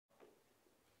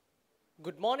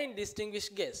Good morning,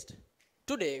 distinguished guests.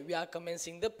 Today, we are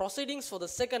commencing the proceedings for the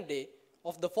second day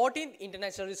of the 14th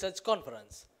International Research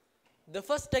Conference. The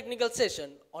first technical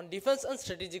session on defense and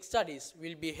strategic studies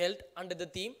will be held under the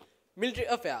theme Military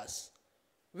Affairs.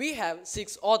 We have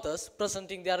 6 authors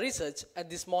presenting their research at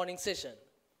this morning's session.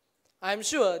 I am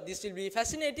sure this will be a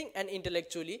fascinating and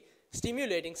intellectually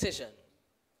stimulating session.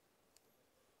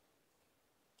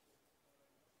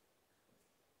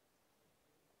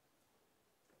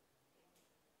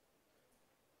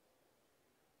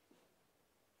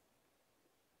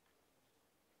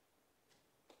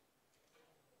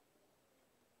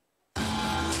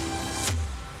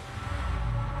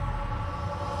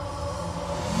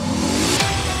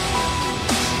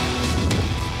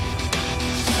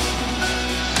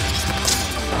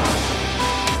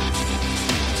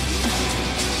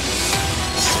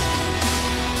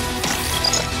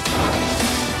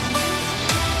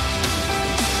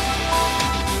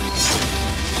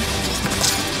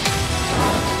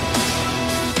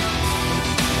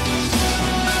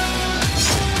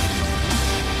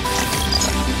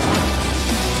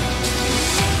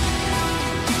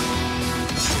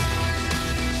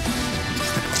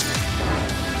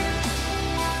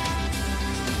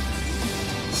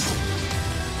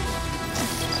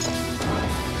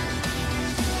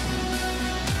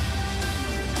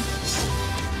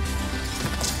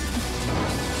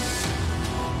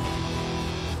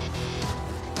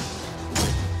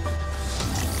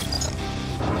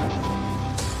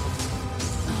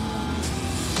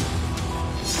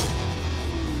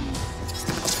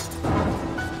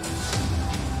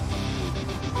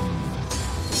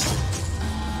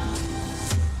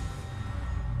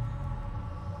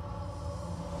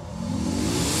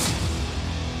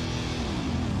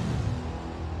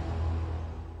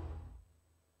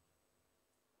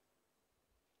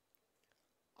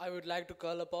 I would like to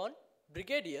call upon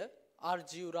Brigadier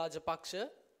R.G. Rajapaksha,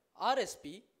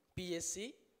 RSP,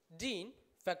 PSc, Dean,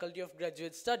 Faculty of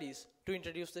Graduate Studies, to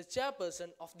introduce the chairperson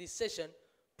of this session,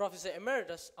 Professor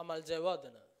Emeritus Amal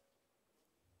Jayawardena.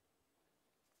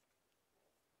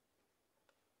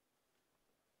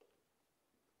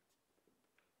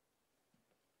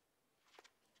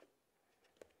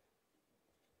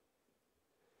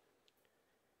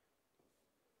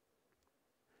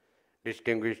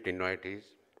 Distinguished invitees,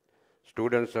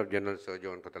 students of General Sir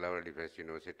John Kothawala Defence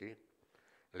University,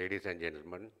 ladies and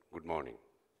gentlemen, good morning.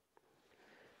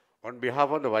 On behalf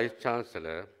of the Vice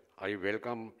Chancellor, I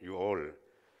welcome you all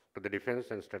to the Defence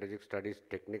and Strategic Studies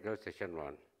Technical Session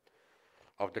 1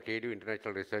 of the KDU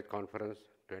International Research Conference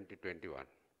 2021,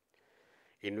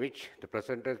 in which the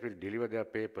presenters will deliver their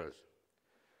papers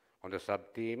on the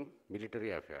sub-theme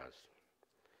Military Affairs.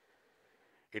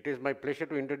 It is my pleasure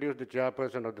to introduce the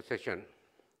chairperson of the session,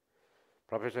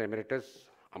 Professor Emeritus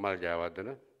Amal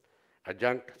Jayawardena,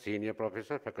 Adjunct Senior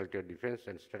Professor, Faculty of Defence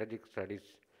and Strategic Studies,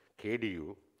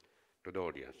 KDU, to the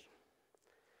audience.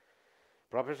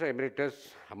 Professor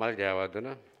Emeritus Amal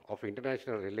Jayawardena of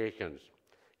International Relations,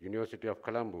 University of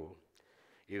Colombo,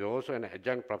 is also an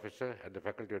Adjunct Professor at the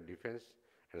Faculty of Defence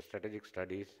and Strategic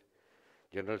Studies,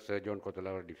 General Sir John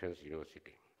Kothawala Defence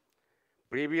University.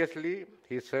 Previously,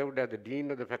 he served as the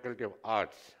Dean of the Faculty of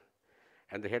Arts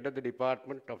and the head of the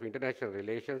Department of International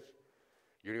Relations,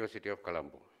 University of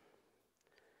Colombo.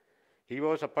 He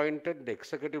was appointed the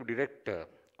Executive Director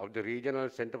of the Regional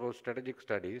Center for Strategic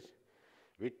Studies,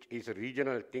 which is a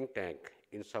regional think tank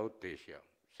in South Asia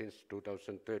since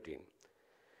 2013.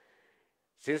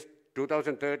 Since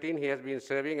 2013, he has been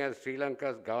serving as Sri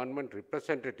Lanka's government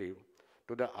representative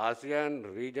to the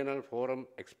ASEAN Regional Forum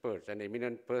Experts and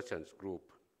Eminent Persons Group.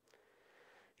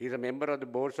 He is a member of the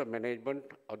Boards of Management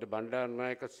of the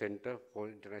Bandara Center for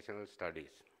International Studies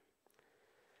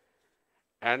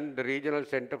and the Regional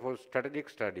Center for Strategic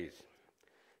Studies.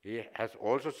 He has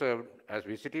also served as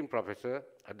visiting professor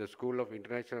at the School of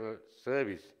International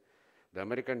Service, the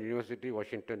American University,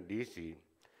 Washington, D.C.,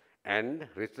 and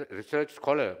research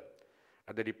scholar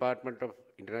at the Department of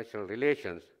International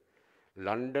Relations,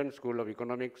 London School of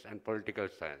Economics and Political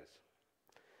Science.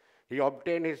 He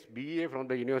obtained his BA from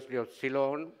the University of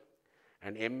Ceylon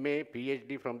and MA,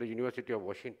 PhD from the University of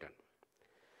Washington.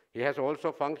 He has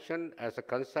also functioned as a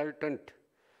consultant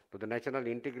to the National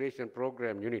Integration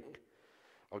Program Unit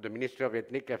of the Ministry of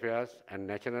Ethnic Affairs and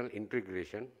National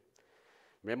Integration,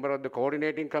 member of the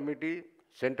Coordinating Committee,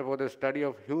 Center for the Study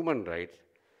of Human Rights,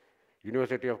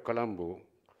 University of Colombo,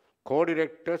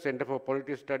 co-director, Center for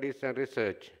Political Studies and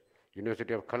Research,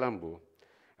 University of Colombo,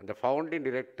 and the founding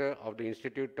director of the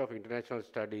Institute of International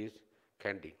Studies,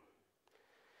 Kandy.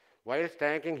 Whilst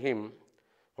thanking him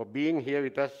for being here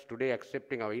with us today,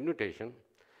 accepting our invitation,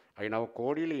 I now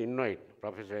cordially invite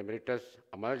Professor Emeritus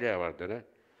M Ajward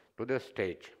to the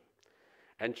stage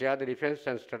and chair the Defense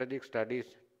and Strategic Studies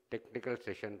Technical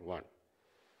Session 1.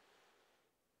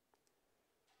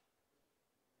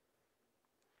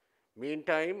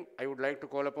 Meantime, I would like to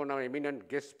call upon our eminent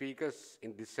guest speakers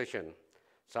in this session,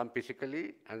 some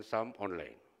physically and some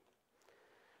online.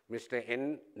 Mr.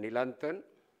 N. Nilanthan,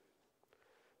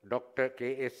 Dr.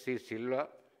 K.S.C. Silva,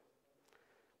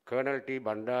 Colonel T.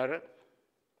 Bandara,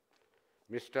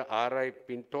 Mr. R.I.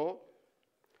 Pintoe,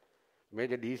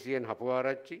 Major DCN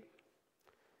Hapuarachchi,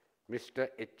 Mr.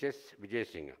 H.S.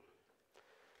 Wijesinghe.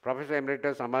 Professor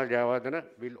Emeritus M Ajward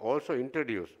will also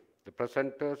introduce the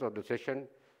presenters of the session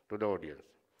to the audience.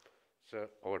 Sir,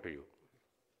 over to you.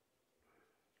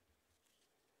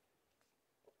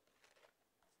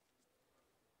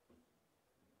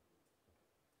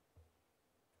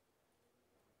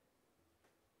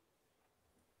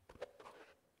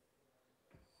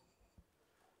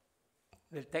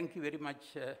 Well, thank you very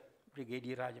much,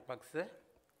 Brigadier Rajapaksa.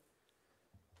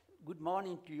 Good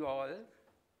morning to you all,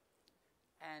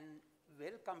 and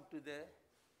welcome to the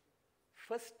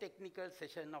first technical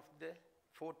session of the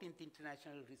 14th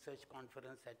International Research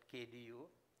Conference at KDU.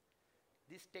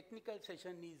 This technical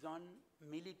session is on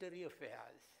military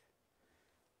affairs.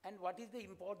 And what is the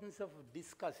importance of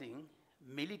discussing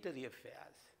military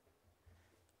affairs?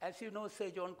 As you know, Sir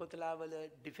John Kotalawala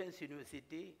Defense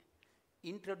University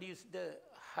introduced the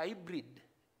hybrid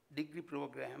degree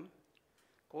program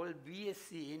called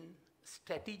BSc in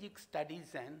Strategic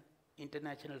Studies and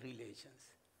International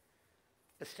Relations.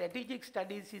 Strategic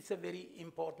studies is a very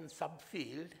important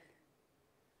subfield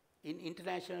in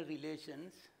international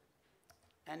relations,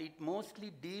 and it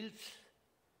mostly deals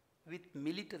with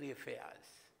military affairs.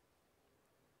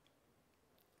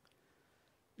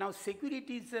 Now,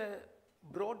 security is a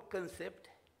broad concept,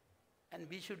 and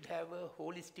we should have a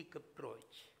holistic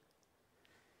approach.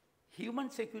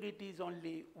 Human security is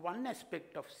only one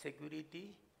aspect of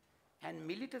security, and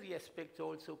military aspects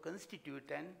also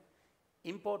constitute an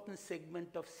important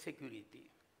segment of security.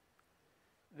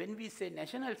 When we say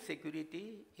national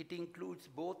security, it includes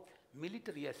both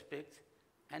military aspects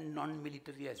and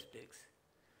non-military aspects.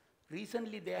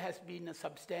 Recently, there has been a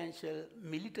substantial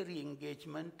military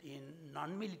engagement in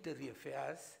non-military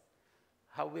affairs.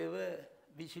 However,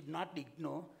 we should not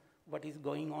ignore what is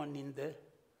going on in the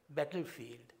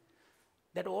battlefield.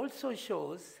 That also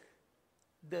shows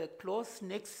the close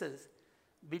nexus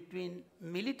between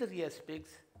military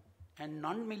aspects and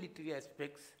non-military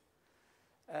aspects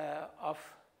of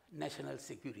national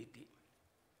security.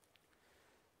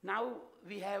 Now,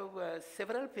 we have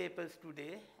several papers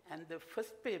today, and the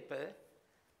first paper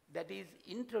that is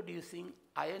introducing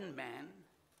Iron Man,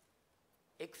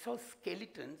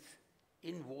 Exoskeletons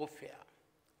in Warfare.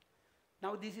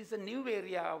 Now, this is a new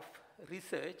area of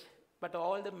research, but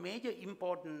all the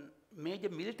major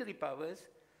military powers,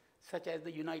 such as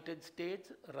the United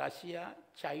States, Russia,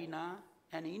 China,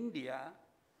 and India,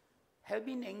 have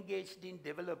been engaged in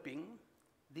developing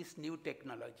this new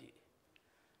technology.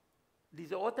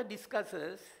 This author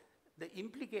discusses the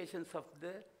implications of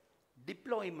the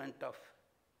deployment of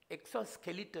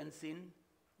exoskeletons in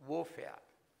warfare.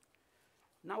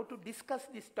 Now, to discuss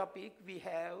this topic, we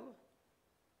have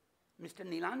Mr.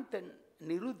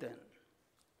 Nilanthan,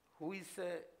 who is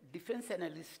a defense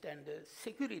analyst and a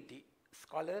security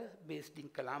scholar based in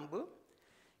Colombo.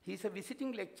 He is a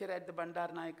visiting lecturer at the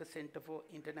Bandara Center for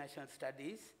International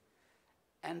Studies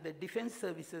and the Defense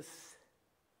Services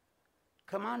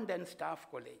Command and Staff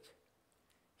College.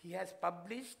 He has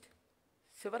published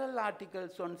several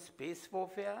articles on space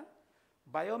warfare,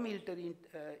 biomilitary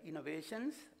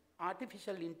innovations,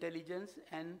 artificial intelligence,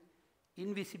 and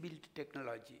invisibility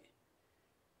technology.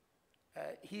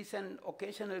 He is an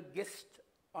occasional guest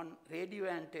on radio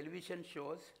and television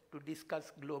shows to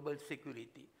discuss global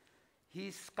security. He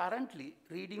is currently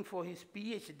reading for his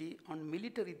PhD on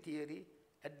military theory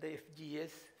at the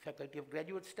FGS, Faculty of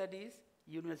Graduate Studies,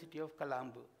 University of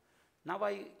Colombo. Now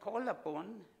I call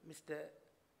upon Mr.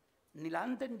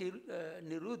 Nilanthan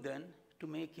to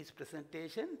make his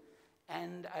presentation,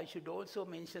 and I should also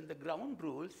mention the ground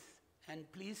rules, and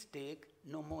please take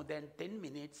no more than 10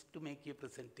 minutes to make your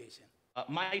presentation.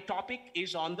 My topic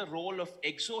is on the role of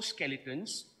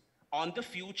exoskeletons on the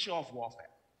future of warfare.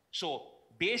 So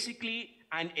basically,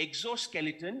 an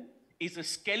exoskeleton is a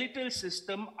skeletal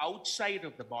system outside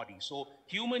of the body. So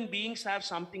human beings have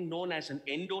something known as an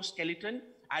endoskeleton,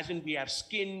 as in we have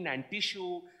skin and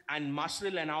tissue and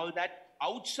muscle and all that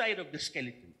outside of the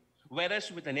skeleton.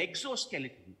 Whereas with an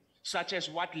exoskeleton, such as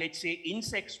what, let's say,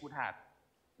 insects would have,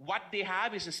 what they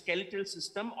have is a skeletal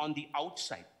system on the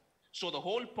outside. So the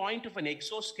whole point of an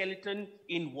exoskeleton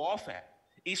in warfare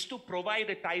is to provide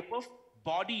a type of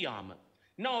body armor.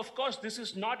 Now, of course, this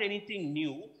is not anything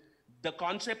new. The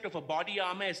concept of a body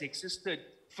armor has existed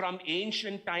from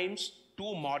ancient times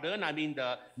to modern. I mean,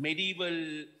 the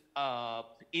medieval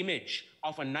image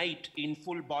of a knight in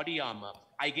full body armor,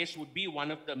 I guess, would be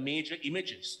one of the major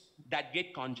images that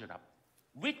get conjured up.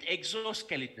 With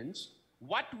exoskeletons,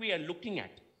 what we are looking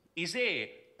at is a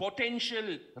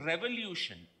potential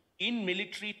revolution in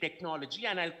military technology,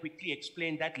 and I'll quickly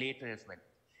explain that later as well.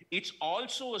 It's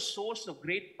also a source of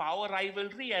great power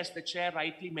rivalry, as the chair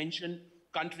rightly mentioned.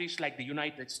 Countries like the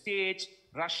United States,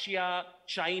 Russia,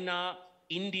 China,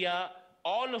 India,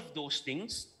 all of those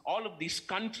things, all of these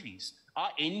countries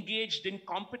are engaged in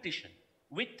competition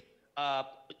with,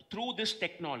 through this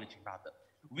technology rather.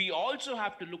 We also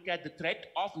have to look at the threat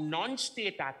of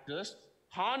non-state actors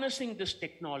harnessing this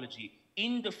technology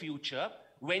in the future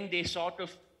when they sort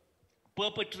of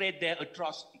perpetrate their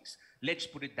atrocities. Let's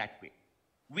put it that way.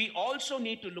 We also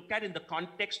need to look at, in the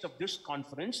context of this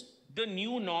conference, the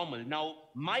new normal. Now,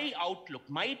 my outlook,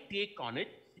 my take on it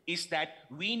is that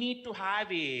we need to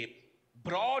have a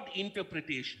broad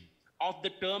interpretation of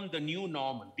the term the new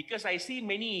normal, because I see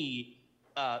many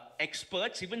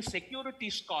experts, even security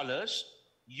scholars,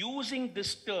 using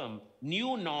this term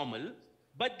new normal,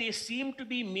 but they seem to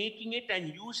be making it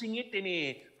and using it in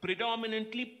a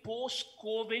predominantly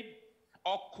post-COVID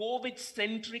or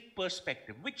COVID-centric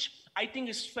perspective, which I think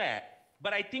is fair.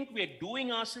 But I think we're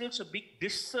doing ourselves a big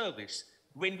disservice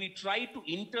when we try to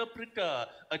interpret a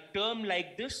term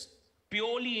like this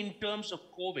purely in terms of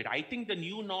COVID. I think the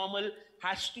new normal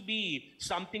has to be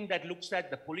something that looks at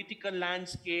the political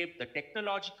landscape, the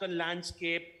technological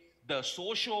landscape, the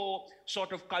socio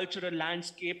sort of cultural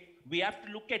landscape. We have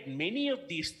to look at many of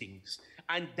these things.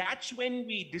 And that's when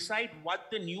we decide what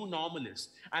the new normal is.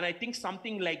 And I think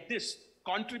something like this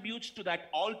contributes to that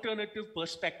alternative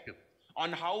perspective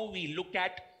on how we look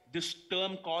at this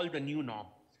term called the new norm.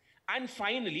 And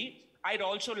finally, I'd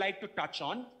also like to touch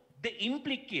on the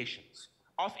implications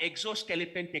of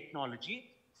exoskeleton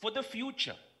technology for the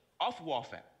future of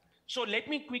warfare. So let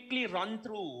me quickly run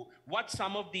through what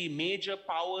some of the major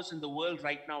powers in the world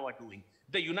right now are doing.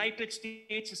 The United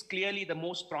States is clearly the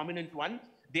most prominent one.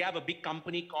 They have a big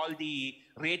company called the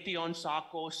Raytheon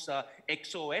Sarcos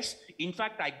XOS. In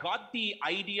fact, I got the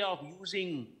idea of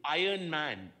using Iron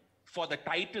Man for the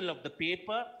title of the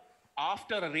paper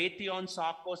after a Raytheon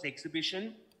Sarcos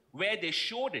exhibition where they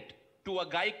showed it to a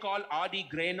guy called R.D.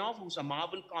 Grainov, who's a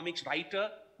Marvel Comics writer,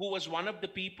 who was one of the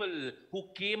people who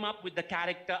came up with the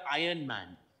character Iron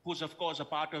Man, who's of course a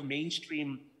part of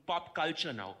mainstream pop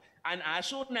culture now. And as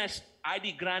soon as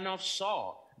R.D. Grainov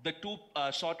saw the two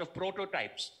sort of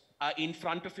prototypes in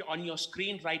front of you on your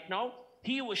screen right now,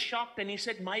 he was shocked and he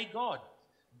said, my God,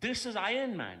 this is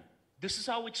Iron Man. This is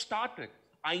how it started.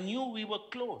 I knew we were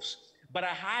close, but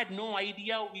I had no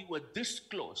idea we were this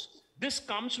close. This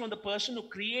comes from the person who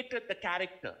created the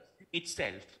character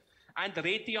itself. And the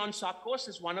Raytheon Sarcos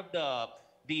is one of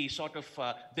the sort of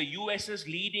the US's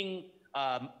leading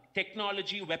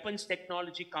technology, weapons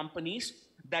technology companies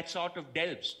that sort of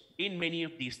delves in many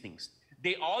of these things.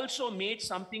 They also made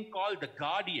something called the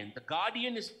Guardian. The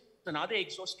Guardian is another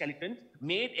exoskeleton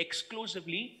made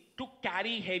exclusively to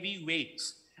carry heavy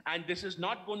weights. And this is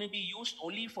not going to be used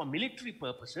only for military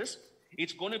purposes.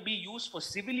 It's going to be used for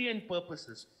civilian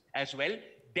purposes as well.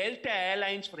 Delta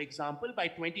Airlines, for example, by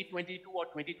 2022 or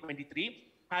 2023,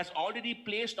 has already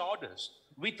placed orders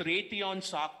with Raytheon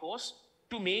Sarcos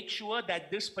to make sure that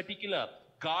this particular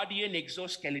Guardian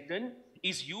exoskeleton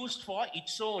is used for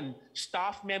its own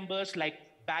staff members like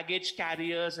baggage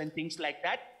carriers and things like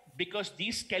that, because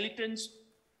these skeletons,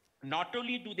 not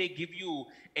only do they give you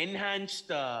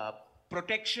enhanced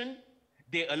protection,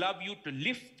 they allow you to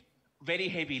lift very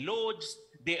heavy loads,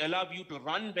 they allow you to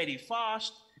run very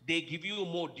fast, they give you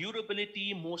more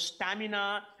durability, more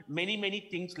stamina, many, many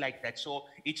things like that. So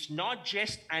it's not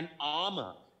just an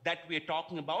armor that we're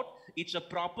talking about, it's a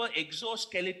proper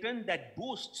exoskeleton that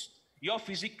boosts your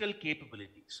physical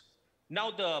capabilities.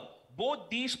 Now, both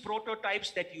these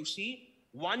prototypes that you see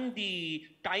won the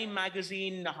Time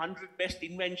magazine 100 best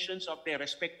inventions of their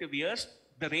respective years.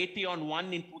 The Raytheon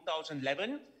 1 in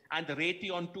 2011 and the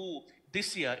Raytheon 2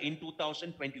 this year in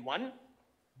 2021.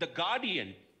 The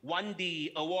Guardian won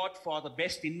the award for the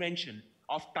best invention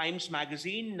of Times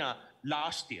magazine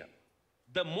last year.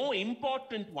 The more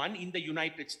important one in the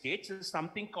United States is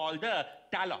something called the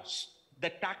Talos, the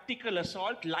Tactical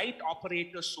Assault Light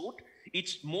Operator Suit.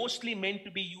 It's mostly meant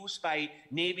to be used by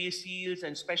Navy SEALs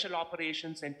and special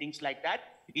operations and things like that.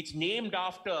 It's named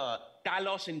after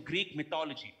Talos in Greek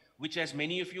mythology, which, as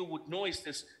many of you would know, is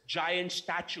this giant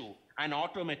statue, an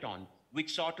automaton,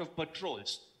 which sort of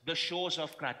patrols the shores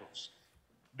of Kratos.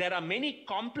 There are many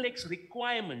complex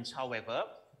requirements, however,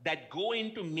 that go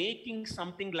into making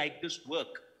something like this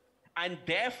work. And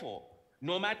therefore,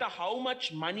 no matter how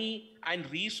much money and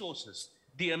resources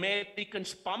the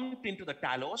Americans pumped into the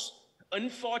Talos,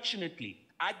 unfortunately,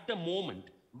 at the moment,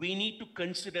 we need to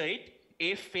consider it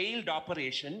a failed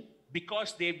operation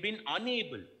because they've been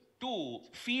unable to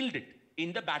field it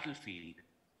in the battlefield.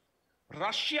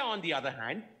 Russia, on the other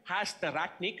hand, has the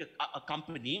Ratnik, a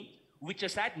company which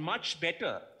has had much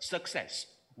better success.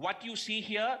 What you see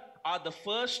here are the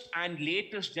first and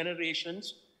latest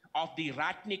generations of the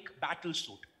Ratnik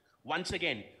battlesuit. Once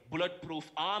again,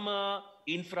 bulletproof armor,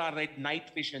 infrared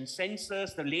night vision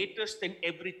sensors, the latest in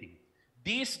everything.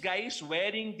 These guys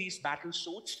wearing these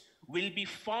battlesuits will be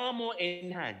far more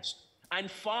enhanced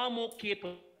and far more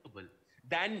capable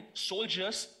than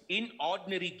soldiers in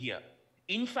ordinary gear.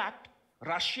 In fact,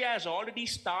 Russia has already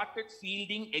started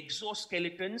fielding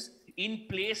exoskeletons in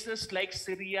places like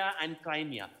Syria and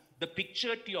Crimea. The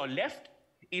picture to your left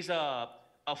is a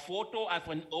photo of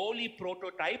an early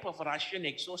prototype of a Russian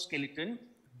exoskeleton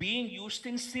being used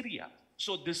in Syria.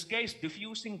 So this guy is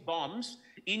diffusing bombs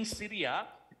in Syria,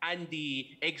 and the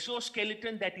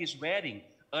exoskeleton that he's wearing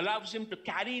allows him to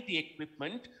carry the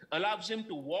equipment, allows him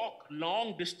to walk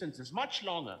long distances, much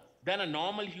longer than a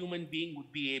normal human being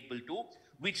would be able to,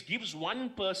 which gives one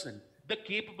person the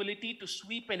capability to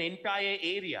sweep an entire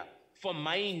area for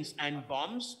mines and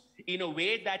bombs in a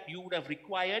way that you would have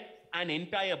required an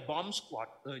entire bomb squad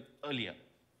earlier.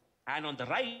 And on the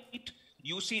right,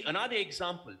 you see another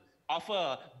example of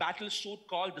a battle suit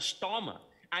called the Stormer.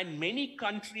 And many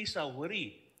countries are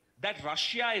worried that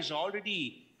Russia has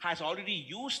already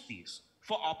used these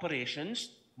for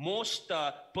operations, most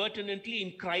pertinently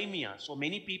in Crimea. So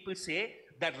many people say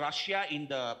that Russia, in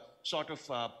the sort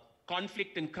of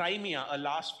conflict in Crimea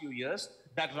last few years,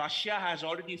 that Russia has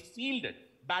already fielded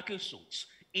battle suits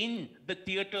in the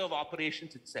theater of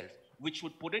operations itself, which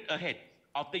would put it ahead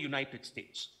of the United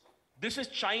States. This is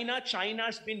China.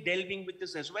 China's been delving with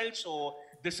this as well. So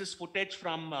this is footage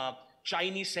from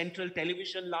Chinese Central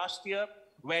Television last year,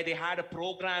 where they had a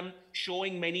program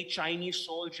showing many Chinese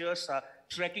soldiers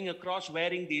trekking across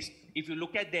wearing these. If you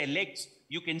look at their legs,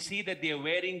 you can see that they are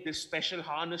wearing this special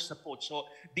harness support. So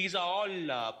these are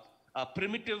all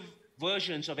primitive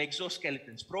versions of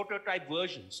exoskeletons, prototype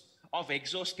versions of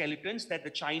exoskeletons that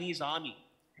the Chinese army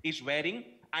is wearing.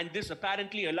 And this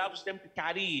apparently allows them to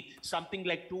carry something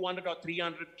like 200 or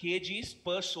 300 kgs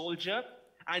per soldier.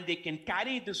 And they can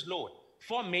carry this load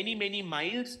for many, many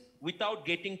miles without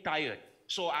getting tired.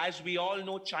 So as we all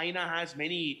know, China has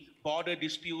many border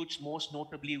disputes, most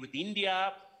notably with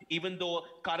India. Even though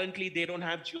currently they don't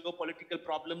have geopolitical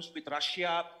problems with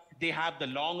Russia, they have the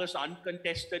longest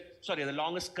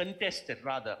contested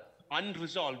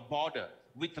unresolved border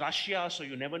with Russia. So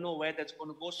you never know where that's going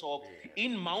to go. So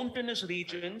in mountainous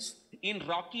regions, in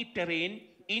rocky terrain,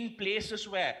 in places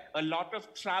where a lot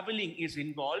of traveling is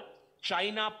involved,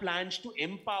 China plans to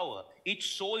empower its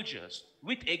soldiers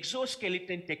with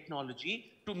exoskeleton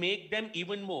technology to make them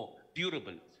even more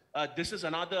durable. This is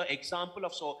another example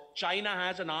of, so China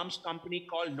has an arms company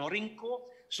called Norinco.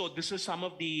 So this is some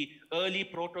of the early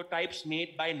prototypes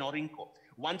made by Norinco.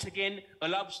 Once again,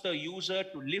 allows the user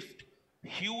to lift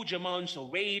huge amounts of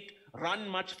weight, run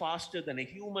much faster than a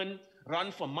human,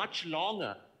 run for much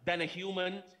longer than a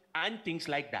human, and things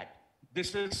like that.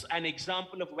 This is an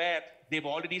example of where they've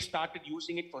already started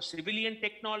using it for civilian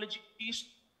technologies.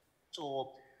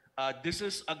 So this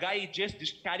is a guy just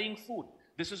carrying food.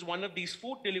 This is one of these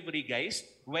food delivery guys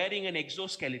wearing an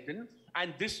exoskeleton.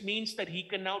 And this means that he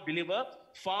can now deliver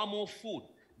far more food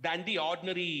than the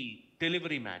ordinary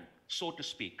delivery man, so to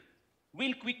speak.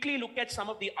 We'll quickly look at some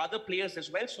of the other players as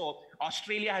well. So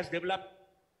Australia has developed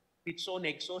its own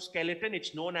exoskeleton.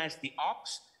 It's known as the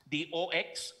OX, the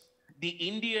OX. The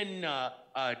Indian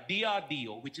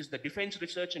DRDO, which is the Defense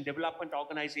Research and Development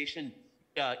Organization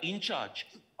in charge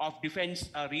of defense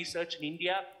research in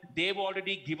India, they've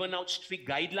already given out strict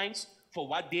guidelines for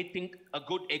what they think a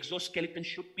good exoskeleton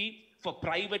should be for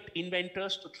private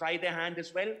inventors to try their hand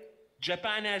as well.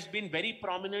 Japan has been very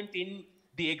prominent in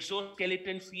the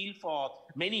exoskeleton field for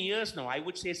many years now, I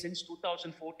would say since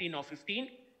 2014 or 15.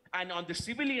 And on the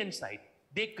civilian side,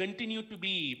 they continue to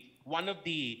be one of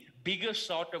the biggest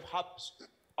sort of hubs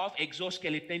of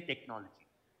exoskeleton technology.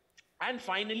 And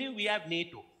finally, we have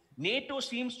NATO. NATO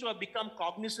seems to have become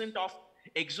cognizant of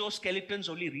exoskeletons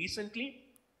only recently.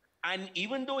 And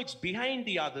even though it's behind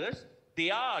the others, they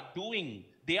are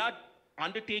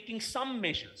undertaking some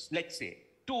measures, let's say,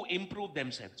 to improve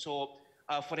themselves. So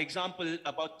For example,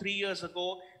 about 3 years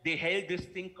ago, they held this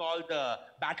thing called the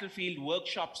Battlefield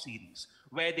Workshop Series,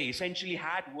 where they essentially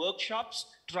had workshops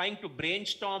trying to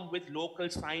brainstorm with local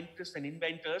scientists and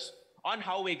inventors on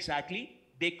how exactly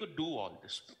they could do all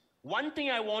this. One thing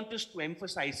I want us to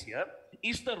emphasize here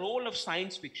is the role of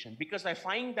science fiction, because I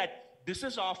find that this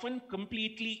is often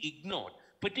completely ignored,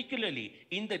 particularly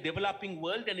in the developing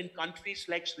world and in countries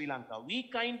like Sri Lanka. We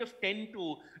kind of tend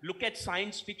to look at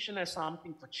science fiction as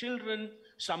something for children,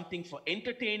 something for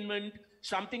entertainment,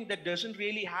 something that doesn't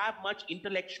really have much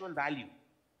intellectual value.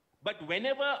 But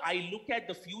whenever I look at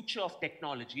the future of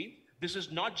technology, this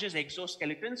is not just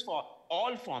exoskeletons, for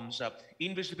all forms of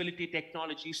invisibility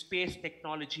technology, space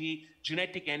technology,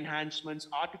 genetic enhancements,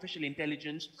 artificial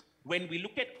intelligence. When we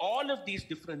look at all of these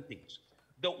different things,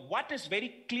 what is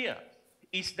very clear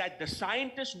is that the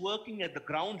scientists working at the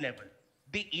ground level,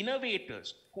 the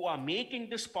innovators who are making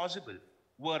this possible,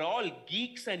 were all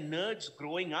geeks and nerds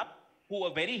growing up who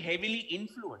were very heavily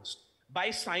influenced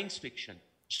by science fiction.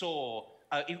 So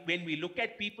when we look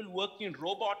at people working in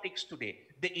robotics today,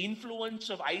 the influence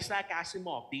of Isaac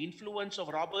Asimov, the influence of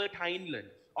Robert Heinlein,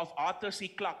 of Arthur C.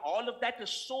 Clarke, all of that is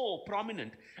so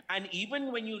prominent. And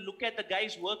even when you look at the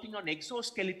guys working on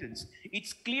exoskeletons,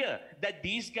 it's clear that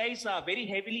these guys are very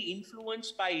heavily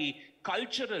influenced by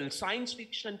cultural science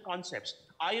fiction concepts.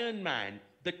 Iron Man,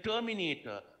 the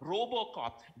Terminator,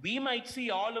 RoboCop. We might see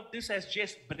all of this as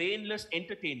just brainless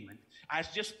entertainment, as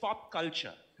just pop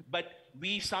culture. But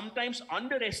we sometimes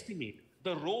underestimate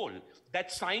the role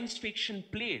that science fiction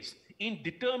plays in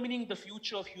determining the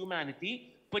future of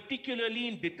humanity, particularly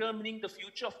in determining the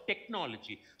future of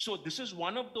technology. So this is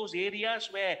one of those areas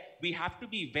where we have to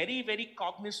be very, very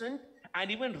cognizant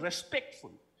and even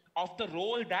respectful of the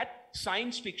role that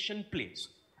science fiction plays.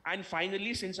 And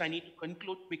finally, since I need to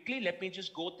conclude quickly, let me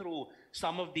just go through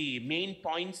some of the main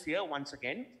points here once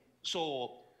again.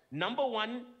 So number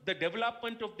one, the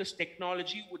development of this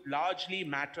technology would largely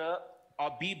matter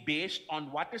or be based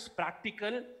on what is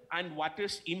practical and what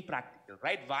is impractical,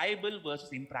 right? Viable versus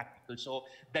impractical. So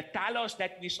the Talos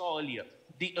that we saw earlier,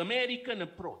 the American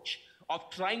approach of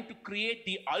trying to create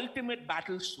the ultimate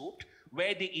battle suit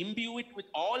where they imbue it with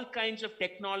all kinds of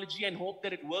technology and hope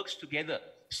that it works together,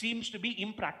 seems to be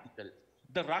impractical.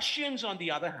 The Russians, on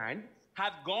the other hand,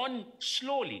 have gone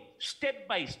slowly, step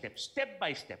by step.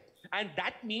 And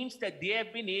that means that they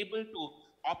have been able to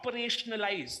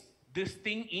operationalize this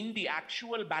thing in the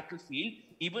actual battlefield,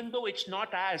 even though it's not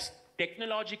as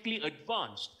technologically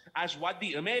advanced as what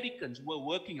the Americans were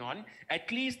working on.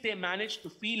 At least they managed to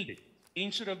field it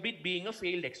instead of it being a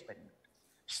failed experiment.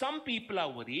 Some people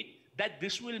are worried that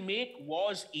this will make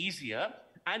wars easier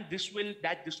and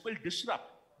that this will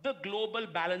disrupt the global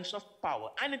balance of power.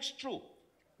 And it's true.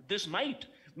 This might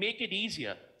make it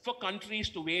easier for countries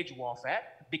to wage warfare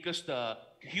because the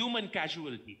human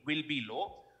casualty will be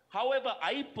low. However,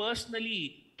 I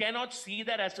personally cannot see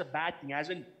that as a bad thing, as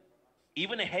in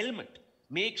even a helmet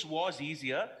makes wars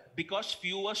easier because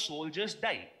fewer soldiers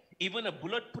die. Even a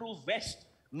bulletproof vest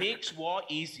makes war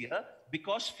easier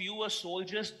because fewer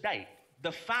soldiers die.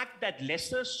 The fact that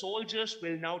lesser soldiers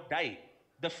will now die,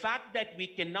 the fact that we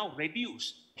can now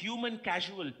reduce human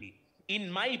casualty,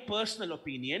 in my personal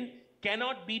opinion,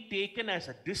 cannot be taken as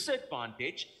a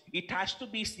disadvantage. It has to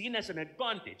be seen as an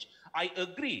advantage. I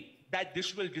agree that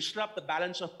this will disrupt the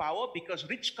balance of power because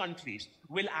rich countries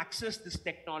will access this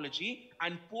technology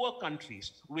and poor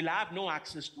countries will have no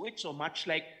access to it. So much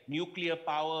like nuclear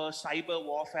power, cyber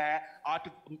warfare,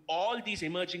 all these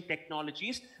emerging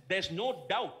technologies, there's no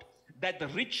doubt that the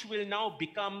rich will now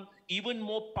become even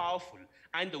more powerful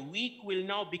and the weak will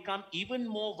now become even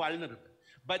more vulnerable.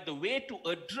 But the way to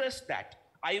address that,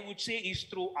 I would say, is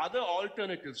through other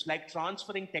alternatives like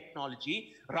transferring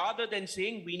technology, rather than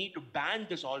saying we need to ban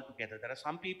this altogether. There are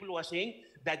some people who are saying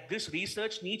that this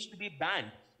research needs to be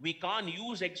banned. We can't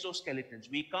use exoskeletons.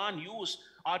 We can't use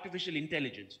artificial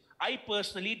intelligence. I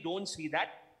personally don't see that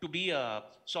to be a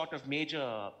sort of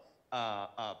major,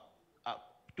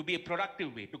 to be a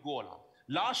productive way to go along.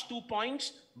 Last 2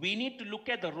 points, we need to look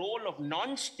at the role of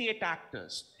non-state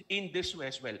actors in this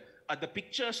as well. The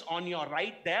pictures on your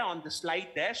right there, on the slide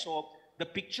there. So the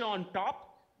picture on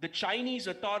top, the Chinese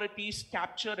authorities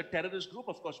capture a terrorist group.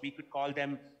 Of course, we could call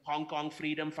them Hong Kong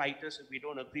freedom fighters if we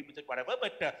don't agree with it, whatever.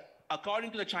 But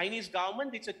according to the Chinese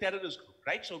government, it's a terrorist group,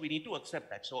 right? So we need to accept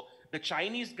that. So the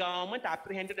Chinese government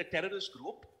apprehended a terrorist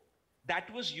group that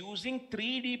was using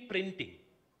 3D printing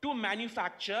to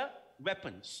manufacture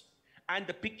weapons. And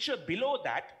the picture below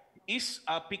that is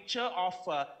a picture of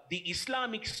the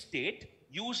Islamic State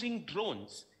using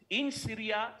drones in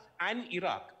Syria and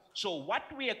Iraq. So what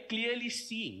we are clearly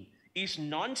seeing is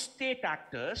non-state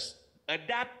actors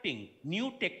adapting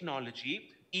new technology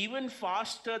even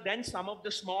faster than some of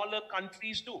the smaller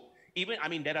countries do. Even, I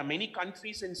mean, there are many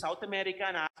countries in South America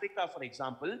and Africa, for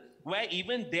example, where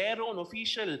even their own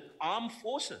official armed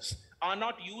forces are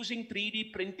not using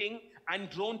 3D printing and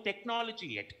drone technology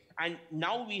yet. And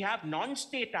now we have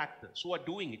non-state actors who are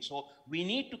doing it. So we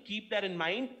need to keep that in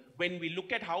mind when we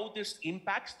look at how this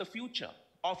impacts the future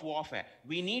of warfare.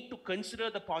 We need to consider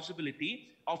the possibility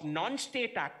of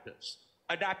non-state actors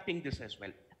adapting this as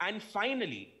well. And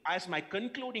finally, as my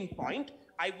concluding point,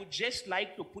 I would just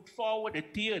like to put forward a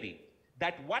theory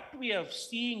that what we are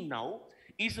seeing now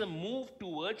is a move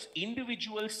towards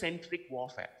individual-centric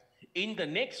warfare. In the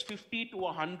next 50 to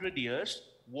 100 years,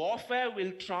 warfare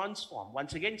will transform,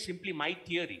 once again, simply my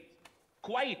theory,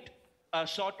 quite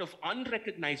sort of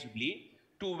unrecognizably,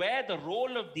 to where the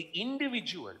role of the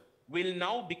individual will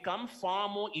now become far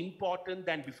more important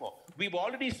than before. We've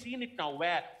already seen it now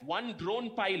where one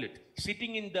drone pilot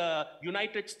sitting in the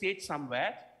United States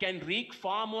somewhere can wreak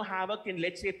far more havoc in,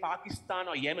 let's say, Pakistan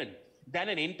or Yemen than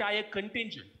an entire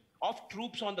contingent of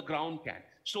troops on the ground can.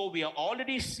 So we are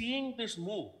already seeing this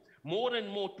move more and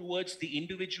more towards the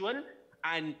individual,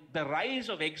 and the rise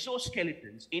of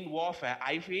exoskeletons in warfare,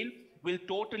 I feel, will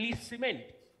totally cement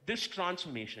this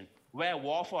transformation where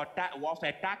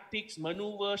warfare tactics,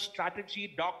 maneuvers,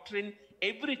 strategy, doctrine,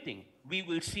 everything we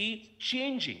will see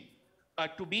changing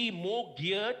to be more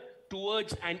geared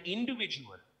towards an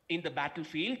individual in the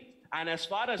battlefield. And as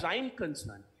far as I'm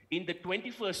concerned, in the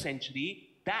 21st century,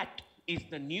 that is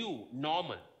the new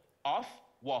normal of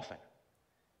warfare.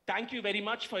 Thank you very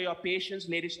much for your patience,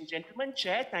 ladies and gentlemen.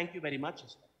 Chair, thank you very much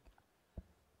as well.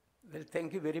 Well,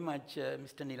 thank you very much,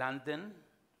 Mr. Nilanthan,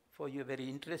 for your very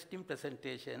interesting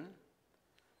presentation.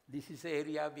 This is an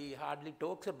area we hardly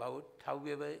talk about.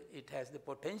 However, it has the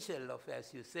potential of,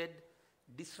 as you said,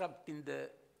 disrupting the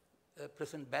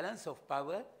present balance of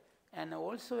power, and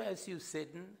also, as you said,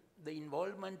 the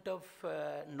involvement of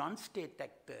non-state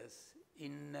actors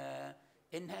in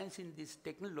enhancing this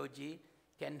technology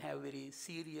can have very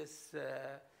serious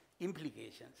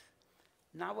implications.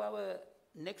 Now our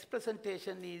next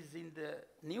presentation is in the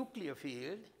nuclear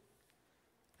field,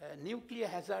 nuclear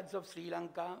hazards of Sri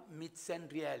Lanka, myths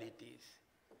and realities.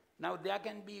 Now there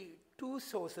can be two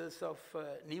sources of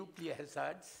nuclear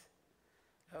hazards.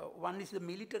 One is the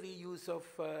military use of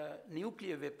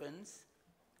nuclear weapons,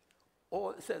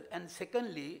 and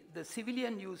secondly, the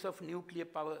civilian use of nuclear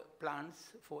power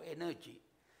plants for energy.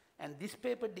 And this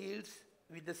paper deals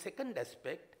with the second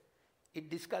aspect. It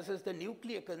discusses the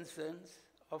nuclear concerns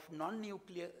of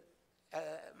non-nuclear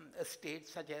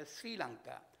states such as Sri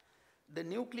Lanka. The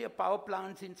nuclear power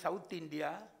plants in South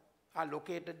India are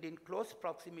located in close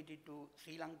proximity to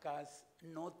Sri Lanka's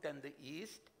north and the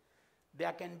east.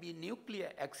 There can be nuclear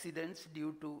accidents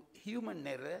due to human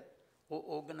error or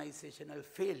organizational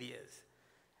failures.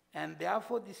 And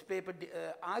therefore, this paper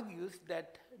argues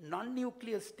that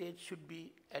non-nuclear states should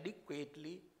be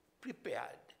adequately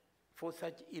prepared for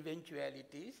such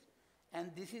eventualities.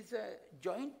 And this is a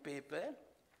joint paper.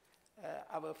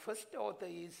 Our first author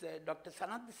is Dr.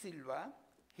 Sanatha Silva.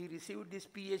 He received his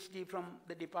PhD from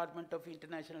the Department of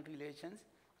International Relations,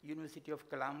 University of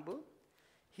Colombo.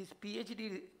 His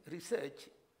PhD research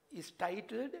is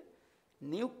titled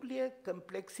Nuclear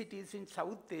Complexities in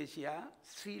South Asia,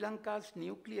 Sri Lanka's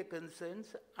Nuclear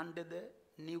Concerns Under the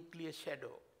Nuclear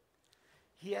Shadow.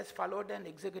 He has followed an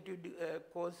executive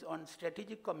course on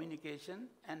strategic communication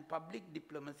and public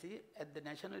diplomacy at the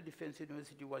National Defense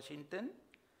University, Washington.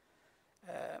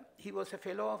 He was a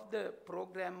fellow of the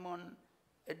program on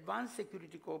Advanced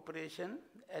Security Cooperation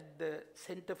at the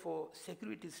Center for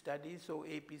Security Studies, or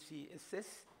APCSS,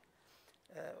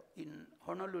 in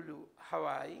Honolulu,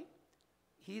 Hawaii.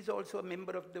 He is also a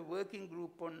member of the working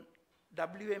group on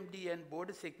WMD and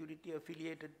border security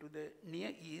affiliated to the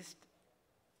Near East,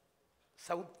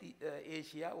 South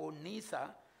Asia, or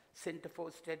NISA, Center for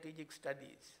Strategic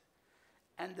Studies.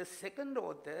 And the second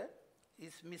author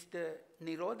is Mr.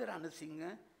 Nirodha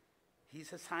Ranasingha.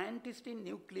 He's a scientist in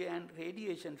nuclear and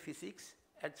radiation physics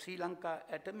at Sri Lanka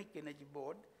Atomic Energy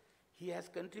Board. He has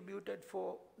contributed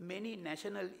for many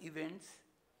national events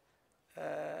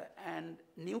and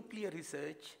nuclear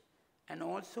research, and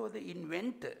also the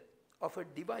inventor of a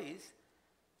device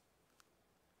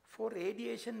for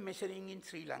radiation measuring in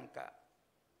Sri Lanka.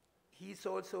 He is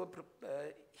also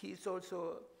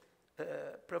a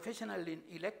professional in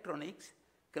electronics,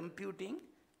 computing,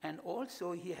 and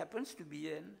also he happens to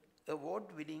be an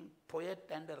award-winning poet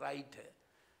and a writer.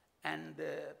 And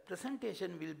the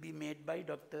presentation will be made by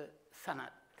Dr.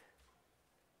 Sanat.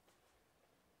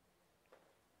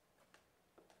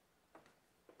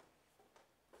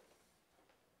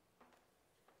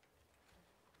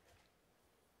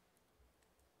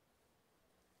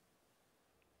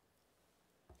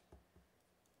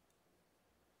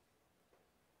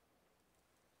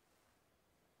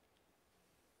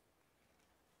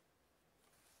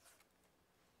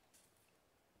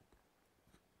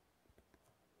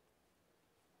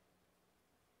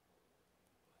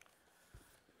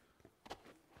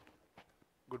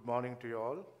 Good morning to you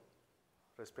all,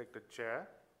 respected chair,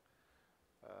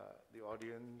 the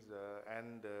audience,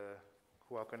 and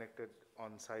who are connected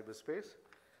on cyberspace.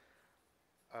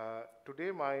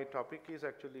 Today my topic is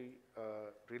actually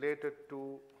related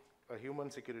to a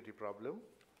human security problem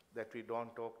that we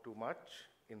don't talk too much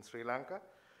in Sri Lanka.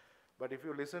 But if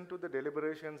you listen to the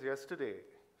deliberations yesterday,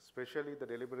 especially the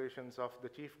deliberations of the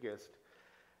chief guest,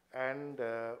 and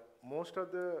most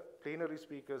of the plenary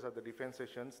speakers at the defense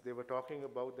sessions, they were talking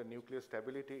about the nuclear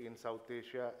stability in South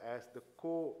Asia as the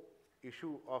core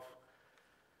issue of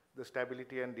the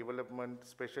stability and development,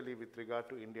 especially with regard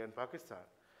to India and Pakistan.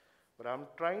 But I'm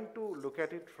trying to look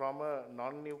at it from a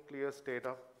non-nuclear state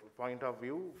of point of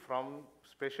view, from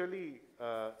especially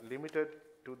limited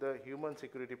to the human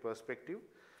security perspective.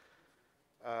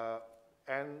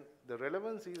 And the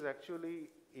relevance is actually,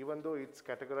 even though it's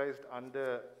categorized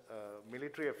under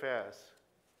military affairs,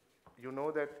 you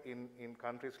know that in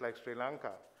countries like Sri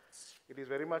Lanka, it is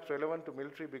very much relevant to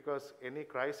military because any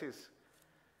crisis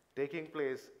taking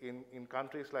place in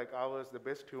countries like ours, the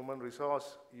best human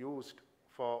resource used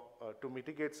for to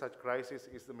mitigate such crisis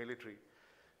is the military.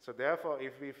 So therefore,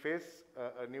 if we face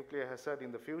a nuclear hazard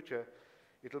in the future,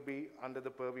 it will be under the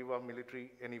purview of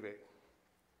military anyway.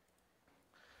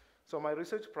 So my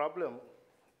research problem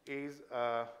is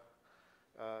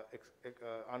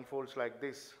unfolds like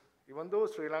this. Even though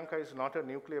Sri Lanka is not a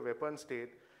nuclear weapon state,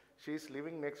 she is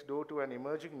living next door to an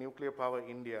emerging nuclear power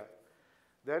India.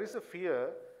 There is a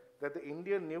fear that the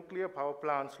Indian nuclear power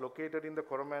plants located in the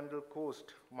Coromandel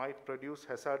coast might produce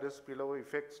hazardous spillover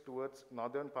effects towards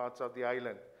northern parts of the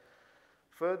island.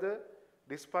 Further,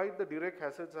 despite the direct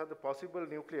hazards of the possible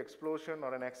nuclear explosion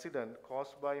or an accident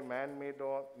caused by man-made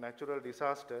or natural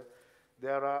disaster,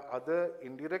 there are other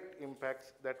indirect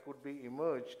impacts that could be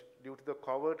emerged due to the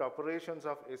covert operations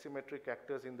of asymmetric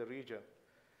actors in the region.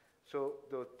 So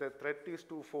the threat is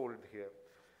twofold here.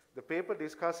 The paper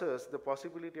discusses the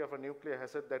possibility of a nuclear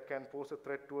hazard that can pose a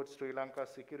threat towards Sri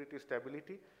Lanka's security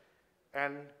stability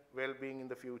and well-being in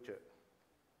the future.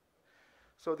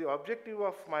 So the objective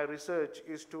of my research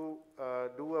is to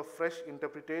do a fresh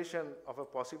interpretation of a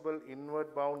possible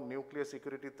inward-bound nuclear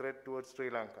security threat towards Sri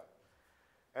Lanka.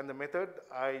 And the method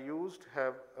I used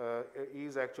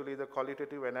is actually the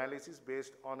qualitative analysis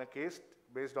based on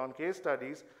case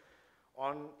studies,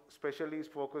 especially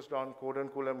focused on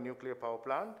Kodankulam nuclear power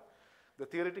plant. The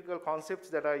theoretical concepts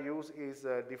that I use is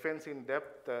defense in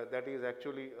depth, that is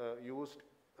actually used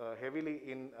heavily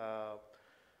in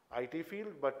IT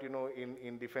field, but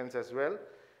in defense as well,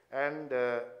 and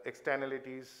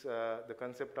externalities, the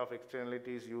concept of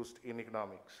externalities used in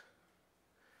economics.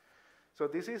 So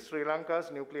this is Sri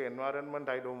Lanka's nuclear environment.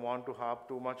 I don't want to harp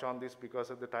too much on this because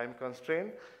of the time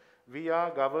constraint. We are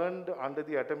governed under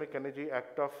the Atomic Energy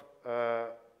Act of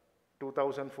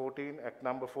 2014, Act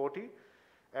number 40,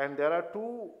 and there are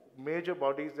two major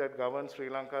bodies that govern Sri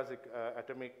Lanka's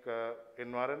atomic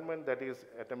environment, that is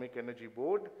Atomic Energy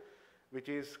Board, which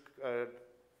is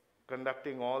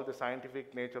conducting all the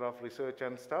scientific nature of research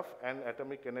and stuff, and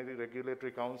Atomic Energy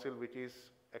Regulatory Council, which is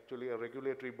actually a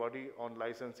regulatory body on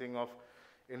licensing of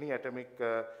any atomic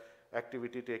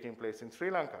activity taking place in Sri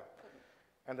Lanka.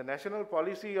 And the national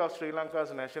policy of Sri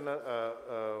Lanka's national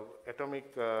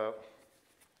atomic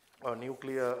or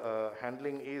nuclear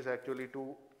handling is actually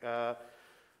to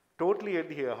totally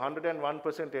adhere,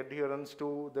 101% adherence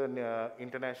to the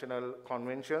international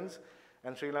conventions.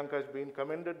 And Sri Lanka has been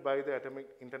commended by the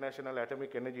International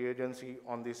Atomic Energy Agency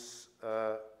on this,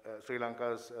 Sri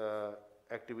Lanka's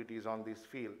activities on this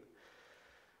field.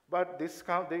 But this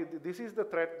is the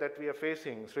threat that we are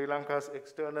facing, Sri Lanka's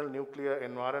external nuclear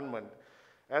environment.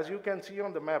 As you can see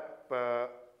on the map,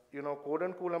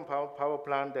 Kodankulam power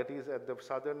plant, that is at the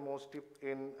southernmost tip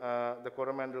in the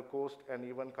Coromandel coast, and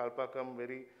even Kalpakam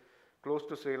very close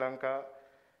to Sri Lanka,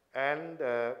 and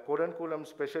Kodankulam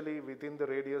especially within the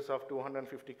radius of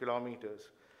 250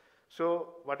 kilometers.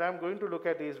 So what I'm going to look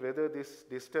at is whether this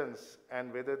distance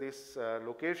and whether this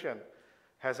location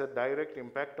has a direct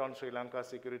impact on Sri Lanka's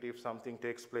security if something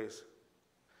takes place.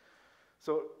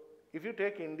 So if you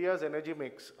take India's energy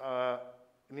mix,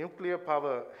 nuclear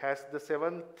power has the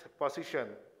 7th position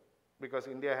because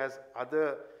India has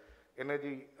other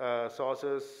energy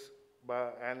sources,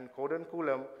 and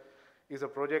Kodankulam is a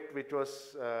project which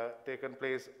was taken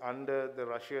place under the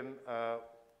Russian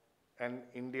and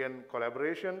Indian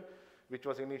collaboration, which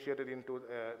was initiated in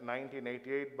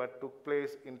 1988 but took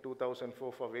place in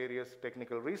 2004 for various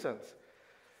technical reasons.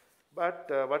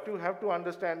 But what you have to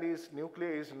understand is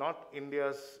nuclear is not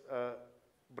India's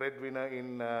breadwinner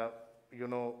in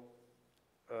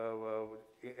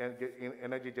in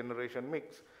energy generation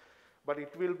mix, but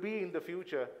it will be in the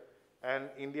future And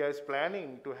India is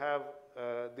planning to have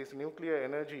this nuclear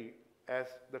energy as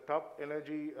the top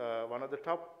energy, one of the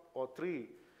top or three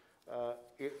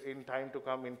in time to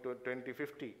come into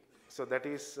 2050. So that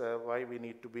is why we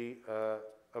need to be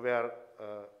aware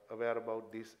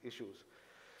about these issues.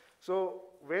 So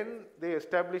when they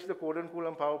established the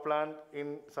Kodankulam power plant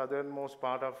in southernmost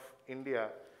part of India,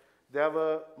 there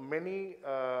were many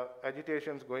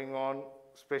agitations going on,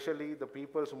 especially the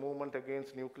People's Movement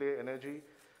Against Nuclear Energy,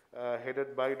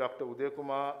 headed by Dr. Uday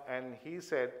Kumar, and he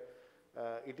said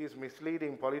it is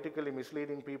misleading, politically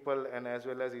misleading people, and as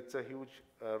well as it's a huge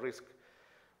risk.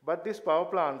 But these power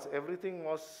plants, everything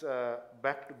was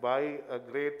backed by a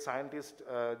great scientist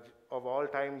of all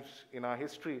times in our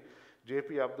history,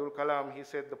 J.P. Abdul Kalam. He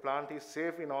said the plant is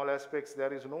safe in all aspects.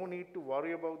 There is no need to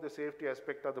worry about the safety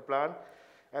aspect of the plant.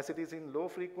 As it is in low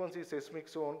frequency seismic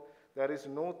zone, there is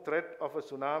no threat of a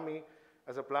tsunami,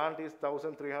 as a plant is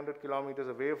 1,300 kilometers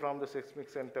away from the seismic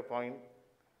center point.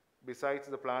 Besides,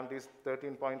 the plant is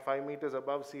 13.5 meters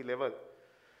above sea level.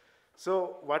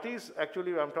 So what is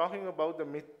actually, I'm talking about the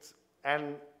myths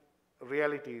and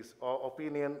realities, or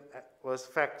opinion versus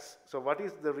facts. So what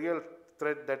is the real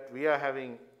threat that we are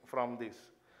having from this?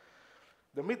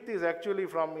 The myth is actually,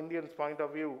 from Indians' point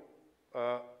of view,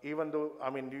 even though, I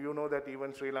mean, do you know that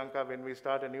even Sri Lanka, when we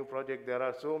start a new project, there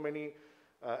are so many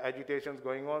agitations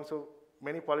going on. So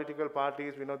many political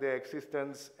parties, we know their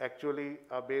existence actually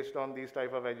are based on these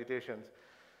type of agitations.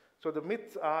 So the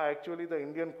myths are actually the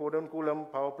Indian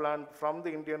Kodankulam power plant, from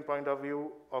the Indian point of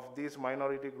view of these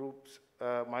minority groups,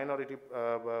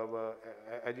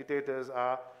 agitators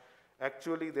are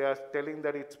actually, they are telling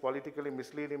that it's politically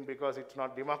misleading because it's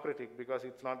not democratic, because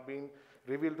it's not being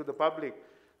revealed to the public.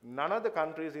 None of the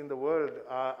countries in the world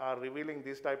are revealing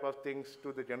these type of things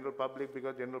to the general public,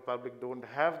 because general public don't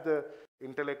have the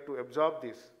intellect to absorb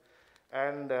this.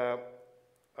 And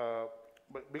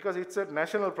because it's a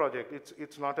national project,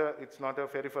 it's not a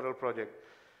peripheral project.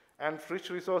 And fish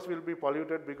resource will be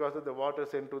polluted because of the water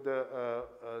sent to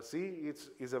the sea.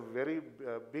 It's a very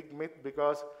big myth,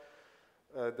 because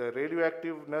the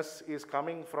radioactiveness is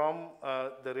coming from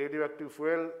the radioactive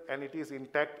fuel, and it is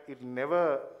intact. It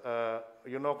never,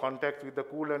 contacts with the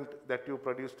coolant that you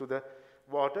produce to the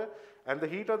water. And the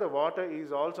heat of the water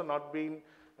is also not being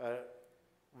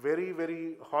very,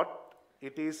 very hot.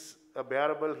 It is a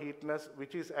bearable heatness,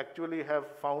 which is actually have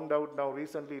found out now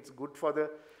recently it's good for the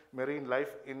marine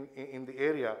life in the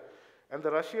area. And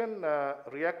the Russian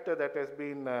reactor that has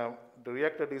been, the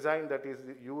reactor design that is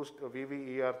used,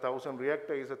 VVER-1000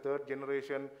 reactor, is a third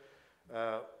generation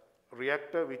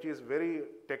reactor, which is very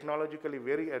technologically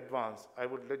very advanced. I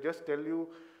would just tell you,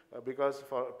 because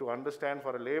to understand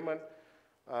for a layman,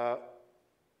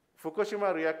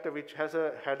 Fukushima reactor, which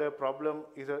had a problem,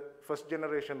 is a first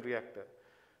generation reactor.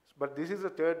 But this is a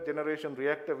third generation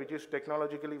reactor, which is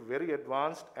technologically very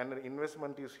advanced, and the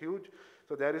investment is huge.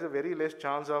 So there is a very less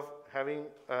chance of having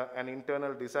an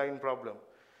internal design problem.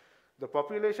 The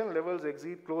population levels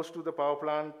exceed close to the power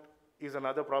plant is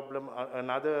another problem,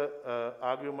 another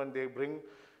argument they bring.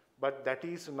 But that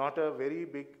is not a very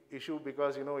big issue,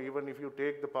 because even if you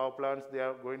take the power plants, they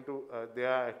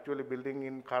are actually building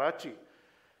in Karachi,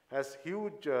 has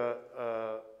huge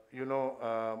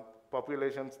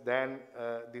populations than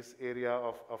this area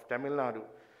of Tamil Nadu.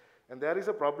 And there is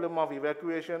a problem of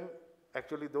evacuation.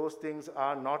 Actually, those things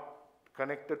are not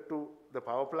connected to the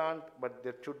power plant, but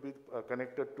that should be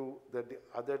connected to the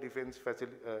other defense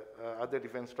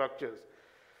structures.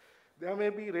 There may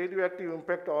be radioactive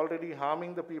impact already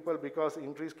harming the people because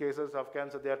increased cases of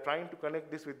cancer. They are trying to connect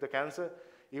this with the cancer.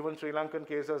 Even Sri Lankan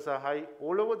cases are high.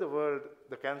 All over the world,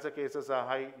 the cancer cases are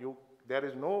high. There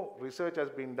is no research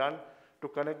has been done to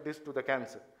connect this to the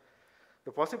cancer.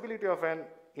 The possibility of an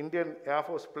Indian Air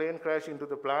Force plane crash into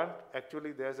the plant,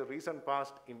 actually there's a recent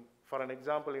past, for an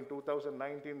example, in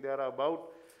 2019, there are about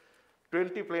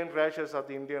 20 plane crashes of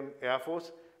the Indian Air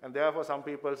Force, and therefore some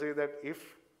people say that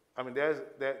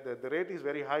the rate is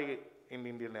very high in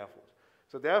Indian Air Force.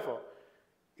 So therefore,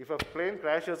 if a plane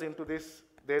crashes into this,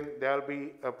 then there will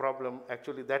be a problem.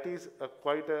 Actually, that is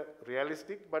quite a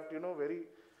realistic, but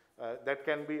that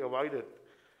can be avoided.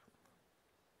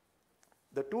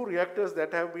 The two reactors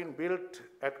that have been built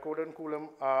at Kodankulam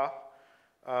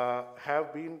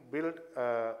have been built,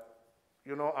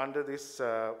 under this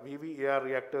VVER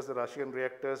reactors. The Russian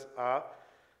reactors are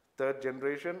third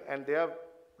generation, and they are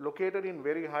located in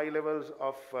very high levels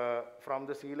of from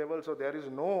the sea level. So there is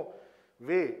no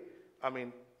way,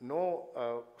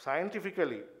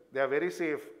 scientifically, they are very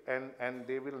safe, and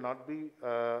they will not be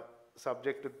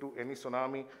subjected to any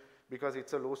tsunami, because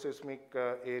it's a low seismic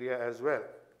area as well.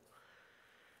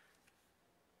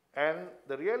 And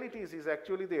the reality is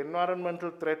actually the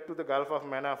environmental threat to the Gulf of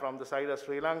Mannar from the side of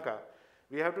Sri Lanka.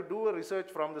 We have to do a research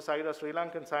from the side of Sri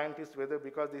Lankan scientists whether,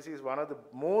 because this is one of the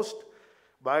most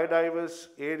biodiverse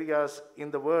areas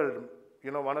in the world,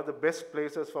 one of the best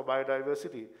places for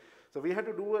biodiversity. So we had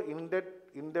to do an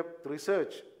in-depth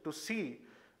research to see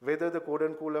whether the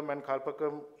Kodankulam and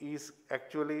Kalpakam is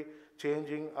actually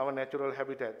changing our natural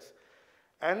habitats.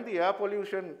 And the air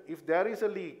pollution, if there is a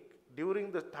leak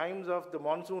during the times of the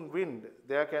monsoon wind,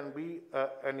 there can be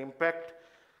an impact,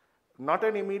 not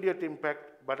an immediate impact,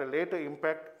 but a later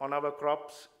impact on our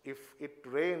crops if it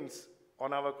rains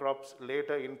on our crops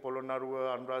later in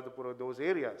Polonnaruwa, Anuradhapura, those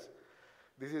areas.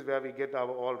 This is where we get our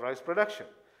all rice production.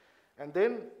 And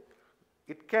then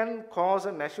it can cause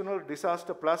a national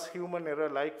disaster plus human error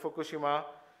like Fukushima,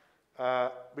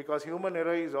 because human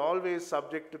error is always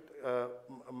subject to,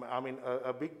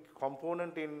 a big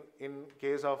component in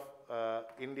case of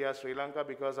India, Sri Lanka,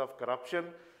 because of corruption,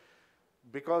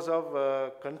 because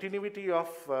of continuity of,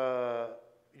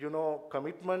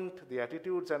 commitment, the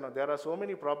attitudes, and there are so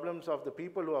many problems of the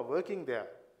people who are working there.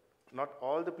 Not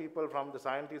all the people, from the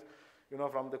scientists,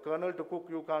 from the colonel to cook,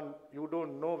 you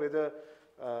don't know whether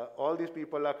all these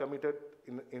people are committed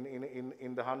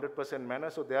in the 100% manner.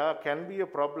 So there can be a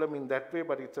problem in that way,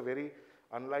 but it's a very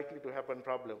unlikely to happen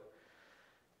problem.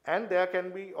 And there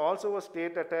can be also a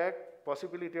state attack,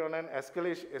 possibility on an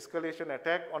escalation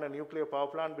attack on a nuclear power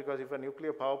plant, because if a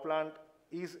nuclear power plant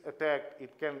is attacked,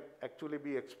 it can actually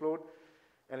be explode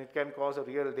and it can cause a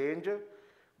real danger.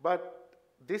 But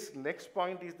this next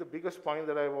point is the biggest point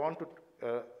that I want to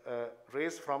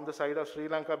raise from the side of Sri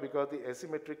Lanka, because the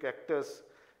asymmetric actors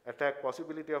attack,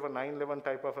 possibility of a 9/11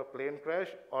 type of a plane crash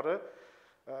or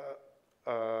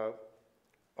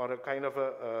a kind of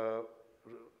a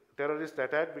terrorist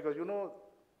attack, because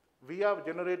we are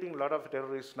generating a lot of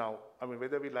terrorists now. I mean,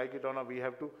 whether we like it or not, we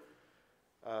have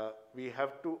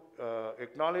to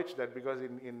acknowledge that, because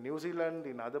in New Zealand,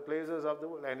 in other places of the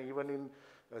world, and even in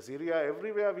Syria,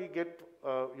 everywhere we get,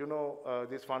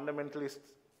 these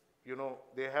fundamentalists,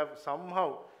 they have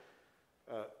somehow,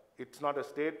 it's not a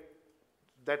state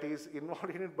that is involved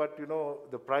in it, but, the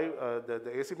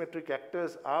asymmetric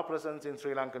actors are present in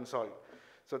Sri Lankan soil.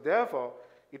 So therefore,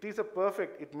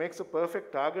 it makes a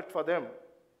perfect target for them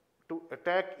to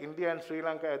attack India and Sri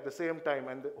Lanka at the same time,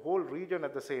 and the whole region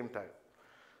at the same time.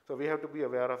 So we have to be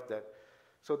aware of that.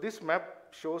 So this map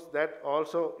shows that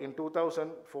also in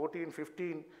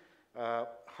 2014-15,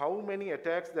 how many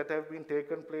attacks that have been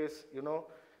taken place.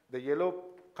 The yellow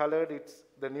colored, it's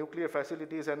the nuclear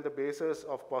facilities and the bases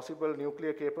of possible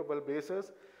nuclear capable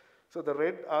bases. So the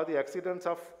red are the accidents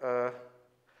of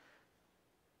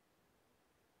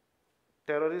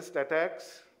terrorist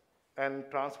attacks and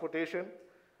transportation,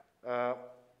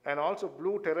 and also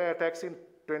blue terror attacks in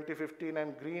 2015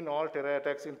 and green all terror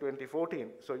attacks in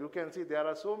 2014. So you can see there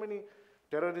are so many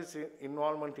terrorist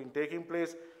involvement in taking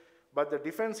place, but the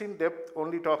defense in depth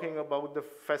only talking about the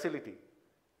facility,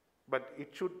 but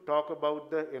it should talk about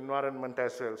the environment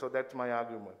as well. So that's my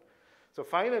argument. So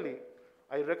finally,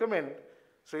 I recommend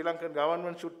Sri Lankan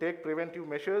government should take preventive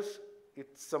measures.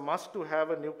 It's a must to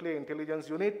have a nuclear intelligence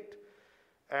unit,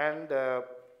 and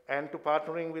to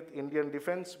partnering with Indian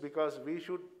defense, because we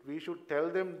should tell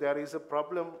them there is a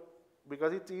problem,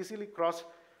 because it's easily cross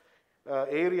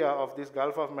area of this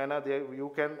Gulf of Mannar.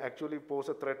 You can actually pose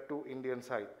a threat to Indian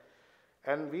side.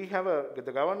 And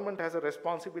the government has a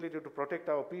responsibility to protect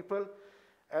our people,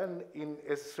 and in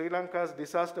Sri Lanka's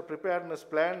disaster preparedness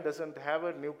plan doesn't have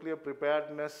a nuclear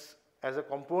preparedness as a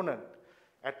component.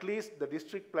 At least the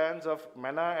district plans of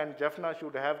Mannar and Jaffna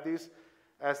should have this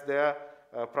as their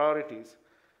priorities.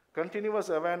 Continuous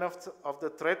awareness of the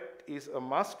threat is a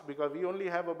must, because we only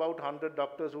have about 100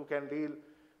 doctors who can deal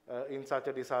in such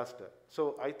a disaster.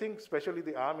 So I think especially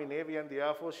the Army, Navy, and the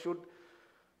Air Force should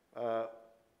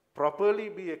properly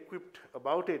be equipped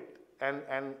about it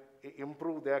and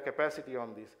improve their capacity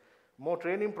on this. More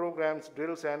training programs,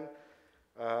 drills, and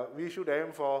we should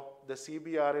aim for the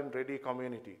CBRN ready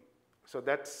community. So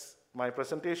that's my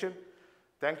presentation.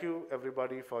 Thank you,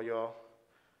 everybody, for your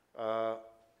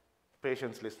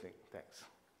patience listening. Thanks.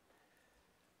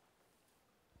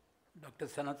 Dr.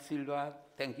 Sanath Silva,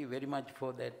 thank you very much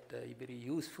for that very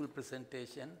useful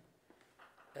presentation.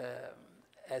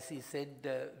 As he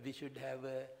said, we should have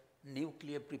a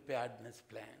nuclear preparedness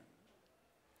plan,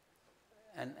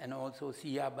 and also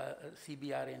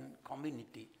CBRN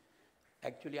community.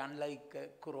 Actually,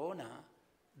 unlike corona,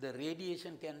 the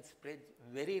radiation can spread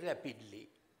very rapidly.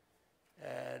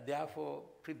 Therefore,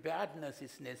 preparedness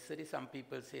is necessary. Some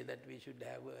people say that we should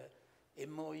have a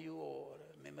MOU or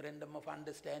a Memorandum of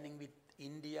Understanding with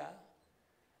India.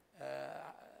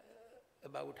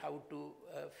 about how to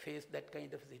face that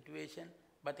kind of situation.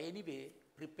 But anyway,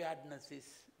 preparedness is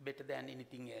better than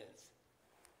anything else.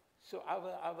 So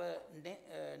our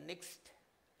next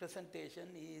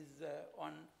presentation is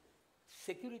on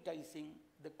securitizing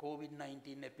the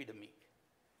COVID-19 epidemic.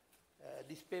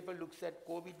 This paper looks at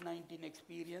COVID-19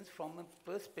 experience from a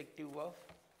perspective of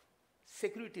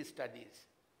security studies.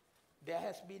 There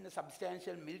has been a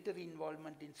substantial military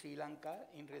involvement in Sri Lanka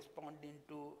in responding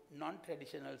to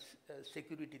non-traditional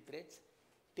security threats.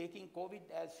 Taking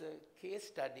COVID as a case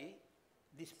study,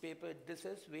 this paper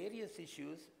addresses various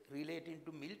issues relating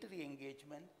to military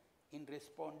engagement in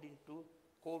responding to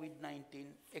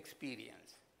COVID-19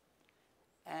 experience.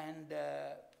 And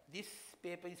this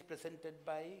paper is presented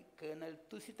by Colonel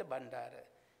Thusita Bandara.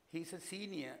 He is a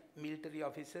senior military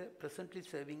officer presently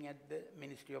serving at the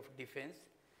Ministry of Defense.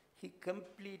 He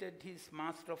completed his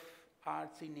Master of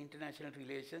Arts in International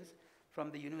Relations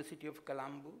from the University of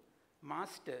Colombo,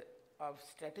 Master of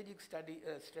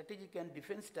Strategic and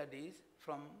Defense Studies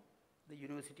from the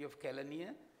University of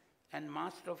Kelaniya, and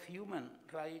Master of Human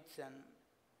Rights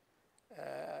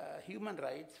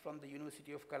from the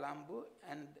University of Colombo,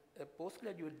 and a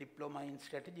postgraduate diploma in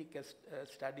Strategic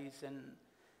Studies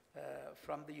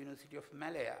from the University of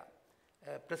Malaya.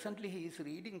 Presently, he is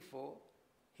reading for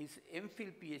his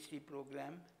MPhil PhD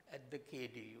program at the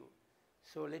KDU.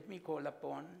 So let me call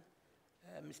upon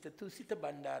Mr. Thusita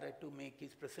Bandara to make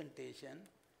his presentation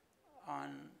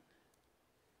on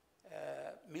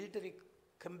military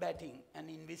combating an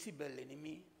invisible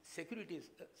enemy,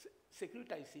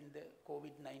 securitizing the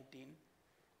COVID-19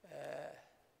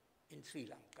 in Sri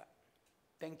Lanka.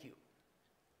 Thank you.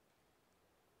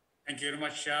 Thank you very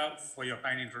much, Chair, for your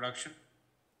kind introduction.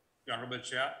 The Honorable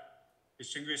Chair,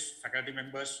 distinguished faculty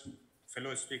members,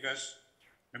 fellow speakers,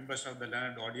 members of the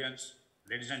learned audience,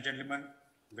 ladies and gentlemen,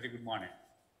 very good morning.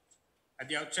 At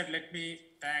the outset, let me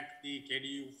thank the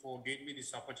KDU for giving me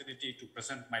this opportunity to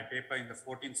present my paper in the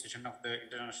 14th session of the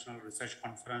International Research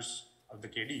Conference of the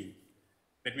KDU.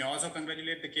 Let me also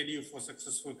congratulate the KDU for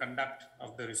successful conduct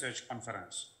of the research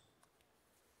conference.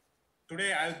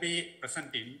 Today, I'll be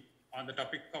presenting on the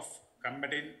topic of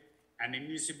combating an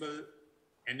invisible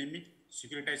enemy,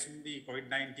 securitizing the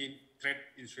COVID-19 threat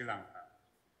in Sri Lanka.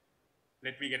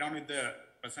 Let me get on with the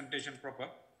presentation proper.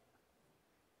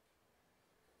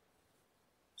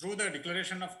 Through the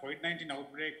declaration of COVID-19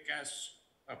 outbreak as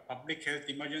a public health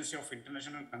emergency of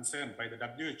international concern by the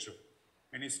WHO,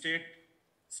 many states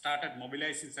started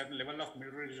mobilizing certain level of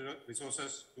military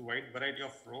resources to a wide variety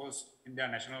of roles in their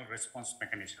national response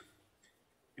mechanism.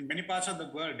 In many parts of the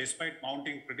world, despite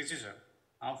mounting criticism,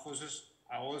 armed forces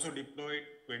are also deployed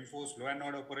to enforce law and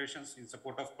order operations in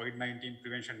support of COVID-19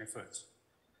 prevention efforts.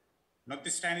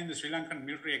 Notwithstanding the Sri Lankan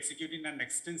military executing an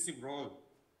extensive role,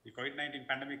 the COVID-19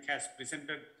 pandemic has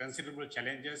presented considerable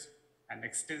challenges and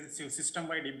extensive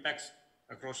system-wide impacts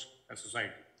across the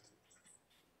society.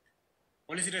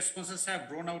 Policy responses have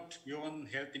grown out beyond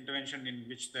health intervention, in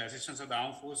which the assistance of the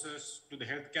armed forces to the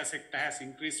healthcare sector has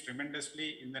increased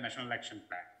tremendously in the National Action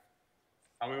Plan.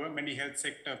 However, many health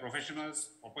sector professionals,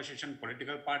 opposition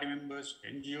political party members,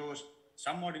 NGOs,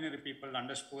 some ordinary people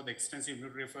underscore the extensive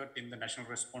military effort in the national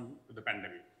response to the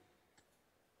pandemic.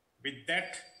 With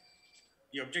that,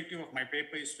 the objective of my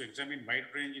paper is to examine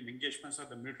wide-ranging engagements of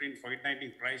the military in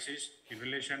COVID-19 crisis in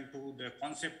relation to the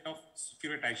concept of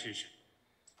securitization.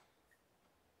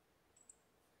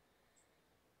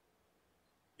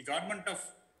 The government of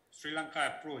Sri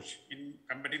Lanka approach in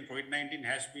combating COVID-19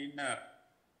 has been a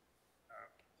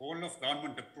whole of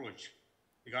government approach.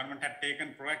 The government had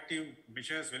taken proactive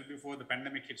measures well before the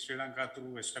pandemic hit Sri Lanka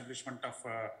through establishment of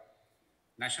a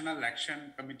National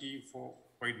Action Committee for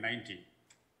COVID-19.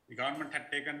 The government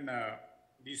had taken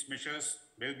these measures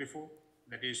well before,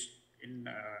 that is in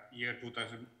year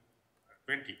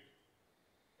 2020.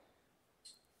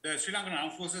 The Sri Lankan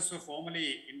Armed Forces were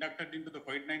formally inducted into the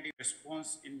COVID-19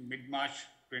 response in mid-March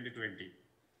 2020.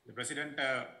 The President,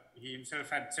 he himself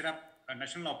had set up a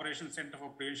National Operations Center for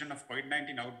Prevention of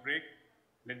COVID-19 outbreak,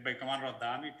 led by Commander of the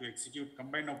Army, to execute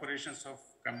combined operations of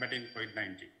combating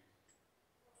COVID-19.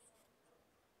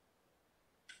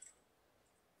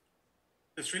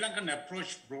 The Sri Lankan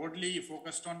approach broadly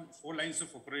focused on 4 lines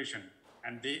of operation,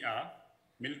 and they are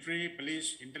military,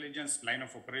 police, intelligence line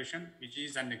of operation, which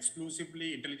is an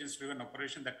exclusively intelligence-driven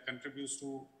operation that contributes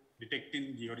to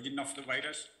detecting the origin of the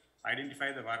virus,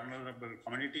 identify the vulnerable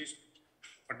communities,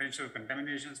 potential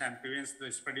contaminations, and prevents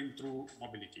the spreading through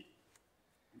mobility.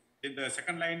 Then the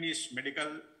second line is medical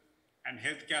and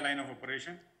healthcare line of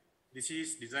operation. This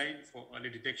is designed for early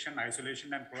detection,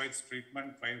 isolation, and provides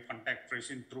treatment while contact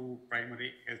tracing through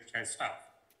primary healthcare staff.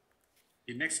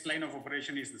 The next line of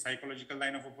operation is the psychological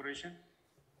line of operation.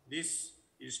 This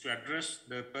is to address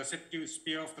the perceptive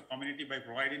sphere of the community by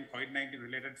providing COVID-19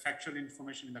 related factual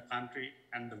information in the country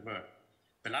and the world.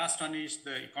 The last one is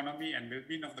the economy and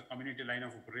well-being of the community line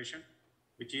of operation,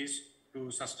 which is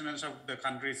to sustenance of the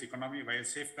country's economy while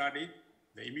safeguarding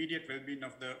the immediate well-being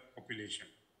of the population.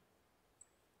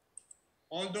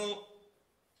 Although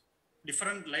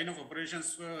different line of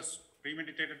operations was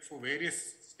premeditated for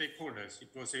various stakeholders, it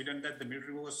was evident that the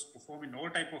military was performing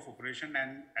all type of operation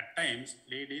and at times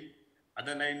laid in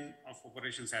other line of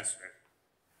operations as well.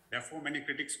 Therefore, many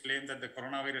critics claim that the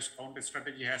coronavirus counter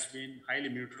strategy has been highly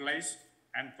neutralized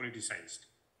and politicized.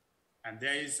 And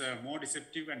there is a more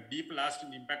deceptive and deep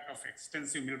lasting impact of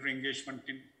extensive military engagement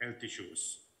in health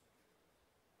issues.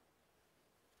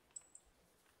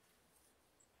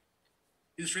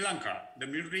 In Sri Lanka, the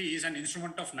military is an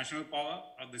instrument of national power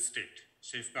of the state,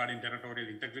 safeguarding territorial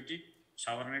integrity,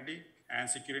 sovereignty, and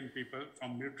securing people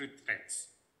from military threats.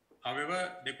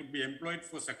 However, they could be employed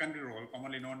for secondary role,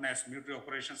 commonly known as military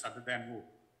operations other than war,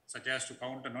 such as to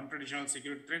counter non-traditional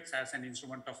security threats as an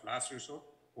instrument of last resort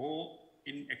or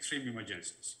in extreme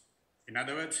emergencies. In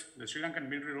other words, the Sri Lankan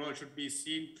military role should be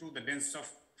seen through the lens of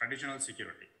traditional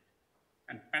security.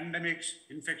 And pandemics,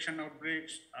 infection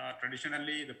outbreaks are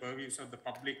traditionally the purviews of the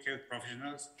public health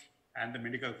professionals and the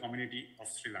medical community of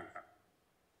Sri Lanka.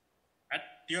 At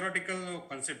theoretical or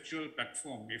conceptual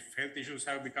platform, if health issues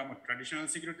have become a traditional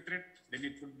security threat, then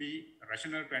it would be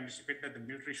rational to anticipate that the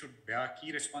military should bear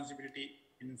key responsibility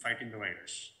in fighting the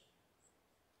virus.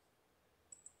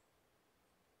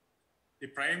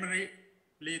 Primarily,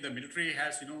 the military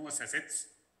has enormous assets,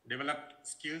 developed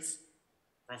skills,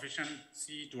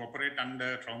 proficiency to operate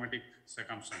under traumatic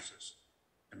circumstances.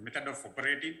 The method of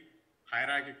operating,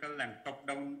 hierarchical and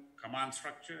top-down command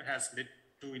structure has led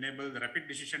to enable the rapid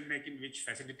decision-making which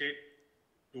facilitate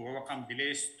to overcome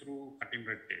delays through cutting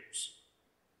red tapes.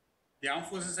 The armed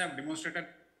forces have demonstrated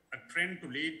a trend to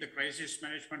lead the crisis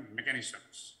management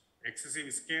mechanisms.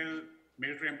 Excessive scale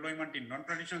military employment in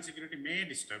non-traditional security may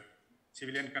disturb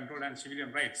civilian control and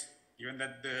civilian rights, given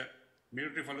that the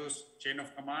military follows chain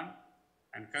of command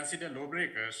and consider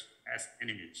lawbreakers as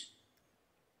enemies.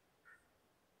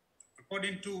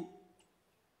 According to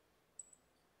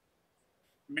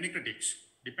many critics,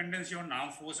 dependency on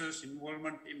armed forces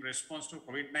involvement in response to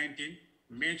COVID-19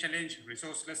 may challenge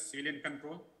resourceless civilian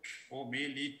control or may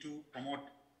lead to promote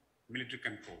military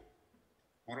control.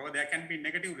 Moreover, there can be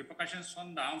negative repercussions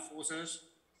on the armed forces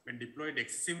when deployed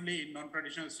excessively in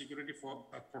non-traditional security for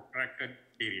a protracted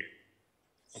period.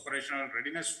 Operational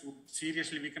readiness would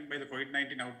seriously weaken by the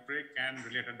COVID-19 outbreak and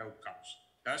related outcomes.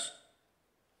 Thus,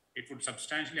 it would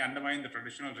substantially undermine the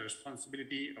traditional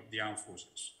responsibility of the armed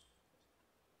forces.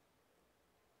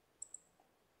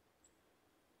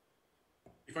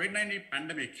 The COVID-19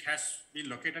 pandemic has been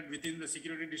located within the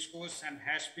security discourse and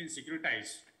has been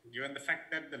securitized, given the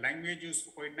fact that the language used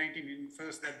for COVID-19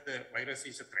 infers that the virus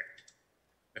is a threat.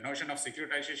 The notion of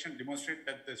securitization demonstrates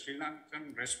that the Sri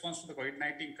Lankan response to the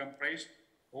COVID-19 comprised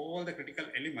all the critical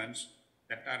elements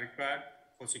that are required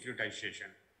for securitization.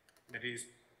 That is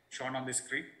shown on the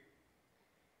screen.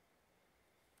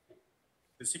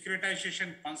 The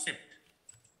securitization concept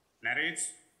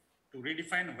narrates to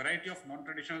redefine a variety of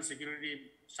non-traditional security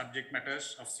subject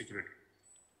matters of security.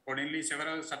 Accordingly,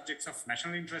 several subjects of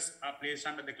national interest are placed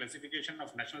under the classification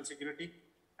of national security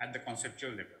at the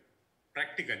conceptual level.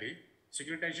 Practically,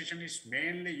 securitization is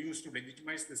mainly used to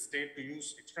legitimize the state to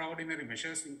use extraordinary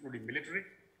measures, including military,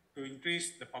 to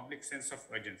increase the public sense of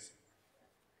urgency.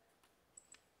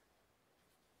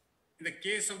 In the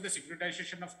case of the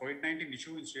securitization of COVID-19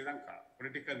 issue in Sri Lanka,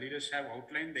 political leaders have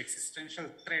outlined the existential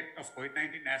threat of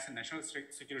COVID-19 as a national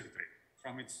security threat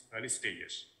from its early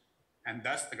stages. And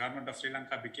thus, the government of Sri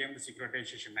Lanka became the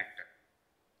securitization actor.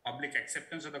 Public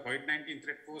acceptance of the COVID-19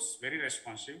 threat was very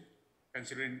responsive,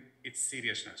 considering its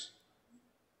seriousness.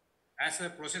 As a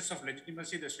process of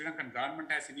legitimacy, the Sri Lankan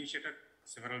government has initiated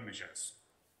several measures.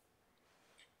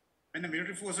 When the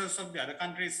military forces of the other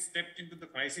countries stepped into the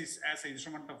crisis as an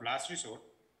instrument of last resort,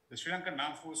 the Sri Lankan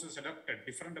armed forces adopted a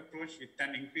different approach with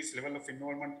an increased level of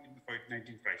involvement in the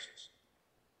COVID-19 crisis.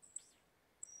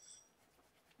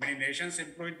 Many nations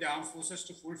employed the armed forces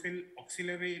to fulfill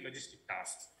auxiliary logistic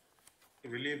tasks to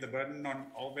relieve the burden on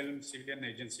overwhelmed civilian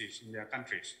agencies in their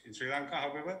countries. In Sri Lanka,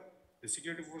 however, the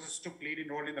security forces took leading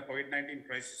role in the COVID-19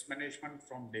 crisis management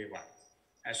from day one,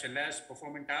 as well as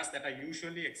performing tasks that are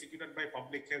usually executed by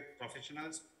public health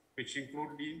professionals, which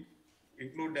include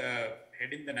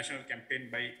heading the national campaign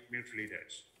by military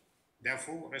leaders.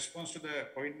 Therefore, response to the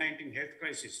COVID-19 health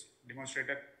crisis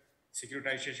demonstrated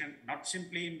securitization, not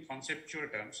simply in conceptual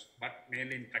terms, but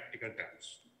mainly in practical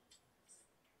terms.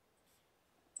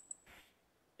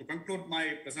 To conclude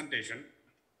my presentation,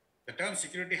 the term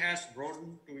security has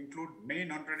broadened to include many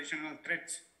non-traditional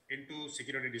threats into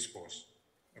security discourse.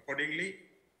 Accordingly,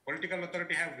 political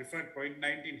authorities have referred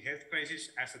COVID-19 health crisis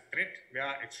as a threat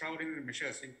where extraordinary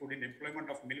measures, including employment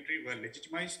of military, were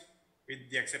legitimized with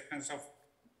the acceptance of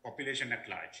population at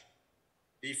large.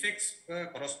 The effects were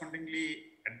correspondingly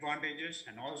advantageous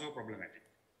and also problematic.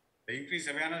 The increased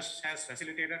awareness has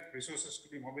facilitated resources to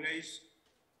be mobilized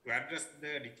to address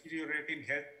the deteriorating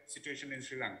health situation in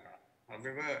Sri Lanka.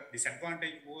 However, this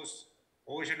advantage was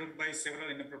overshadowed by several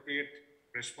inappropriate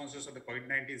responses of the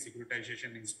COVID-19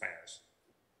 securitization inspires.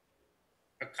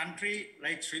 A country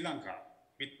like Sri Lanka,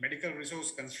 with medical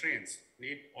resource constraints,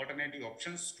 need alternative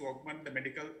options to augment the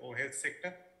medical or health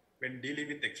sector when dealing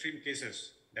with extreme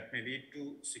cases that may lead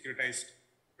to securitized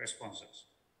responses.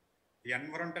 The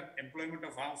unwarranted employment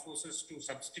of armed forces to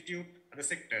substitute other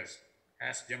sectors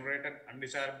has generated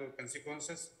undesirable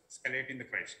consequences, escalating the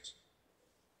crisis.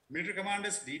 Military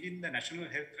commanders leading the national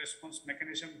health response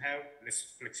mechanism have less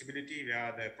flexibility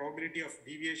where the probability of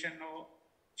deviation or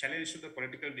challenge to the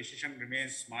political decision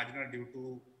remains marginal due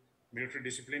to military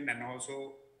discipline and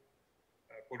also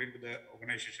according to the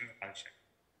organizational culture.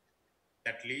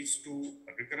 That leads to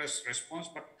a rigorous response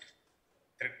but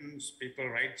threatens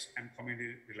people's rights and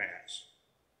community reliance.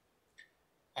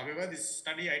 However, this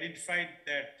study identified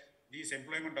that these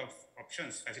employment of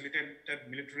options facilitated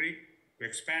military to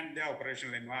expand their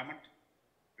operational environment,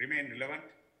 remain relevant,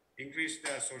 increase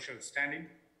their social standing,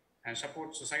 and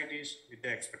support societies with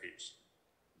their expertise.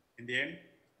 In the end,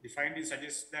 the findings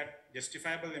suggest that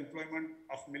justifiable employment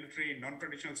of military in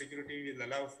non-traditional security will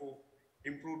allow for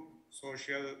improved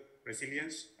social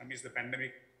resilience amidst the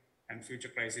pandemic and future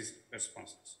crisis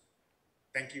responses.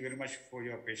 Thank you very much for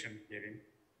your patient hearing.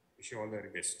 Wish you all the very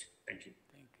best. Thank you.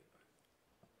 Thank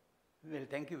you. Well,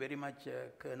 thank you very much,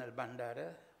 Colonel Bandara,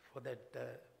 for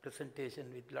that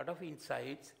presentation with a lot of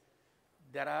insights.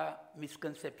 There are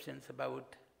misconceptions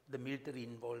about the military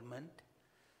involvement.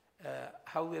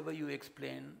 However, you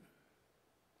explain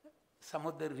some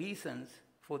of the reasons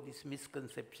for these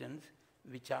misconceptions,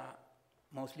 which are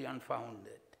mostly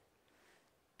unfounded.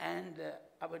 And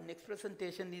our next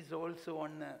presentation is also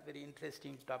on a very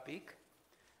interesting topic.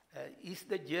 Is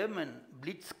the German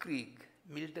Blitzkrieg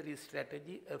military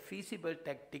strategy a feasible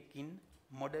tactic in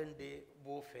modern-day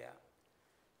warfare?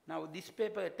 Now, this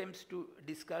paper attempts to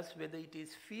discuss whether it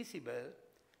is feasible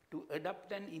to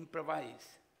adapt and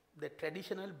improvise the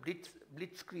traditional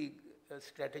Blitzkrieg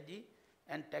strategy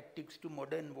and tactics to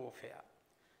modern warfare.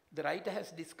 The writer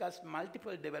has discussed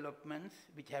multiple developments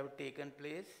which have taken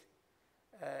place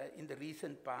in the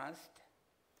recent past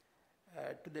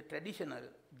to the traditional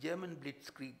German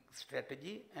Blitzkrieg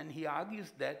strategy, and he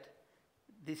argues that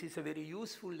this is a very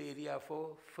useful area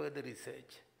for further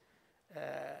research.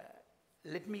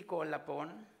 Let me call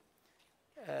upon,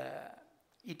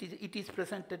 it is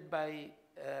presented by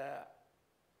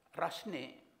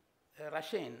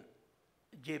Rashen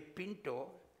J. Pintoe.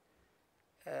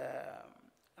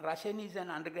 Rashen is an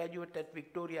undergraduate at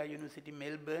Victoria University,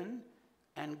 Melbourne,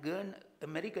 and Gurn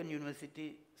American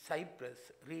University,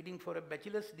 Cyprus, reading for a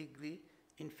bachelor's degree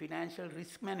in financial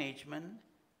risk management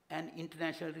and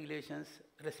international relations,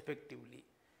 respectively.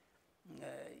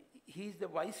 He is the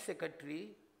Vice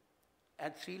Secretary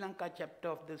at Sri Lanka chapter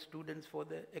of the Students for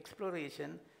the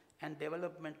Exploration and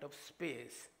Development of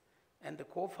Space, and the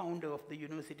co-founder of the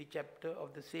university chapter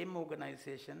of the same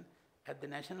organization at the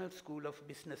National School of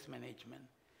Business Management.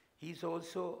 He is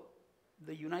also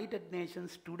the United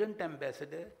Nations Student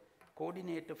Ambassador,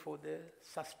 coordinator for the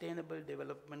Sustainable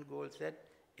Development Goals at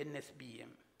NSBM.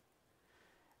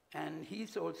 And he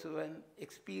is also an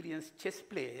experienced chess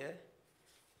player,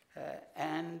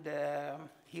 and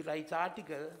he writes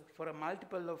articles for a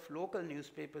multiple of local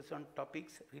newspapers on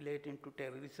topics relating to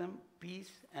terrorism, peace,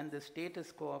 and the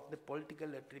status quo of the political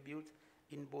attributes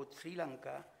in both Sri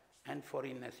Lanka and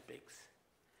foreign aspects.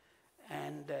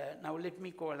 And now let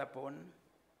me call upon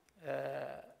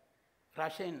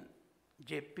Rashen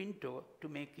J. Pintoe to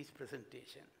make his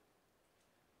presentation.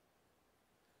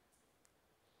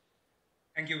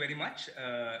 Thank you very much.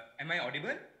 Am I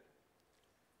audible?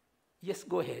 Yes,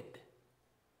 go ahead.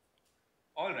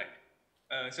 All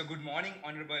right. So good morning,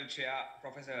 Honorable Chair,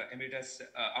 Professor Emeritus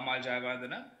Amal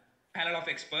Jayawardena, panel of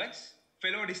experts,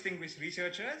 fellow distinguished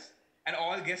researchers, and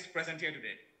all guests present here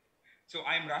today. So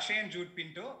I'm Rashen Jude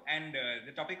Pintoe, and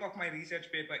the topic of my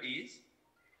research paper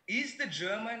is the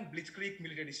German Blitzkrieg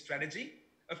military strategy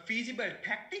a feasible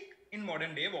tactic in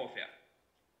modern day warfare?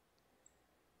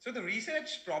 So the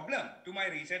research problem to my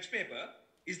research paper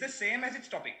is the same as its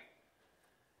topic.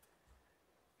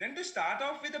 Then to start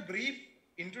off with a brief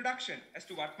introduction as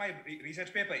to what my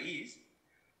research paper is,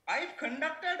 I've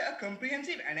conducted a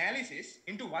comprehensive analysis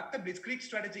into what the Blitzkrieg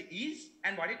strategy is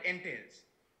and what it entails.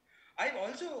 I've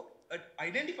also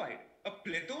identified a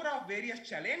plethora of various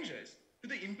challenges to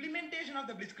the implementation of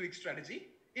the Blitzkrieg strategy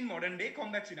in modern day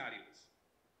combat scenarios.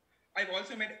 I've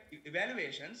also made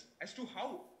evaluations as to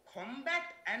how combat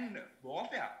and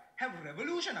warfare have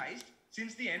revolutionized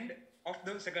since the end of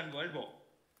the Second World War.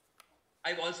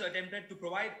 I've also attempted to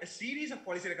provide a series of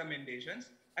policy recommendations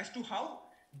as to how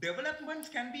developments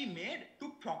can be made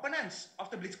to proponents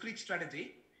of the Blitzkrieg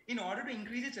strategy in order to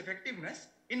increase its effectiveness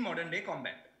in modern day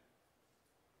combat.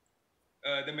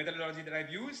 The methodology that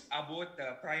I've used are both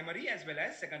primary as well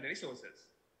as secondary sources.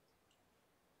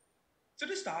 So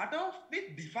to start off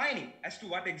with defining as to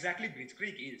what exactly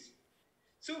Blitzkrieg is.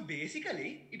 So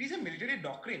basically, it is a military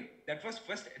doctrine that was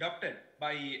first adopted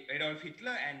by Adolf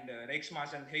Hitler and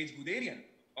Reichsmarschall Heinz Guderian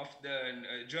of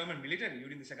the German military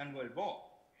during the Second World War.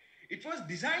 It was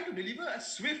designed to deliver a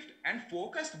swift and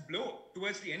focused blow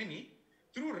towards the enemy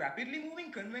through rapidly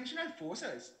moving conventional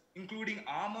forces, including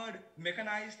armored,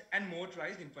 mechanized, and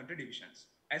motorized infantry divisions,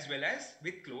 as well as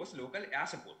with close local air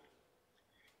support.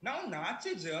 Now,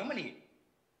 Nazi Germany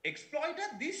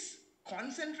exploited this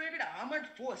concentrated armored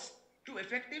force to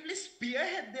effectively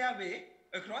spearhead their way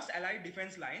across Allied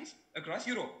defense lines across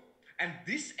Europe. And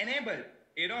this enabled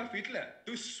Adolf Hitler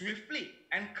to swiftly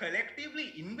and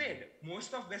collectively invade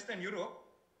most of Western Europe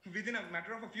within a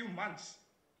matter of a few months.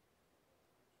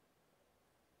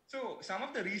 So some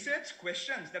of the research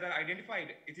questions that are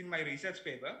identified in my research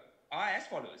paper are as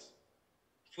follows.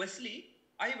 Firstly,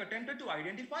 I have attempted to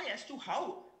identify as to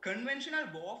how conventional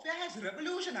warfare has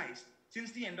revolutionized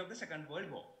since the end of the Second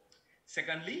World War.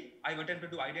 Secondly, I've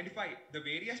attempted to identify the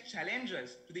various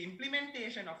challenges to the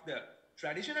implementation of the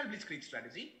traditional Blitzkrieg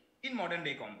strategy in modern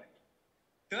day combat.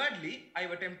 Thirdly,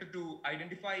 I've attempted to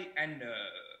identify and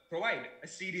provide a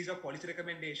series of policy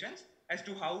recommendations as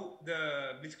to how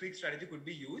the Blitzkrieg strategy could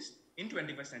be used in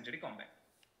 21st century combat.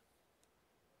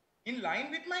 In line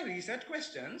with my research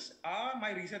questions are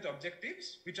my research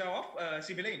objectives, which are of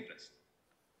similar interest.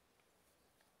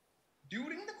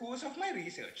 During the course of my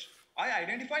research, I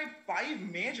identified 5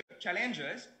 major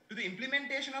challenges to the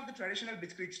implementation of the traditional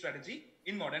Blitzkrieg strategy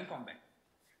in modern combat.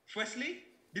 Firstly,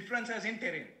 differences in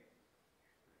terrain.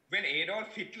 When Adolf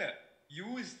Hitler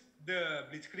used the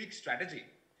Blitzkrieg strategy,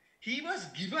 he was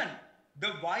given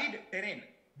the wide terrain,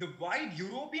 the wide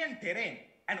European terrain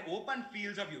and open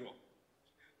fields of Europe.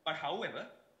 But however,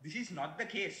 this is not the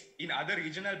case in other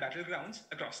regional battlegrounds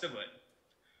across the world.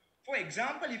 For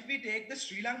example, if we take the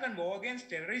Sri Lankan war against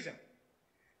terrorism,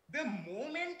 the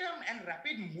momentum and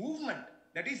rapid movement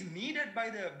that is needed by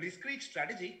the Blitzkrieg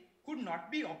strategy could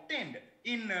not be obtained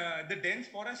in the dense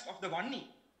forest of the Vanni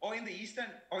or in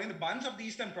the buns of the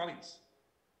eastern province.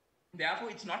 Therefore,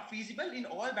 it's not feasible in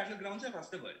all battlegrounds across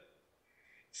the world.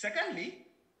 Secondly,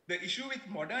 the issue with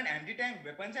modern anti-tank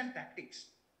weapons and tactics.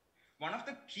 One of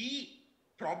the key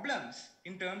problems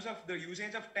in terms of the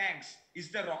usage of tanks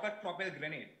is the rocket-propelled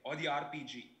grenade or the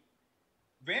RPG.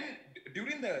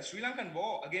 During the Sri Lankan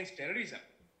war against terrorism,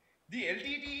 the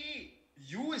LTTE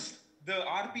used the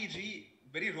RPG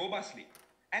very robustly,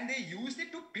 and they used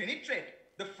it to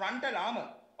penetrate the frontal armor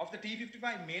of the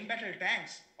T-55 main battle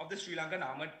tanks of the Sri Lankan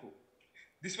Armored Corps.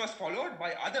 This was followed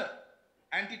by other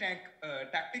anti-tank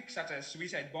tactics such as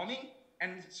suicide bombing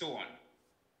and so on.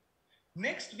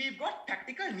 Next, we've got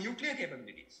tactical nuclear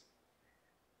capabilities.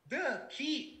 The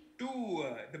key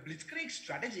to the Blitzkrieg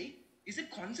strategy is a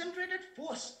concentrated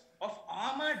force of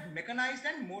armored, mechanized,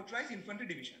 and motorized infantry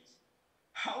divisions.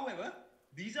 However,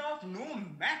 these are of no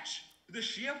match to the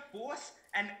sheer force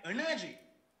and energy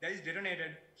that is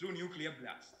detonated through nuclear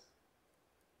blasts.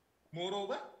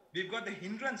 Moreover, we've got the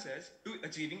hindrances to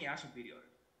achieving air superiority.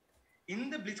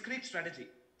 In the Blitzkrieg strategy,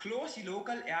 close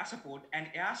local air support and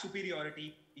air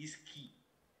superiority is key.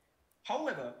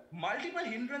 However, multiple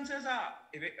hindrances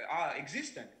are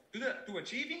existent to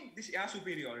achieving this air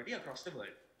superiority across the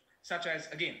world, such as,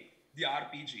 again, the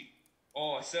RPG,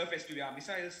 or surface-to-air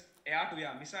missiles,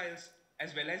 air-to-air missiles,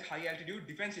 as well as high-altitude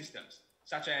defense systems,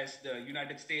 such as the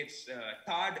United States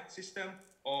THAAD system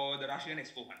or the Russian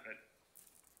S-400.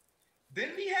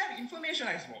 Then we have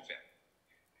informationized warfare.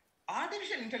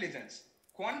 Artificial intelligence,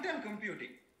 quantum computing,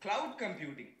 cloud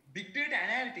computing, big data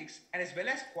analytics, and as well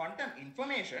as quantum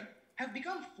information have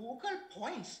become focal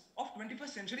points of 21st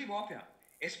century warfare,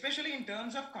 especially in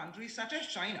terms of countries such as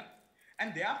China.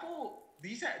 And therefore,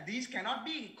 these cannot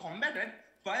be combated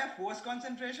via force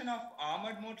concentration of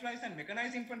armored, motorized, and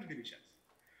mechanized infantry divisions.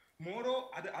 Moreover,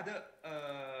 other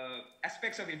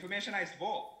aspects of informationized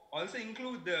war also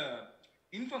include the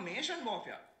information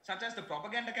warfare, such as the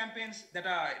propaganda campaigns that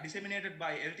are disseminated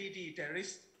by LTT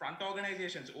terrorist front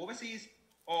organizations overseas,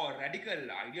 or radical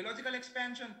ideological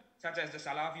expansion, such as the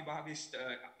Salafi, Wahhabist,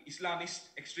 Islamist,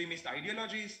 extremist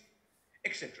ideologies,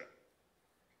 etc.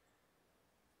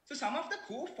 So some of the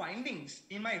core findings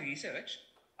in my research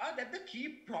are that the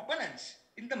key proponents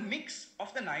in the mix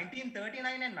of the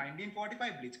 1939 and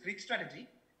 1945 Blitzkrieg strategy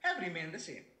have remained the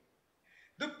same.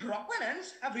 The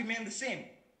proponents have remained the same.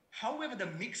 However, the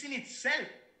mix in itself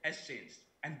has changed,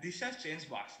 and this has changed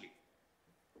vastly.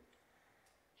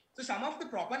 So some of the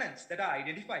proponents that are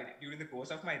identified during the course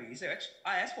of my research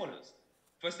are as follows.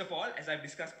 First of all, as I've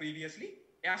discussed previously,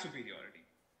 air superiority.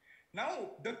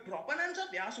 Now, the proponents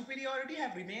of air superiority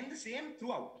have remained the same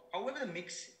throughout. However, the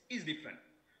mix is different.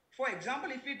 For example,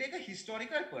 if we take a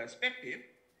historical perspective,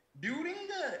 during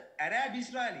the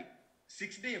Arab-Israeli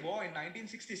Six-Day War in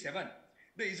 1967,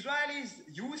 the Israelis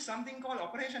used something called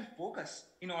Operation Focus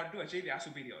in order to achieve air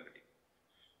superiority.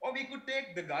 Or we could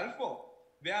take the Gulf War,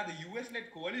 where the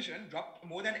US-led coalition dropped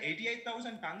more than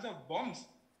 88,000 tons of bombs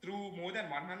through more than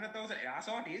 100,000 air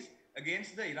sorties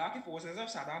against the Iraqi forces of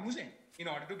Saddam Hussein in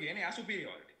order to gain air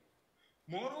superiority.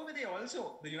 Moreover,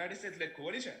 the United States-led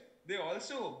coalition, they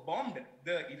also bombed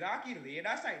the Iraqi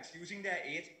radar sites using their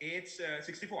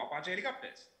AH-64 Apache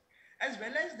helicopters, as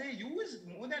well as they used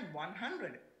more than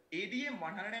 100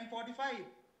 ADM-145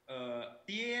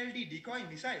 TALD decoy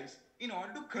missiles in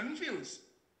order to confuse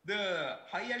the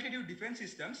high-altitude defense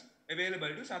systems available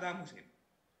to Saddam Hussein.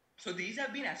 So these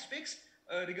have been aspects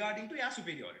regarding to air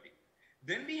superiority.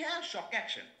 Then we have shock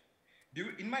action.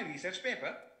 In my research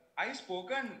paper, I've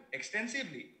spoken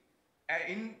extensively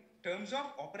in terms of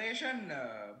Operation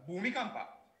Bhumikampa,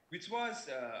 which was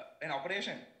an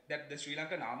operation that the Sri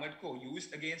Lankan Armoured Corps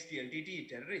used against the LTT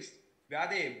terrorists, where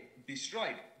they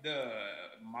destroyed the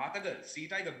Matagal Sea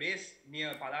Tiger base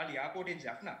near Palali Airport in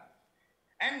Jaffna.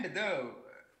 And the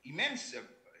immense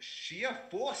sheer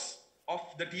force of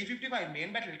the T-55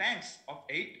 main battle tanks, of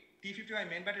 8 T-55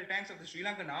 main battle tanks of the Sri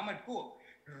Lankan Armoured Corps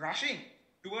rushing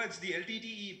towards the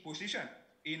LTTE position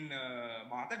in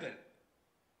Matagal,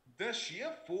 the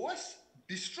sheer force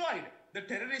destroyed the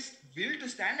terrorists' will to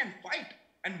stand and fight,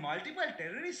 and multiple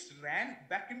terrorists ran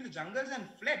back into the jungles and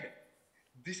fled.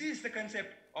 This is the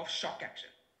concept of shock action.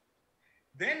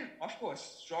 Then, of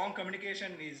course, strong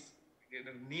communication is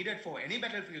needed for any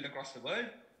battlefield across the world.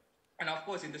 And of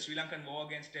course, in the Sri Lankan war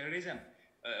against terrorism,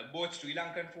 both Sri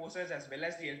Lankan forces as well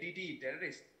as the LTT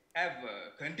terrorists have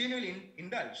continually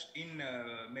indulged in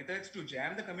methods to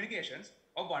jam the communications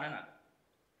of one another.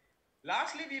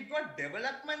 Lastly, we've got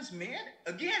developments made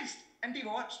against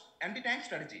anti-tank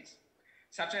strategies,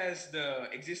 such as the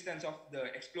existence of the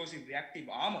explosive reactive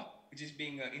armor, which is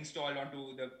being installed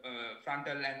onto the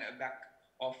frontal and back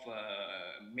of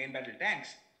main battle tanks,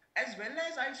 as well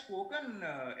as I've spoken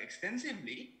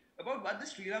extensively about what the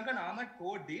Sri Lankan Armoured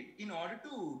Corps did in order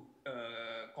to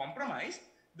compromise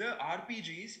the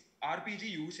RPG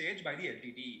usage by the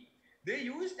LTTE. They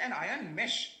used an iron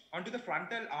mesh onto the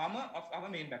frontal armor of our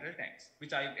main battle tanks,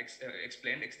 which I've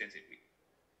explained extensively.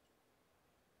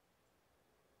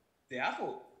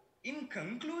 Therefore, in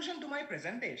conclusion to my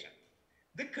presentation,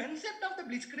 the concept of the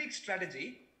Blitzkrieg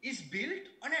strategy is built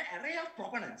on an array of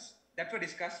proponents that were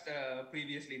discussed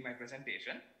previously in my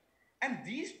presentation, and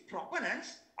these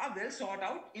proponents are well sought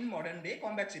out in modern day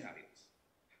combat scenarios.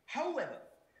 However,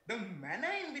 the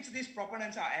manner in which these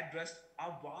proponents are addressed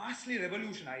are vastly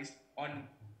revolutionized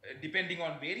depending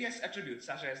on various attributes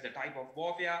such as the type of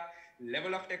warfare,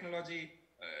 level of technology,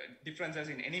 differences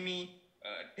in enemy,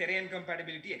 terrain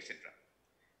compatibility, etc.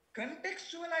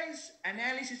 Contextualized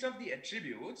analysis of the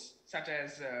attributes such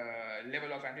as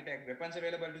level of anti-tank weapons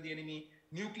available to the enemy,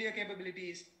 nuclear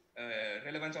capabilities,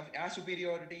 relevance of air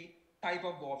superiority, type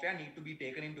of warfare need to be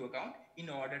taken into account in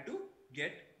order to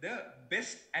get the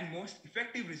best and most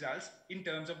effective results in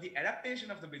terms of the adaptation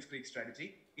of the Blitzkrieg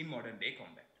strategy in modern day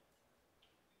combat.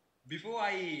 Before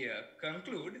I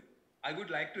conclude, I would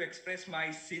like to express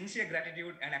my sincere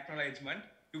gratitude and acknowledgement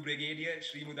to Brigadier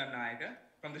Sri Mudan Nayaka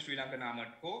from the Sri Lankan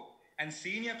Armoured Corps and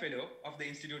Senior Fellow of the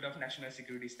Institute of National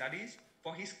Security Studies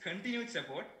for his continued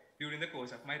support during the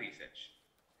course of my research.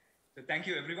 So thank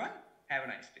you everyone. Have a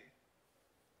nice day.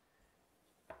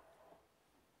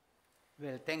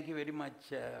 Well, thank you very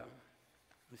much,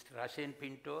 Mr. Rashen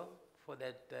Pintoe, for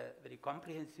that very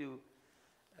comprehensive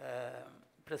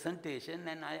presentation.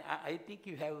 And I think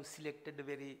you have selected a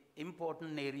very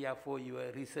important area for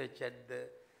your research at the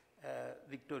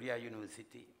Victoria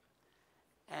University.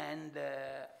 And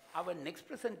our next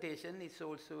presentation is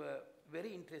also a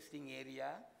very interesting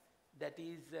area that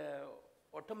is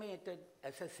automated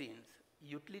assassins,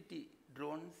 utility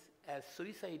drones as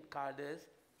suicide carders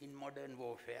in modern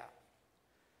warfare.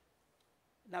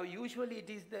 Now, usually it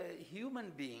is the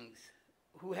human beings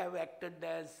who have acted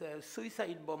as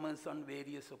suicide bombers on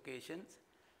various occasions,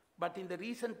 but in the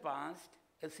recent past,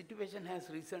 a situation has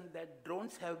risen that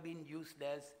drones have been used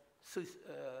as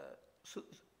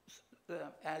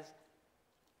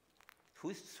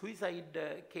suicide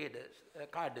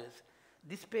carders.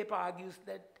 This paper argues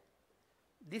that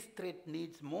this threat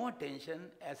needs more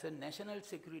attention as a national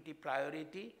security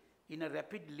priority in a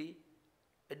rapidly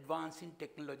advancing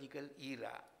technological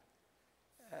era.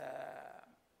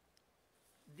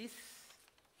 This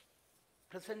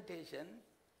presentation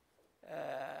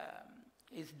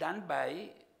is done by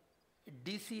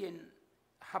DCN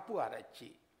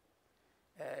Hapuarachchi.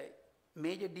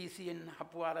 Major DCN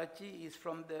Hapuarachchi is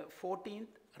from the 14th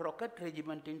Rocket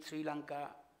Regiment in Sri Lanka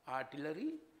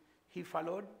Artillery. He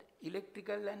followed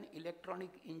electrical and electronic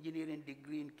engineering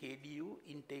degree in KDU,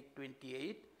 intake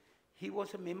 28. He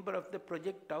was a member of the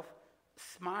project of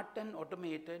Smart and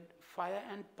Automated Fire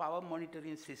and Power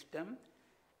Monitoring System,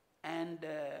 and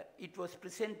it was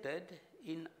presented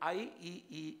in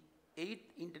IEE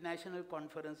 8th International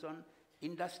Conference on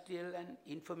Industrial and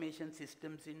Information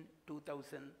Systems in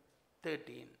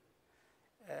 2013.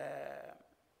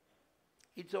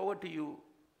 It's over to you,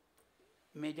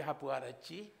 Major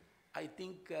Hapuarachchi. I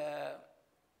think,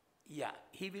 yeah,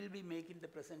 he will be making the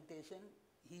presentation.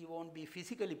 He won't be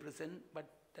physically present, but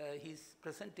his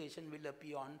presentation will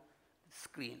appear on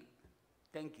screen.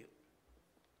 Thank you.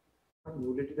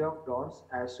 Utility of drones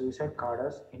as suicide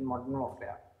carders in modern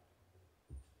warfare.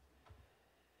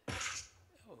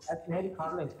 As Mary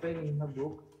Carl explained in her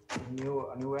book,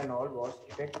 New and Old Wars,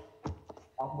 effect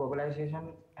of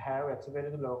globalization have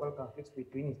exacerbated the local conflicts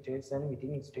between states and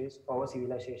within states over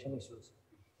civilization issues.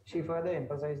 She further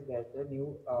emphasized that the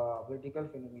new political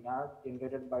phenomena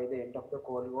generated by the end of the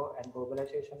Cold War and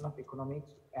globalization of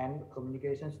economics and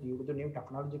communications due to the new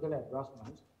technological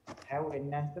advancements have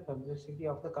enhanced the complexity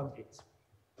of the conflicts.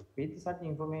 With such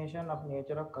information of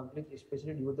nature of conflict,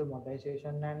 especially due to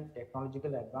modernization and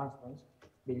technological advancements,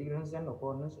 belligerents and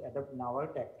opponents adopt novel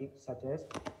tactics such as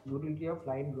utility of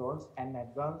flying drones and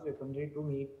advanced weaponry to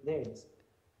meet the ends.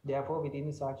 Therefore,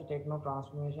 within such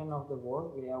techno-transformation of the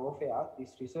warfare,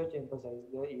 this research emphasizes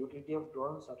the utility of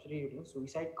drones substituting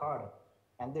suicide card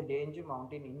and the danger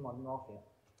mounted in modern warfare.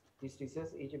 This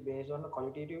research is based on a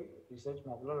qualitative research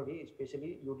methodology,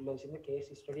 especially utilizing the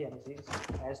case study analysis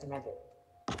as method.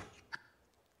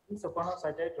 These upon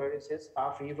such terrorists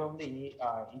are free from the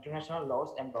international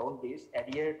laws and boundaries,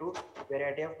 adhere to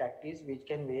variety of tactics which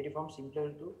can vary from simple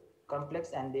to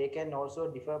complex, and they can also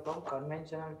differ from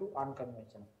conventional to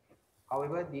unconventional.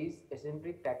 However, these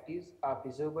eccentric tactics are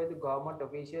preserved by the government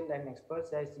officials and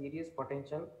experts as serious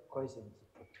potential coercions.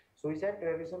 Suicide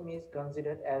terrorism is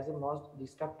considered as the most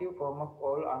destructive form of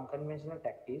all unconventional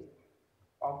tactics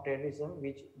of terrorism,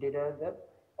 which deter the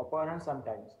opponent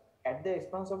sometimes at the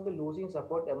expense of the losing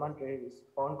support among terrorists'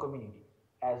 own community.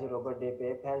 As Robert De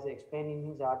Pape has explained in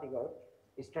his article,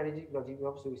 Strategic Logic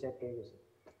of Suicide Terrorism.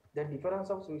 The difference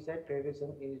of suicide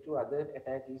terrorism to other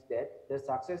attack is that the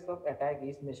success of attack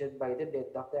is measured by the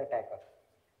death of the attacker.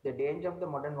 The danger of the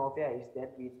modern warfare is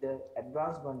that with the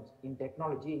advancements in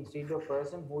technology, instead of a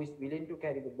person who is willing to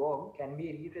carry the bomb can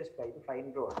be replaced by the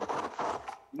flying drone.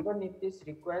 Even if this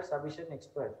requires sufficient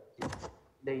expertise,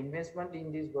 the investment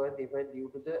in this work is due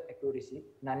to the accuracy,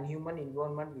 non-human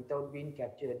involvement without being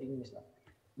captured in missile.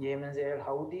 Yemen's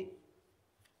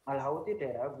Al-Houthi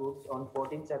terror groups on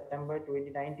 14 September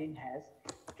 2019 has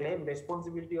claimed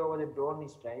responsibility over the drone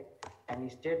strike and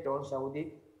stayed on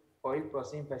Saudi oil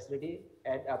processing facility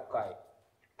at Abqai.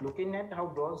 Looking at how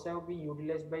drones have been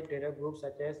utilized by terror groups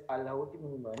such as Al-Houthi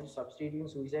movement substituting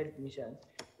suicide missions,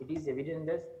 it is evident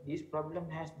that this problem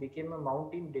has become a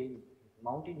mounting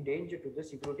danger to the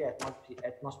security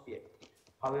atmosphere.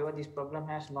 However, this problem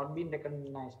has not been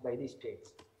recognized by the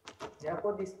states.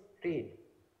 Therefore, this threat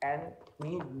and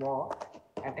need more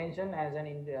attention as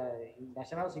an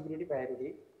national security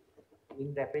priority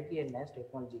in rapidly enhanced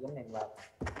technological environment.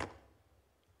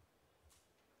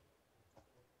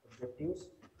 Objectives.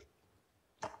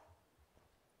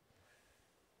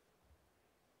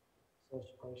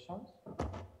 Search questions.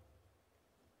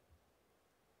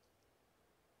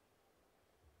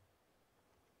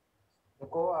 The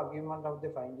core argument of the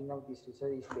finding of this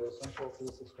research is based on 4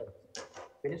 case studies.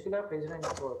 Venezuela President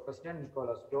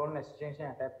Nicolas drone assassination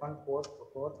attack on 4th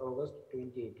August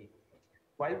 2018.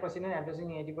 While President addressing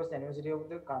 81st anniversary of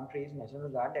the country's National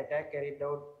Guard, attack carried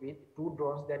out with 2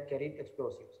 drones that carried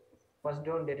explosives. First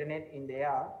drone detonate in the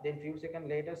air, then few seconds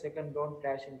later, second drone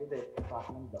crash into the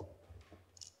apartment block.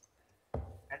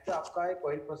 At the Hapuarachchi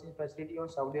oil processing facility on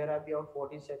Saudi Arabia on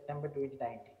 14 September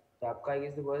 2019. The Hapuarachchi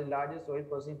is the world's largest oil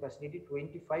processing facility.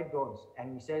 25 drones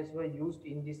and missiles were used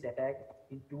in this attack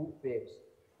in 2 waves.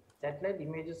 Satellite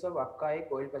images of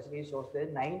Hapuarachchi oil facility shows there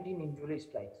 19 individual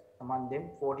strikes. Among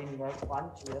them, 14 were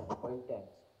punch-were oil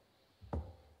tanks.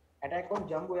 Attack on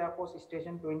Jammu Airport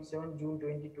Station 27 June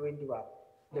 2021.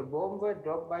 The bombs were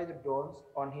dropped by the drones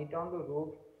on hit on the roof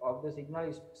of the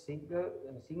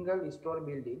single-story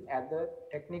building at the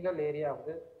technical area of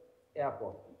the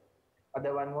airport.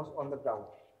 Other one was on the ground.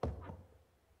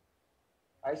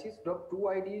 ISIS dropped 2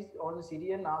 IDs on the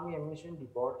Syrian Army ammunition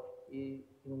depot in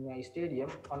a stadium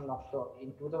on October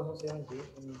in 2017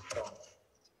 in Iran.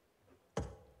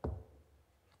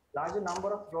 Larger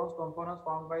number of drones components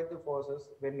found by the forces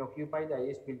when occupied the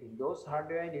IS building. Those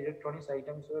hardware and electronics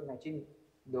items were matching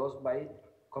those by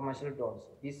commercial drones.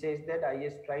 This says that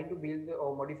IS trying to build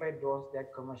or modify drones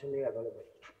that commercially available.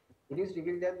 It is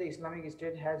revealed that the Islamic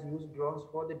State has used drones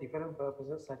for the different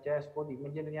purposes, such as for the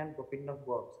imagery and propping of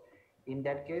bombs. In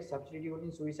that case,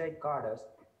 substituting suicide carders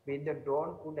with the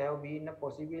drone could have been a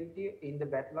possibility in the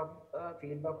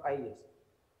battlefield of IS.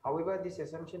 However, this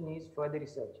assumption needs further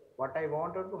research. What I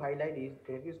wanted to highlight is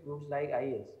terrorist groups like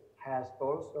IS has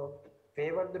also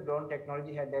favored the drone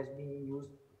technology that has been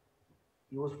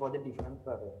used for the different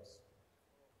purposes.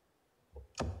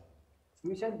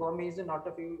 Suicide bombing is not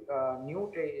a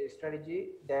new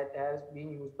strategy that has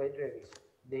been used by terrorists.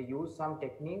 They use some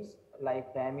techniques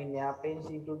like ramming airplanes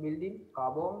into building,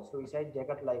 car bombs, suicide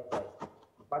jacket like that.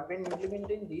 But when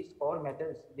implementing these all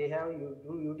methods, they have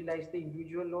to utilize the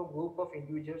individual or group of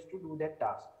individuals to do that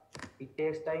task. It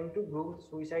takes time to groom the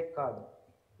suicide card.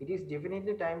 It is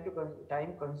definitely time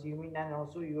consuming, and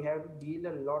also you have to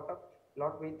deal a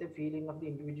lot with the feeling of the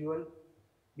individual,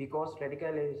 because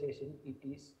radicalization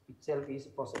itself is a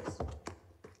process.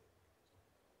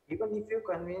 Even if you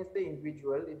convince the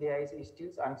individual, there is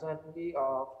still uncertainty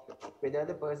of whether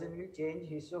the person will change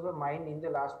his or her mind in the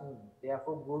last moment.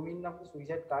 Therefore, grooming of the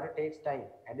suicide card takes time.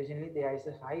 Additionally, there is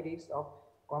a high risk of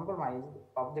compromise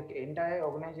of the entire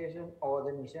organization or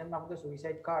the mission of the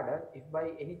suicide card if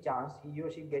by any chance he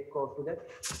or she get caught to the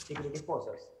security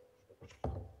forces.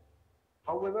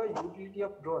 However, utility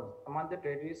of drones among the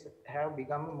terrorists have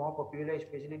become more popular,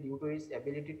 especially due to its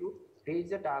ability to reach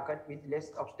the target with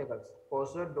less obstacles.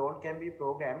 Also, drone can be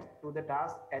programmed to the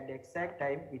task at the exact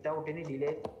time without any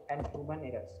delay and human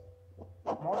errors.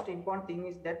 Most important thing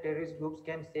is that terrorist groups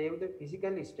can save the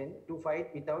physical strength to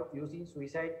fight without using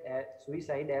suicide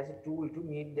as a tool to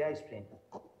meet their strength.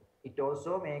 It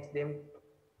also makes them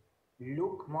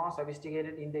look more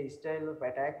sophisticated in the style of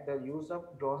attack. The use of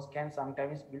drones can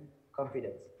sometimes build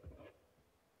confidence.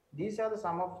 These are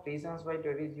some of the reasons why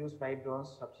terrorists use 5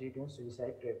 drones substituting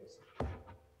suicide terrorists.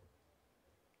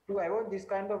 To avoid this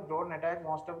kind of drone attack,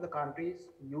 most of the countries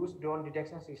use drone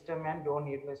detection system and drone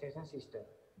neutralization system.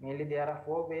 Mainly, there are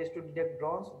 4 ways to detect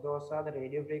drones. Those are the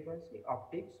radio frequency,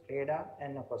 optics, radar,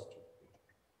 and acoustic.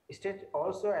 States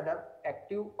also adapt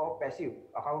active or passive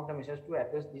countermeasures to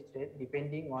address this threat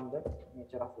depending on the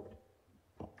nature of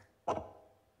it.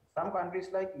 Some countries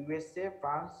like USA,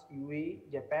 France, UAE,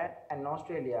 Japan, and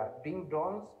Australia bring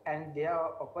drones and their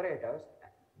operators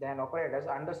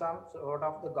under some sort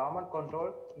of the government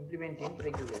control implementing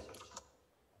regulations.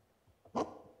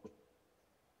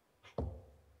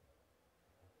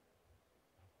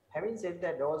 Having said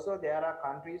that, also there are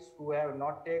countries who have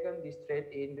not taken this threat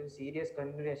into serious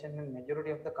consideration, and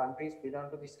majority of the countries belong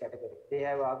to this category. They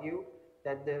have argued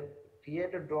that the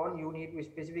create a drone, you need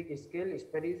specific skill,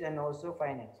 expertise, and also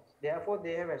finances. Therefore,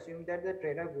 they have assumed that the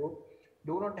trader group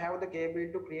do not have the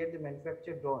capability to create the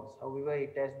manufactured drones. However,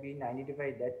 it has been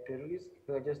identified that terrorists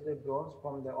purchase the drones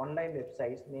from the online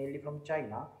websites, mainly from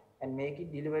China, and make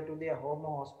it delivered to their home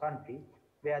or host country,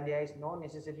 where there is no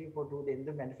necessity for them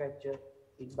to manufacture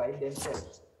it by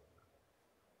themselves.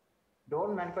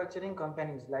 Drone manufacturing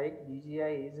companies like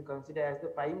DJI is considered as the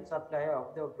prime supplier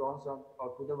of the drones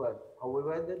to the world.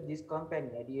 However, this company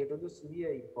adhered to the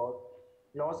severe import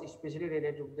laws, especially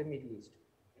related to the Middle East.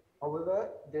 However,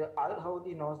 the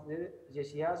Al-Houthi knows the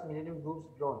Shia's military group's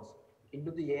drones into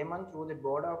the Yemen through the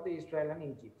border of the Israel and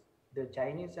Egypt. The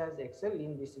Chinese has excelled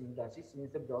in this industry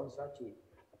since the drones are cheap.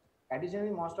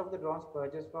 Additionally, most of the drones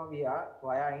purchased from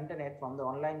via internet from the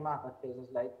online marketplaces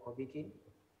like Hobikin,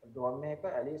 Drone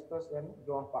Maker, AliExpress, and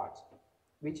Drone Parts,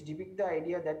 which depict the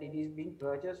idea that it is being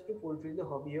purchased to fulfill the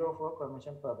hobby or for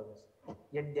commercial purposes.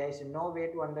 Yet there is no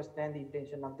way to understand the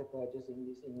intention of the purchase in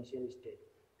this initial stage.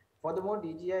 Furthermore,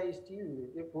 DJI is still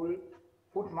the full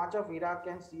put much of Iraq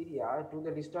and Syria to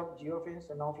the list of geofence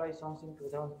no-fly zones in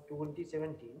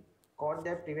 2017, called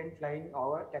that prevent flying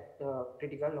over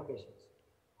critical locations.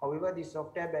 However, this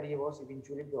software barrier was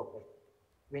eventually broken.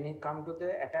 When it comes to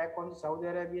the attack on the Saudi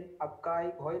Arabian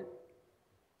Abqai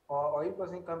oil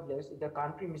processing complex, the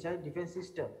country missile defense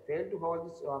system failed to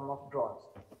hold the swarm of drones.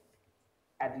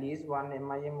 At least one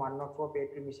MIM-104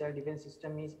 Patriot missile defense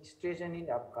system is stationed in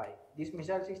Abqai. This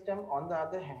missile system, on the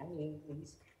other hand,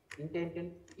 is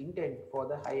intended for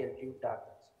the high altitude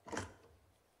targets.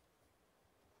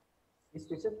 This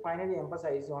research finally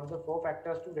emphasizes on the 4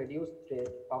 factors to reduce threat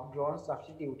of drones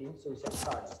substituting suicide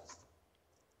targets.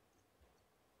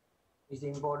 It's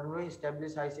important to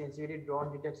establish high sensitivity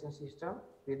drone detection system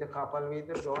with the coupled with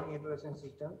the drone neutralization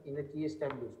system in the key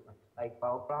establishment like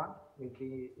power plant,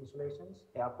 military installations,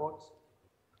 airports.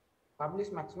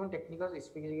 Publish maximum technical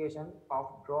specification of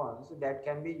drones that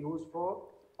can be used for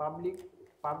public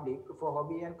for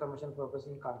hobby and commercial purpose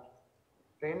in country.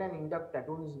 Train and induct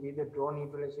platoons with the drone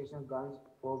neutralization guns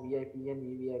for VIP and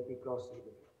VVIP close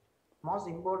security. Most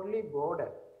importantly, border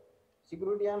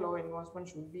security and law enforcement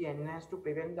should be enhanced to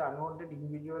prevent the unwanted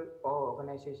individual or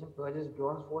organization purchase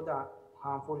drones for the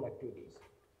harmful activities.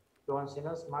 Drone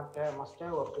sellers must have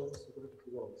obtained security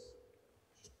clearance.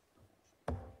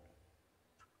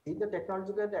 With the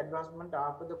technological advancement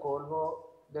after the Cold War,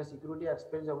 the security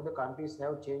aspects of the countries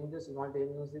have changed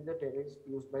simultaneously. The terrorists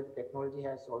used by the technology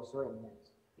has also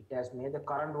enhanced. It has made the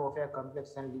current warfare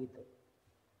complex and lethal.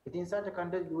 Within such a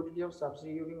context, the utility of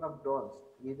substituting of drones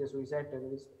with the suicide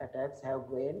terrorist attacks have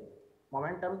gained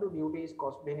momentum to due to its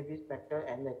cost-benefit factor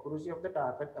and the accuracy of the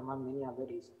target, among many other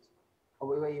reasons.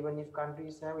 However, even if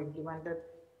countries have implemented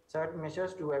certain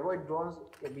measures to avoid drones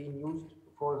being used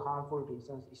for harmful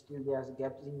reasons, still there are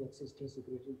gaps in existing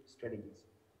security strategies.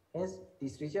 Hence,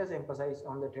 this research emphasizes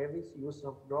on the terrorist use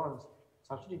of drones,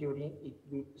 substituting it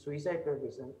with suicide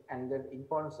terrorism and the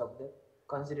importance of the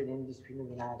considering this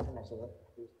phenomenon as a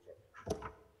threat.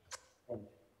 Thank you.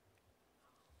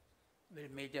 Well,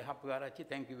 Major Hapuarachchi,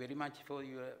 thank you very much for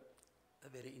your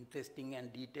very interesting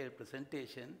and detailed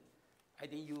presentation. I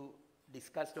think you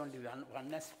discussed only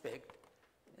one aspect.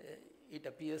 It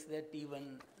appears that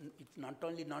even it's not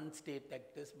only non-state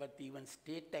actors, but even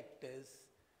state actors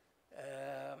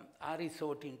are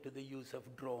resorting to the use of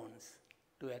drones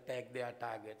to attack their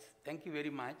targets. Thank you very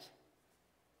much.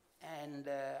 And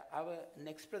our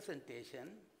next presentation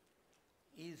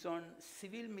is on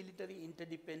civil-military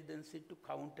interdependency to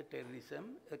counter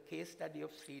terrorism, a case study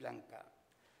of Sri Lanka.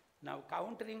 Now,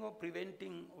 countering or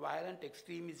preventing violent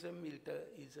extremism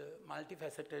is a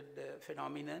multifaceted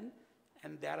phenomenon,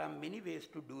 and there are many ways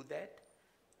to do that.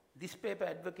 This paper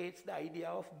advocates the idea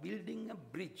of building a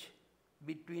bridge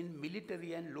between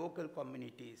military and local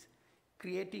communities,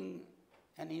 creating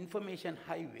an information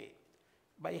highway.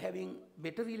 By having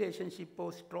better relationship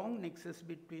or strong nexus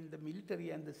between the military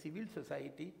and the civil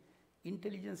society,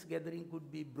 intelligence gathering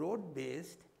could be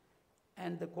broad-based,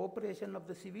 and the cooperation of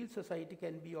the civil society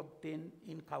can be obtained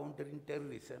in countering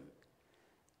terrorism.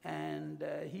 And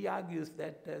he argues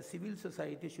that civil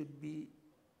society should be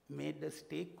made a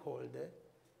stakeholder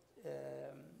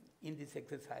in this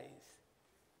exercise.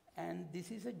 And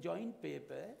this is a joint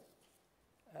paper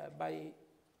by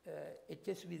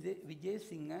H.S.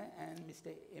 Wijesinghe and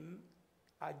Mr. M.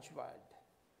 Ajward.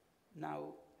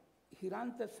 Now,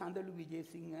 Hirantha Sandalu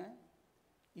Wijesinghe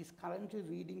is currently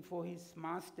reading for his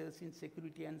Masters in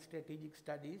Security and Strategic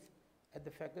Studies at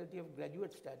the Faculty of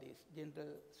Graduate Studies,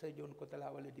 General Sir John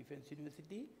Kotalawala Defence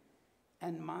University,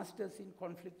 and Masters in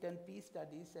Conflict and Peace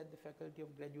Studies at the Faculty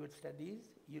of Graduate Studies,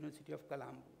 University of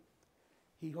Colombo.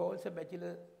 He holds a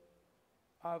Bachelor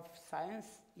of Science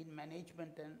in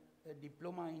Management and a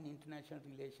Diploma in International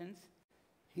Relations.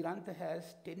 Hirantha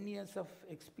has 10 years of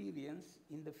experience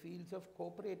in the fields of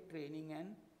corporate training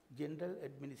and general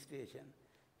administration.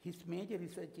 His major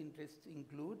research interests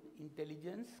include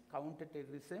intelligence,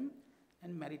 counterterrorism,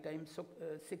 and maritime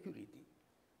security.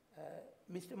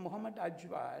 Mr. Muhammad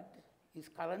Ajward is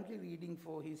currently reading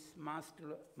for his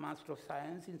Master of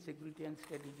Science in Security and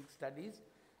Strategic Studies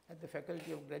at the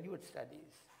Faculty of Graduate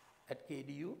Studies at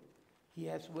KDU. He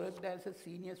has worked as a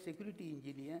senior security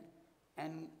engineer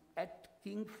and at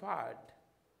King Fahd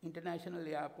International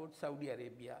Airport, Saudi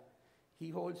Arabia. He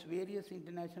holds various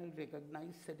internationally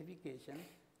recognized certifications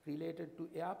related to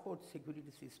airport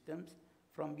security systems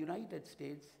from United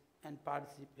States and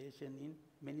participation in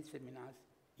many seminars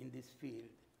in this field.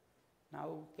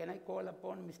 Now, can I call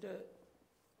upon Mr.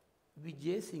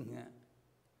 Wijesinghe,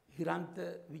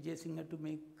 Hirantha Wijesinghe, to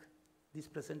make this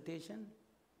presentation?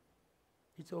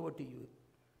 It's over to you.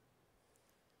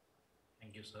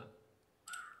 Thank you, sir.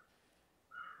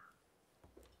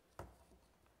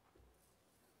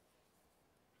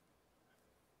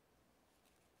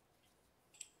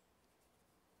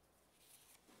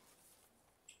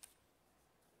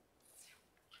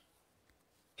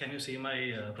 Can you see my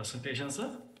presentation, sir?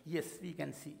 Yes, we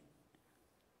can see.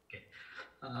 Okay.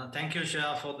 Thank you,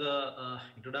 Chair, for the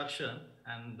introduction,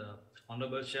 and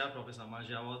Honorable Chair, Professor Amal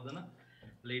Jayawardena,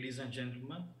 ladies and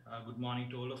gentlemen, good morning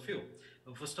to all of you.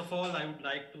 First of all, I would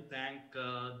like to thank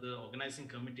the organizing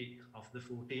committee of the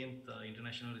 14th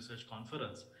International Research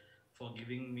Conference for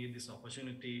giving me this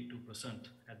opportunity to present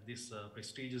at this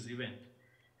prestigious event.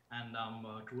 And I'm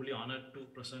truly honored to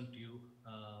present you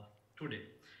today.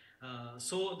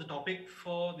 So the topic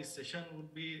for this session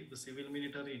would be the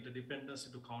civil-military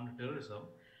interdependency to counter terrorism.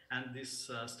 And this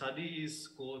study is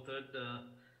co-authored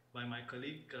by my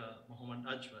colleague, Mohammed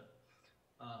Ajward.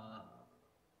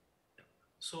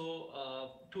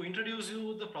 To introduce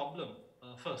you the problem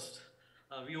first,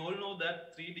 we all know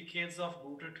that 3 decades of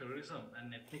brutal terrorism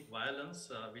and ethnic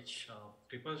violence which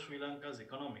crippled Sri Lanka's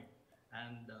economy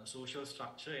and social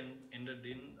structure ended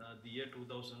in the year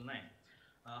 2009.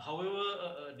 However,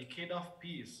 a decade of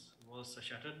peace was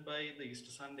shattered by the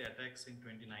Easter Sunday attacks in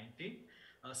 2019.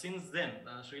 Since then,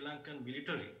 Sri Lankan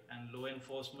military and law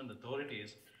enforcement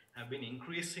authorities have been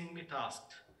increasingly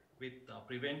tasked with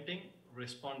preventing,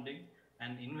 responding,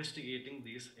 and investigating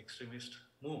these extremist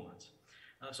movements.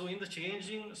 So in the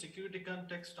changing security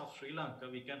context of Sri Lanka,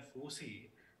 we can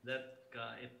foresee that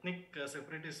ethnic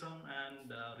separatism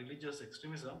and religious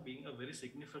extremism being a very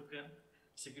significant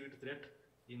security threat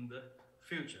in the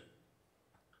future.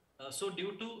 So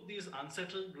due to these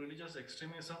unsettled religious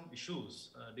extremism issues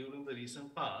during the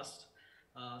recent past,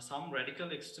 some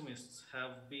radical extremists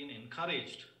have been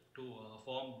encouraged to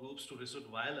form groups to resort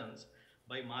violence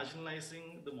by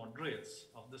marginalizing the moderates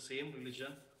of the same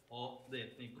religion or the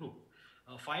ethnic group.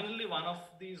 Finally, one of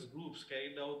these groups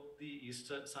carried out the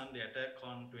Easter Sunday attack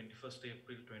on 21st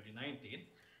April 2019.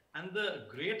 And the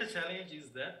greater challenge is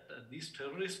that these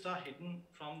terrorists are hidden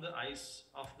from the eyes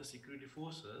of the security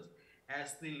forces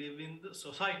as they live in the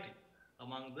society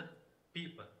among the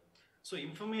people. So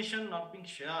information not being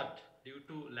shared due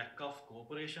to lack of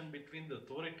cooperation between the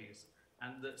authorities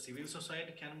and the civil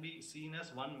society can be seen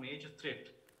as one major threat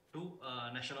to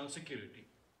national security.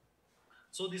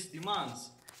 So this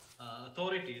demands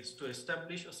authorities to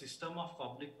establish a system of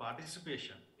public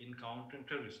participation in countering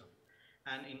terrorism.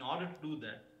 And in order to do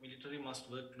that, military must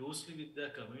work closely with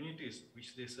their communities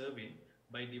which they serve in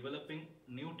by developing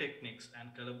new techniques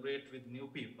and collaborate with new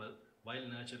people while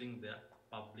nurturing their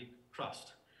public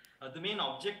trust. The main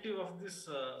objective of this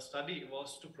study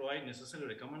was to provide necessary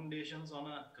recommendations on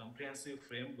a comprehensive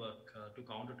framework to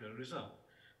counter terrorism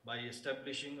by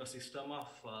establishing a system of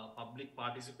public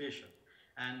participation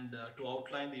and to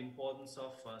outline the importance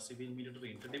of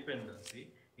civil-military interdependency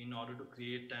in order to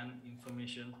create an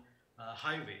information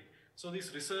highway. So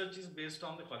this research is based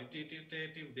on the qualitative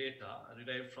data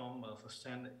derived from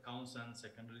first-hand accounts and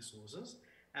secondary sources,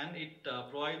 and it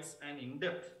provides an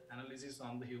in-depth analysis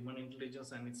on the human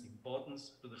intelligence and its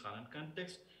importance to the current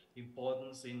context,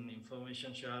 importance in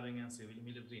information sharing and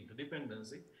civil-military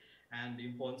interdependency, and the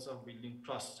importance of building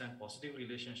trust and positive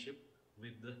relationship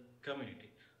with the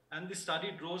community. And this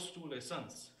study draws 2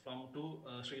 lessons from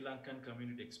 2 Sri Lankan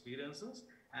community experiences,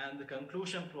 and the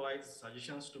conclusion provides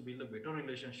suggestions to build a better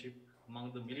relationship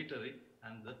among the military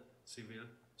and the civil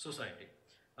society.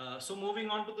 So moving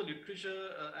on to the literature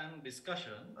and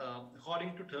discussion,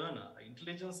 according to Turner,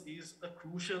 intelligence is a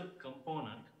crucial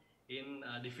component in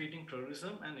defeating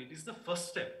terrorism, and it is the first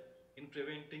step in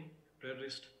preventing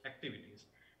terrorist activities.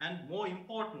 And more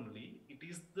importantly, it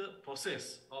is the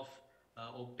process of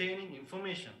obtaining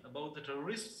information about the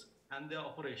terrorists and their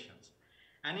operations.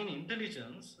 And in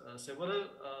intelligence, several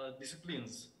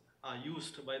disciplines are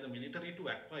used by the military to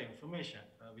acquire information,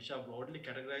 which are broadly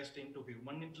categorized into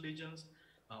human intelligence,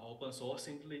 open source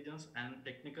intelligence, and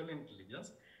technical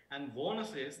intelligence. And Warner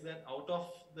says that out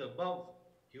of the above,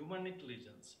 human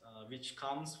intelligence, which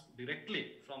comes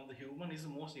directly from the human, is the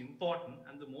most important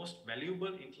and the most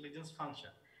valuable intelligence function,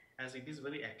 as it is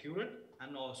very accurate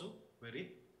and also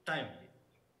very timely.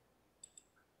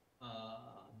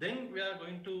 Then we are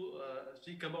going to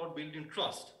speak about building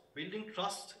trust. Building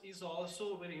trust is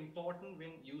also very important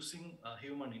when using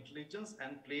human intelligence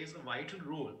and plays a vital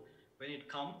role when it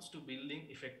comes to building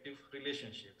effective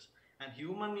relationships. And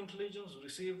human intelligence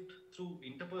received through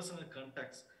interpersonal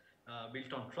contacts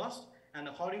built on trust. And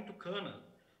according to Colonel,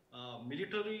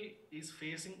 military is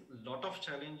facing a lot of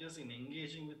challenges in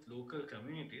engaging with local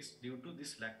communities due to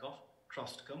this lack of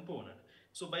trust component.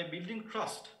 So by building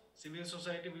trust, civil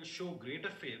society will show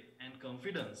greater faith and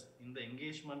confidence in the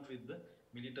engagement with the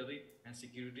military and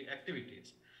security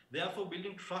activities. Therefore,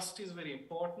 building trust is very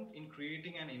important in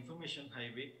creating an information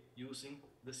highway using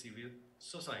the civil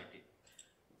society.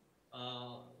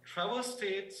 Travers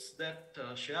states that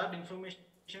shared information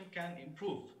can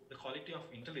improve the quality of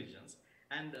intelligence,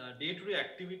 and day-to-day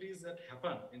activities that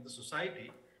happen in the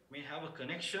society may have a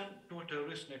connection to a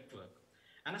terrorist network.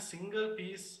 And a single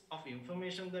piece of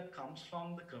information that comes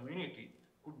from the community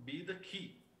could be the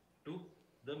key to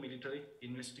the military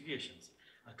investigations.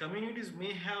 Communities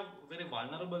may have very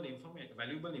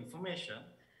valuable information,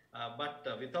 but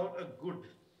without a good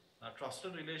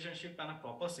trusted relationship and a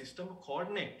proper system to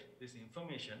coordinate this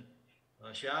information,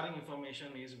 sharing information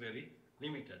is very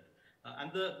limited.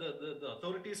 And the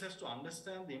authorities has to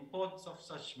understand the importance of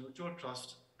such mutual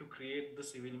trust to create the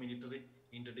civil-military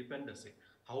interdependency.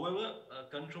 However,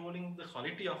 controlling the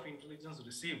quality of intelligence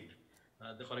received,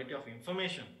 the quality of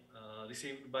information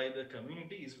received by the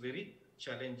community is very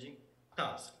challenging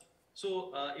task.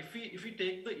 So if we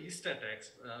take the East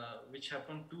attacks, which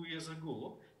happened 2 years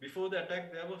ago, before the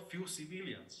attack there were few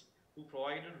civilians who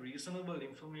provided reasonable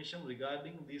information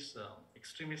regarding these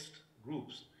extremist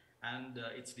groups and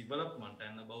its development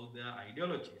and about their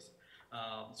ideologies.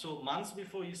 So months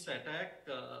before East attack,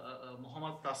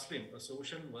 Muhammad Taslim, a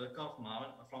social worker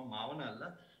from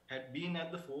Mavanalla, had been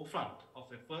at the forefront of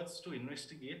efforts to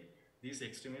investigate these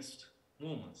extremist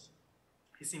movements.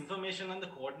 His information and the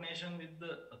coordination with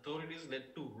the authorities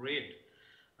led to raid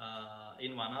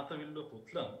in Vanathavillu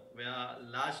Putlam, where a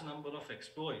large number of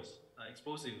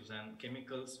explosives and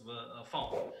chemicals were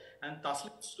found. And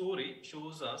Taslim's story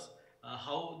shows us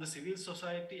how the civil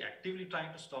society actively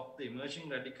trying to stop the emerging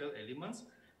radical elements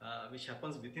which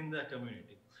happens within their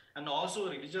community. And also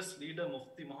religious leader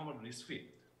Mufti Muhammad Rizvi,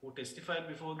 who testified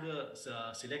before the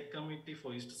Select Committee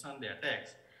for Easter Sunday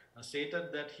attacks,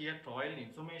 stated that he had provided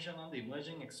information on the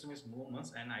emerging extremist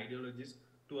movements and ideologies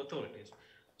to authorities.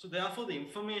 So therefore the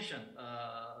information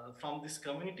from these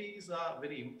communities are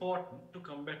very important to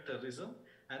combat terrorism,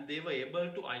 and they were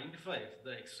able to identify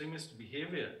the extremist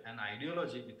behavior and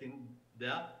ideology within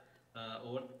their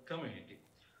own community.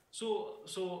 So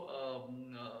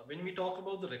when we talk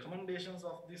about the recommendations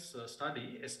of this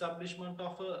study, establishment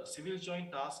of a civil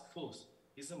joint task force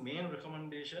is the main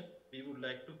recommendation we would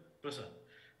like to present.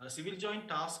 A civil joint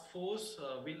task force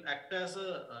will act as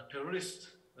a terrorist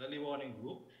early warning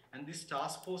group, and this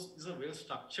task force is a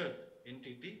well-structured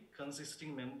entity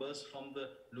consisting members from the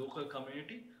local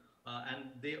community, and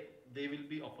they will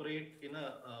be operate in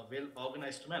a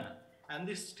well-organized manner. And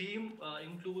this team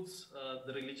includes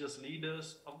the religious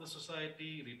leaders of the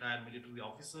society, retired military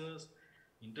officers,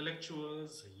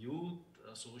 intellectuals, youth,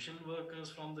 social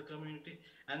workers from the community,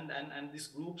 and these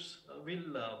groups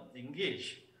will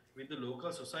engage with the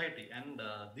local society, and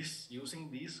using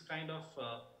these kind of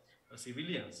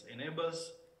civilians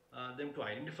enables them to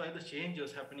identify the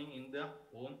changes happening in their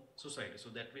own society. So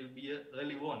that will be an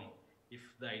early warning if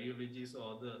the ideologies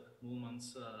or the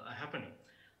movements are happening.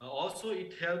 Also,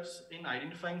 it helps in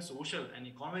identifying social and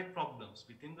economic problems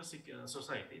within the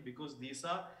society, because these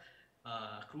are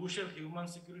crucial human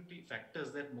security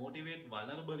factors that motivate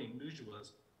vulnerable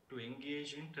individuals to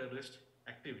engage in terrorist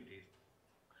activities.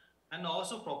 And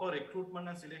also proper recruitment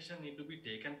and selection need to be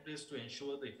taken place to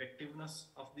ensure the effectiveness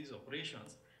of these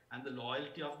operations, and the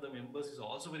loyalty of the members is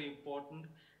also very important,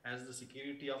 as the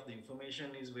security of the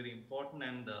information is very important,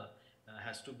 and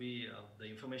the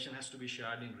information has to be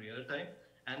shared in real time.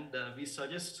 And we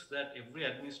suggest that every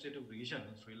administrative region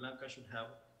in Sri Lanka should have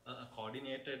a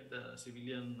coordinated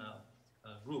civilian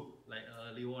group, like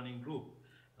early warning group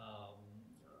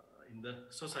in the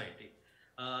society.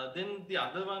 Then the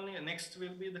other one next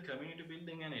will be the community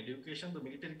building and education. The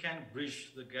military can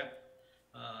bridge the gap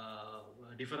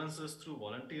differences through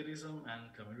volunteerism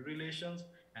and community relations,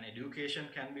 and education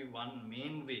can be one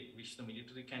main way which the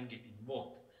military can get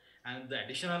involved. And the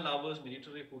additional hours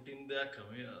military put in their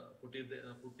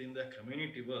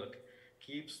community work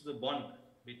keeps the bond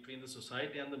between the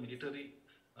society and the military,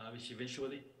 which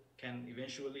can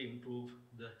eventually improve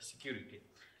the security.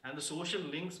 And the social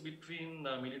links between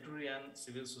military and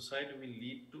civil society will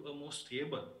lead to a more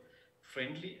stable,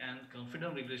 friendly and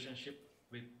confident relationship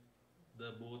with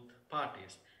the both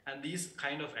parties. And these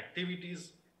kind of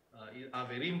activities are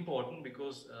very important,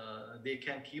 because they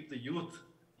can keep the youth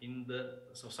in the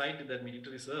society that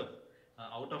military serve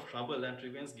out of trouble and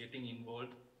prevents getting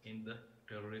involved in the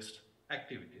terrorist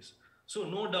activities. So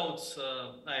no doubts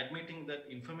admitting that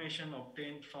information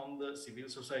obtained from the civil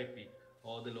society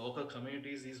or the local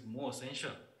communities is more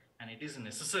essential, and it is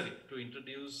necessary to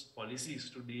introduce policies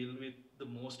to deal with the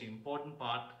most important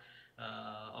part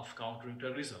of countering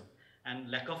terrorism.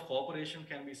 And lack of cooperation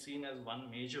can be seen as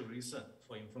one major reason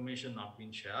for information not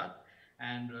being shared.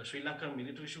 And Sri Lankan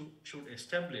military should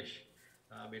establish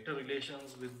better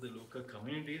relations with the local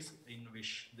communities in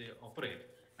which they operate.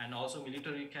 And also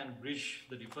military can bridge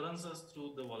the differences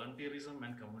through the volunteerism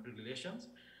and community relations.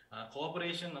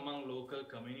 Cooperation among local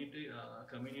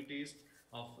communities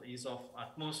is of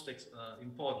utmost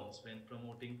importance when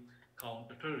promoting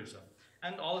counterterrorism.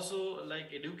 And also,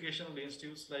 like educational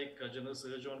institutes like General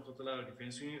Sir John Kotala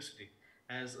Defense University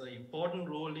has an important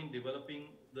role in developing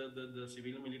the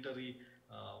civil-military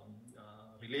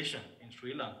relation in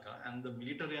Sri Lanka, and the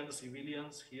military and the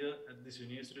civilians here at this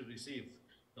university receive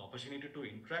the opportunity to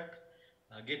interact,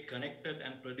 get connected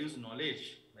and produce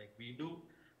knowledge like we do,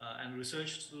 and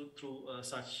research through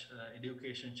such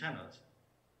education channels.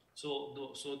 So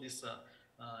this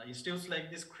institutes like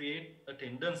this create a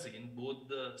tendency in both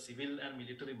the civil and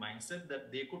military mindset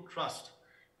that they could trust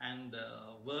and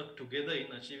work together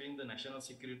in achieving the national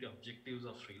security objectives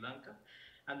of Sri Lanka.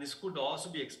 And this could also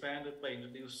be expanded by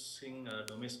introducing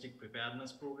domestic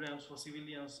preparedness programs for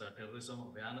civilians, terrorism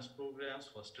awareness programs,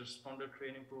 first responder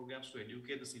training programs to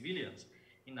educate the civilians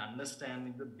in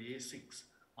understanding the basics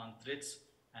on threats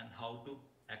and how to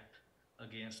act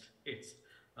against it.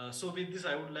 So with this,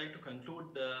 I would like to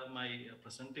conclude my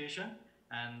presentation,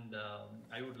 and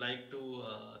I would like to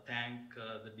thank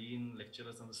the Dean,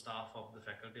 lecturers and the staff of the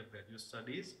Faculty of Graduate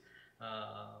Studies,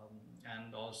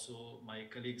 and also my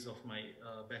colleagues of my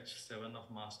batch 7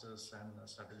 of Masters and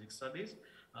Strategic Studies.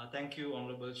 Thank you,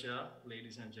 Honorable Chair,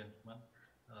 ladies and gentlemen,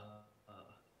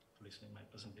 for listening to my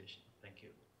presentation. Thank you.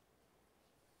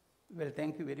 Well,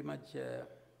 thank you very much,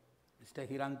 Mr.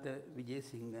 Hirantha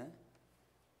Wijesinghe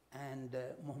and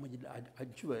Mohammed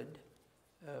Ajward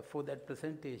for that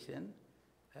presentation,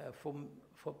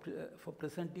 for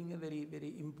presenting a very,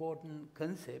 very important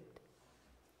concept.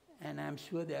 And I'm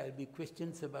sure there will be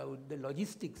questions about the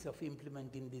logistics of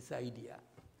implementing this idea.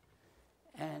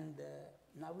 And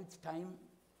now it's time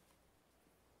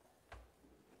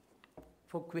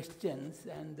for questions,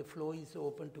 and the floor is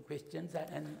open to questions.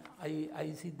 And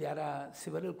I see there are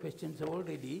several questions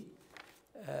already.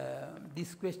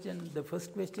 This question, the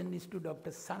first question is to Dr.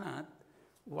 Sanath.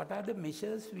 What are the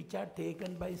measures which are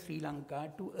taken by Sri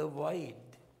Lanka to avoid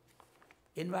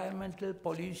environmental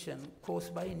pollution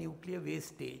caused by nuclear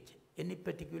wastage? Any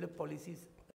particular policies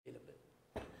available?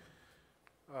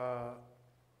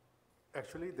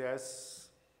 Actually,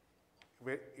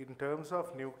 in terms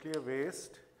of nuclear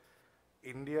waste,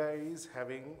 India is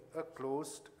having a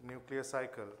closed nuclear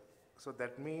cycle. So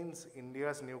that means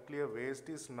India's nuclear waste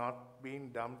is not being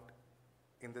dumped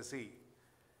in the sea.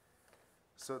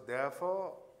 So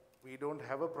therefore, we don't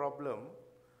have a problem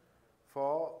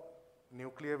for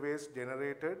nuclear waste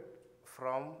generated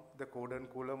from the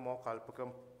Kodankulam or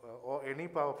Kalpakam or any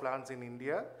power plants in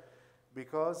India,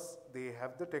 because they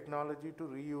have the technology to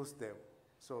reuse them.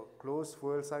 So closed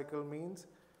fuel cycle means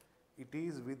it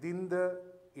is within the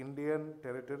Indian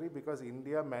territory, because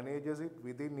India manages it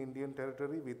within Indian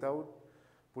territory without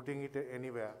putting it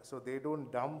anywhere. So they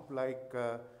don't dump like,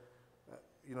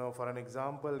 for an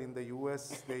example, in the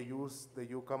US, they use the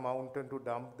Yucca mountain to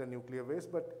dump the nuclear waste,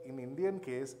 but in Indian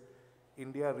case,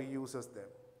 India reuses them.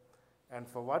 And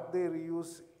for what they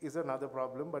reuse is another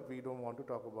problem, but we don't want to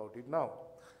talk about it now.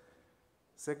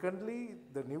 Secondly,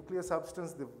 the nuclear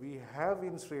substance that we have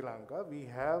in Sri Lanka, we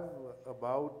have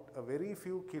about a very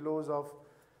few kilos of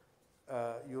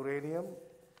uranium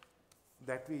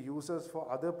that we use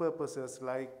for other purposes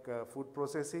like food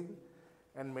processing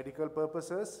and medical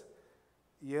purposes.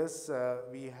 Yes,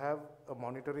 we have a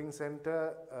monitoring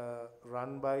center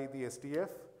run by the STF,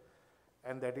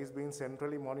 and that is being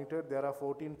centrally monitored. There are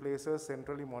 14 places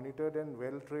centrally monitored and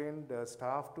well-trained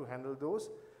staff to handle those,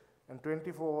 and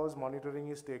 24 hours monitoring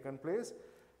is taken place,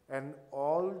 and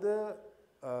all the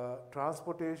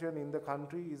transportation in the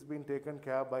country is being taken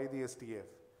care by the STF.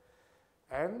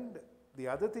 And the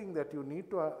other thing that you need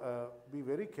to be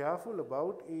very careful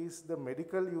about is the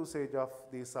medical usage of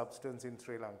these substances in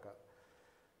Sri Lanka.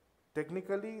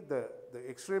 Technically, the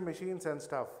X-ray machines and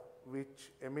stuff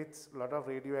which emits a lot of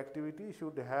radioactivity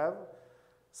should have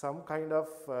some kind of,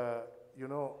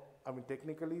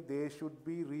 technically they should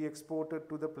be re-exported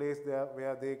to the place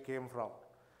where they came from.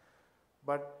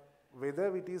 But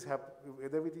whether it is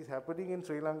happening in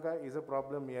Sri Lanka is a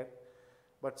problem yet.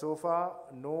 But so far,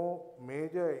 no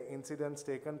major incidents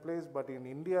taken place. But in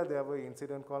India, there was an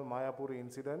incident called Mayapur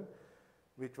incident,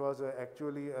 which was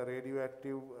actually a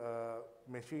radioactive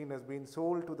machine has been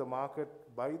sold to the market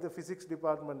by the physics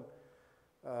department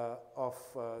of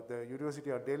the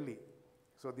University of Delhi.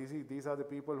 So these are the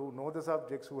people who know the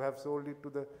subjects who have sold it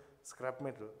to the scrap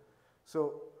metal.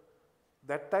 So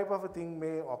that type of a thing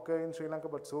may occur in Sri Lanka,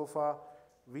 but so far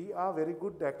we are very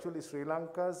good. Actually, Sri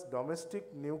Lanka's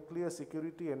domestic nuclear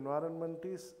security environment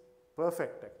is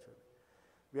perfect actually.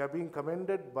 We are being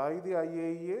commended by the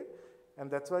IAEA,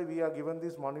 and that's why we are given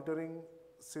this monitoring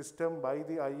system by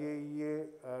the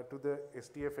IAEA to the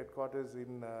STF headquarters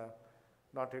in,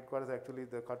 not headquarters actually,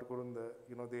 the Katukurun,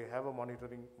 they have a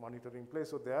monitoring place.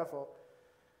 So therefore,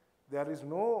 there is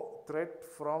no threat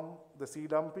from the sea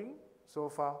dumping so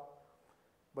far.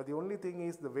 But the only thing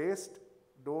is the waste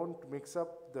don't mix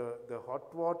up the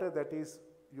hot water that is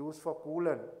used for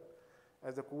coolant,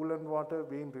 as the coolant water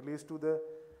being released to the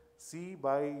sea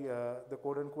by the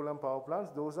Kodan-Kulam power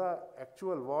plants. Those are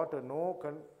actual water,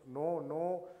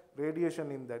 no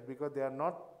radiation in that, because they are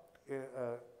not,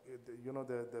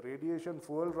 the radiation,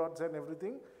 fuel rods and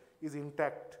everything is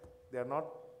intact. They are not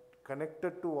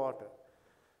connected to water.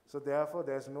 So therefore,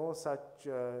 there's no such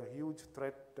huge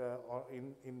threat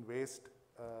in waste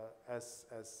as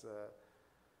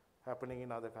happening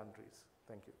in other countries.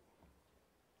 Thank you.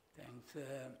 Thanks.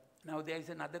 Now there is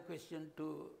another question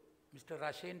to Mr.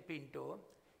 Rashen Pintoe.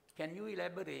 Can you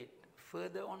elaborate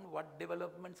further on what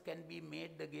developments can be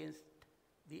made against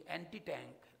the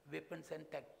anti-tank weapons and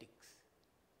tactics?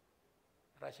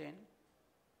 Rashen?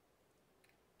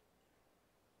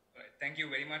 Right. Thank you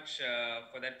very much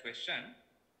for that question.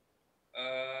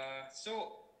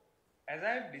 So, as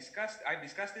I've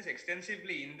discussed this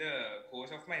extensively in the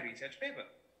course of my research paper.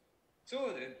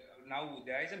 So now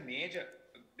there are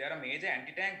major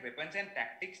anti-tank weapons and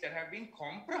tactics that have been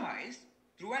compromised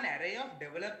through an array of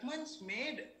developments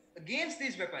made against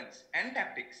these weapons and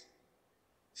tactics.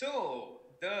 So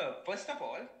first of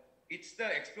all, it's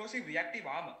the explosive reactive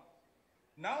armor.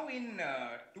 Now in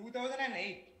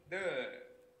 2008,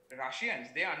 the Russians,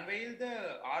 they unveiled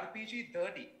the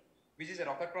RPG-30, which is a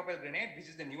rocket-propelled grenade, which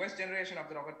is the newest generation of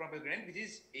the rocket-propelled grenade, which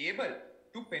is able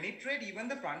to penetrate even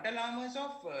the frontal armors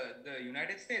of the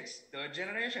United States third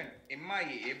generation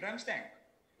MIA Abrams tank.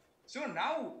 So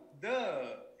now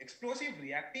the explosive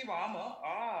reactive armor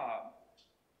are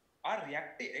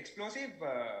explosive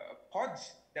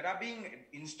pods that are being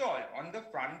installed on the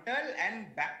frontal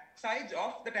and back sides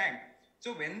of the tank.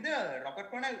 So when the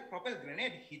rocket-propelled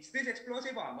grenade hits this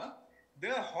explosive armor,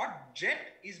 the hot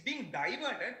jet is being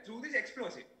diverted through this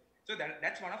explosive. So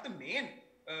that's one of the main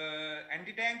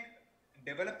anti-tank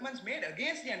developments made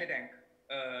against the anti-tank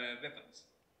weapons.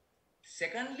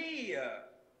 Secondly,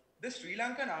 the Sri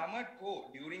Lankan Armored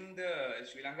Corps, during the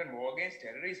Sri Lankan war against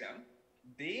terrorism,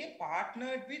 they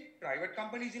partnered with private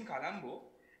companies in Colombo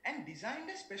and designed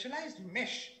a specialized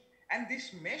mesh. And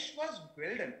this mesh was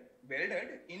welded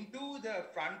into the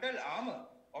frontal armor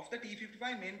of the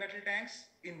T-55 main battle tanks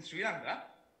in Sri Lanka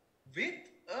with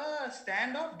a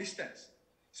standoff distance.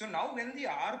 So now when the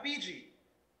RPG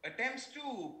attempts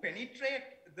to penetrate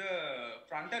the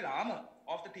frontal armor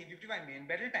of the T-55 main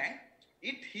battle tank,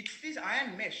 it hits this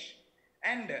iron mesh.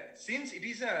 And since it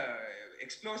is a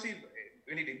explosive,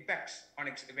 when it impacts,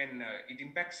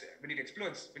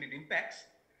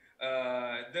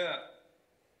 the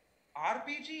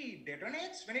RPG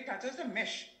detonates when it touches the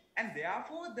mesh. And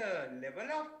therefore, the level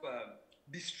of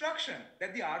destruction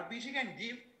that the RPG can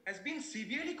give has been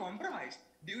severely compromised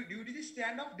due to the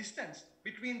standoff distance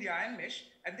between the iron mesh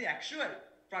and the actual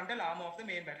frontal armor of the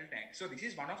main battle tank. So this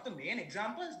is one of the main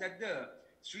examples that the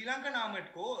Sri Lankan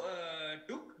Armored Corps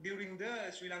took during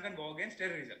the Sri Lankan war against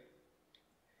terrorism.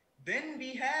 Then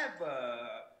we have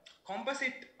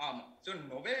composite armor. So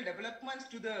novel developments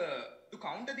to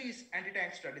counter these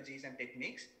anti-tank strategies and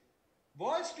techniques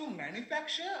was to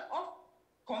manufacture of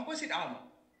composite armor.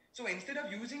 So instead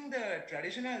of using the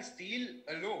traditional steel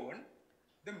alone,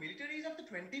 the militaries of the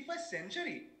 21st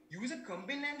century use a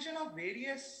combination of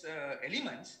various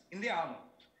elements in the armor.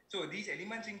 So these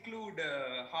elements include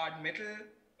hard metal,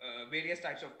 various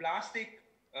types of plastic,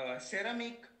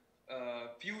 ceramic,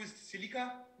 fused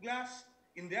silica glass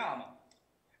in the armor.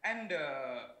 And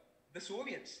the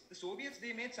Soviets,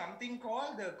 they made something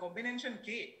called the Combination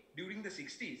K during the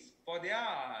 60s for their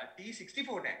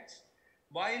T-64 tanks.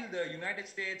 While the United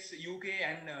States, UK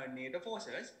and NATO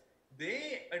forces,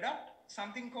 they adopt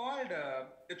something called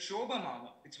the Chobham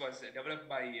armor, which was developed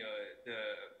by the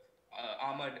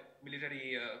armored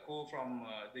military corps from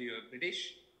the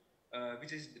British,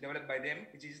 which is developed by them,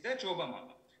 which is the Chobham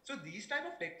armor. So these type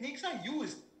of techniques are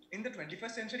used in the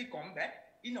 21st century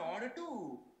combat in order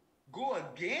to go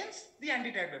against the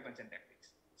anti-tank weapons and tactics.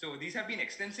 So these have been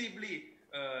extensively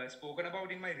spoken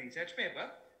about in my research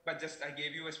paper, but just I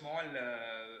gave you a small,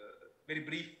 very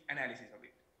brief analysis of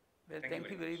it. Well, thank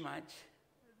you very much.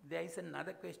 There is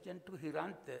another question to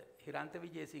Hirantha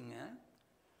Wijesinghe.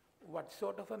 What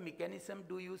sort of a mechanism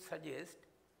do you suggest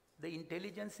the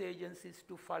intelligence agencies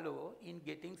to follow in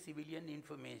getting civilian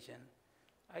information?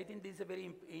 I think these are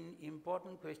very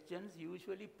important questions.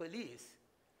 Usually police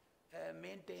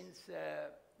maintains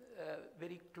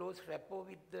very close rapport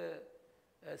with the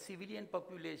civilian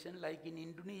population, like in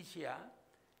Indonesia,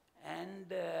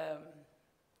 and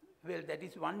well, that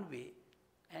is one way.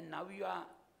 And now you are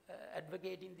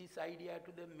advocating this idea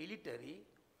to the military.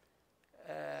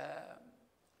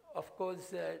 Of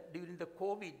course, during the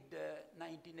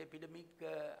COVID-19 epidemic,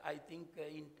 I think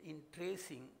in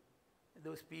tracing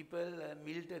those people,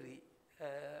 military,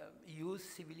 use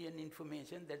civilian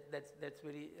information. That's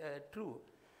very true.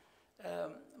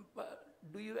 But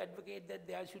do you advocate that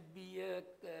there should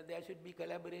be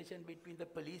collaboration between the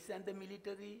police and the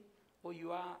military, or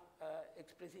you are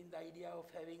expressing the idea of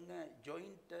having a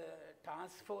joint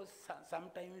task force,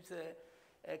 sometimes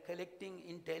collecting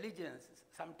intelligence,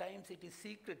 sometimes it is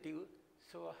secretive,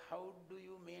 so how do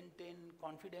you maintain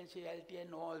confidentiality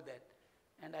and all that?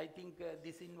 And I think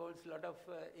this involves a lot of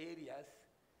areas.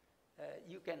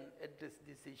 You can address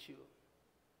this issue.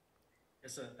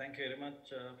 Yes, sir. Thank you very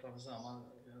much, Professor Amal,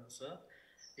 sir.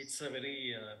 It's a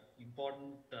very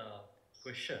important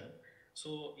question.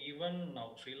 So even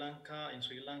now, in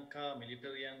Sri Lanka,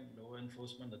 military and law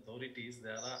enforcement authorities,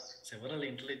 there are several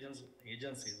intelligence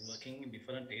agencies working in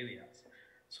different areas.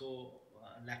 So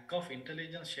lack of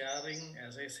intelligence sharing,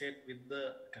 as I said, with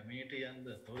the community and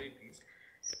the authorities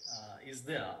is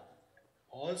there.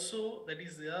 Also, that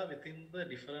is there within the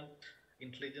different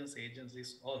intelligence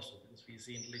agencies also, because we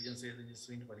see intelligence agencies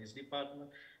in the police department,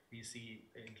 we see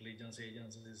intelligence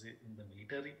agencies in the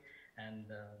military and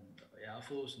Air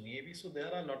Force, Navy. So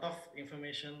there are a lot of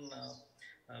information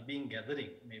being gathering,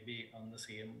 maybe on the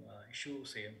same issue,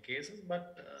 same cases,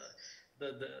 but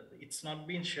it's not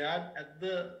being shared at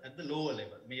the lower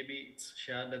level. Maybe it's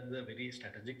shared at the very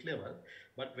strategic level,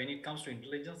 but when it comes to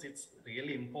intelligence, it's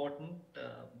really important,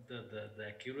 the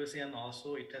accuracy, and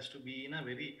also it has to be in a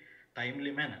very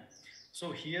timely manner.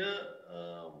 So here,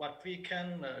 what we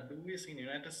can do is, in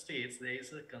United States, there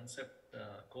is a concept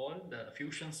called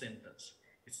fusion centers.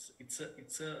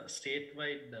 It's a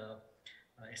statewide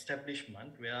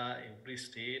establishment where every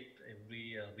state,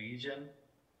 every region,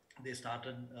 they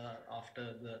started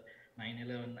after the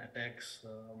 9/11 attacks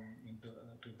into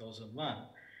 2001,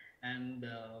 and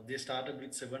they started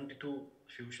with 72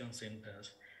 fusion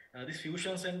centers. This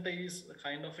fusion center is a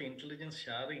kind of intelligence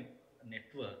sharing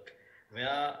network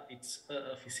where it's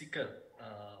a physical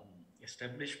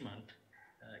establishment,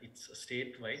 it's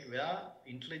statewide, where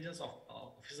intelligence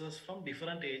officers from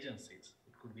different agencies,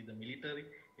 it could be the military,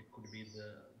 it could be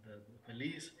the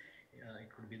police, it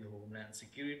could be the Homeland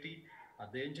Security,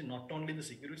 not only the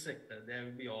security sector, there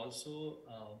will be also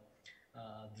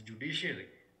the judiciary,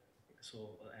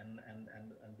 so and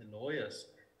the lawyers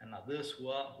and others who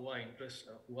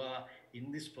are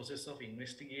in this process of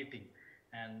investigating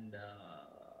and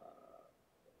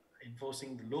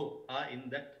enforcing the law are in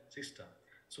that system.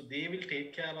 So they will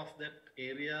take care of that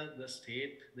area, the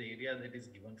state, the area that is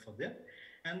given for them.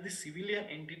 And the civilian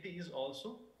entity is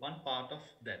also one part of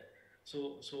that.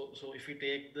 So if you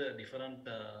take the different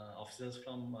officers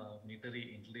from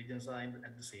military intelligence are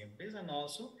at the same place, and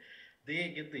also they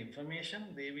get the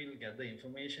information, they will get the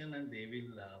information and they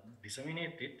will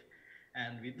disseminate it,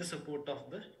 and with the support of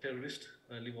the terrorist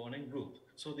early warning group.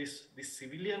 So this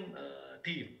civilian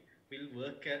team will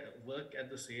work at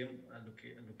the same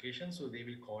location, so they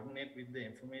will coordinate with the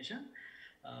information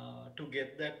to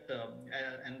get that,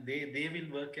 and they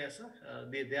will work as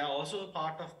they are also a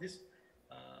part of this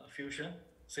fusion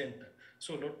center.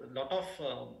 So lot of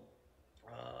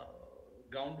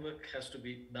groundwork has to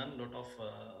be done, lot of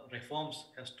reforms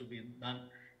has to be done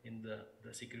in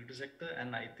the security sector,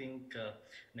 and I think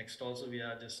next also we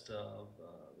are just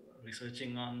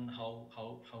researching on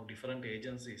how different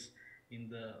agencies in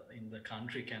the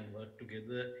country can work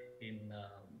together in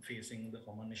facing the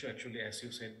common issue. Actually, as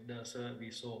you said, sir,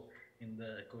 we saw in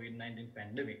the COVID-19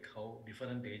 pandemic how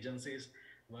different agencies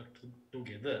worked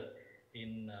together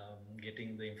in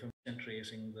getting the information,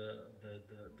 tracing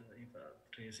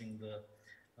the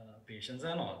patients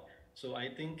and all. So I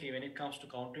think when it comes to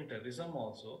countering terrorism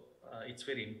also, it's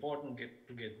very important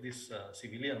to get these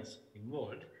civilians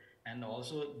involved, and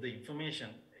also the information.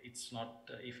 It's not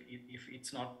if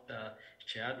it's not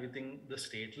shared within the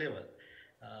state level.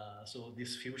 So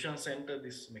this fusion center,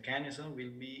 this mechanism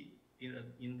will be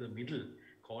in the middle,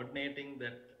 coordinating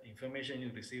that information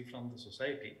you receive from the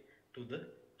society to the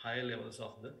higher levels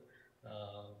of the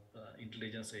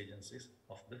intelligence agencies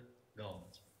of the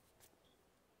government.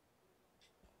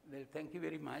 Well, thank you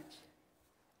very much.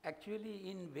 Actually,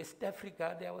 in West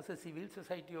Africa, there was a civil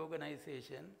society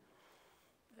organization.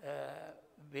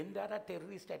 When there are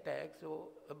terrorist attacks or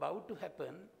about to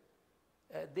happen,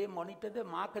 they monitor the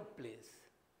marketplace.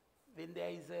 When there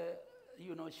is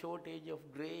shortage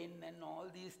of grain and all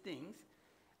these things.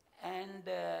 And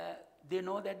they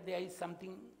know that there is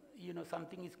something,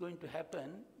 something is going to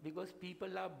happen because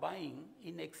people are buying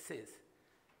in excess.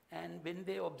 And when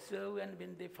they observe and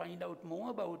when they find out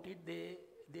more about it,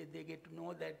 they get to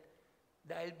know that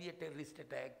there will be a terrorist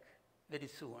attack very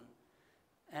soon.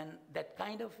 And that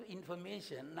kind of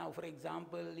information, now for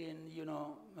example, in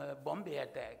Bombay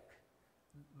attack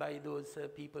by those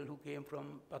people who came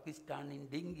from Pakistan in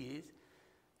dinghies,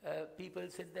 people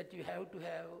said that you have to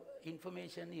have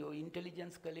information, your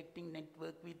intelligence collecting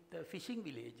network with fishing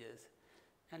villages.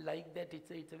 And like that,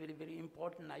 it's a very, very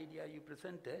important idea you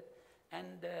presented.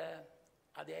 And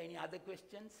are there any other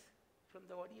questions from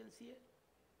the audience here?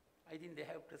 I think they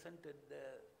have presented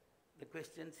the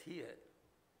questions here.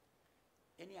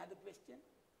 Any other question?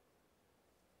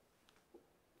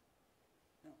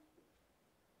 No.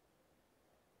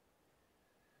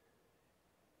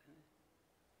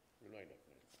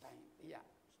 Time. Yeah.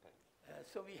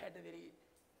 So we had a very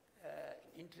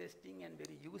interesting and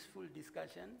very useful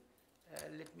discussion.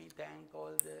 Let me thank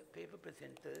all the paper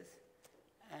presenters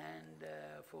and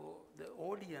for the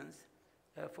audience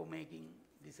for making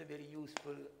this a very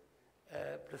useful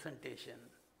presentation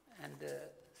and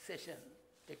session,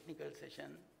 technical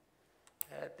session.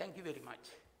 Thank you very much.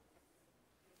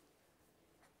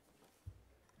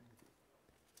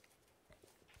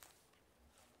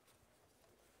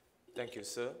 Thank you,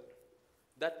 sir.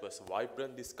 That was a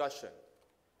vibrant discussion.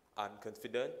 I'm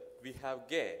confident we have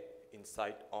gained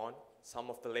insight on some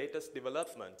of the latest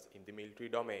developments in the military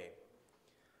domain.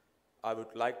 I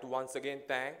would like to once again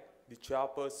thank the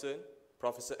chairperson,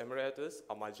 Professor Emeritus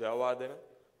Amal Jayawardena,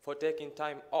 for taking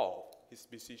time off his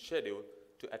busy schedule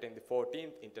to attend the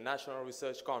 14th International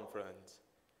Research Conference.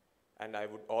 And I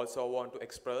would also want to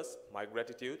express my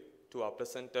gratitude to our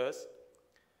presenters,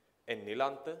 N.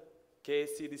 Nilanthan,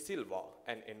 K.C. Silva,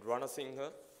 and N.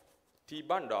 Ranasingha, T.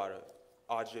 Bandara,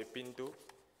 R.J. Pintoe,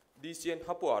 DCN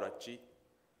Hapuarachchi,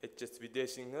 H.S.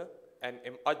 Wijesinghe and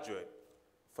M Ajward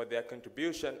for their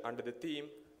contribution under the theme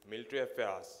Military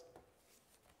Affairs.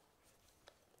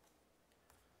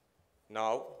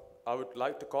 Now, I would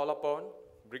like to call upon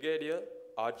Brigadier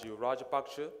R.G.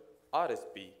 Rajapaksha,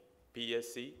 RSP,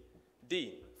 PSc,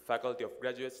 Dean, Faculty of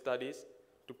Graduate Studies,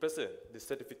 to present the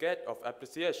Certificate of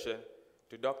Appreciation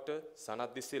to Dr.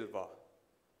 Sanath De Silva.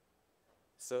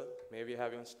 Sir, may we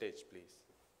have you on stage, please?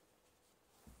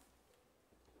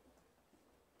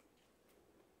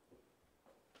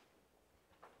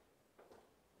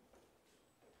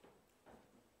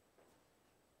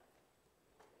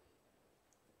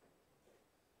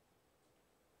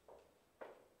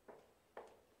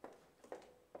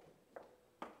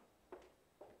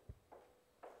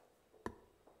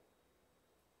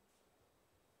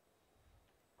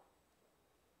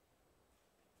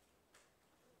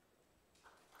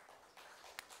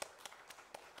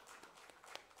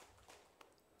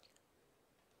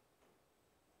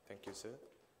 Thank you, sir.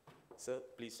 Sir,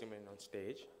 please remain on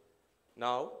stage.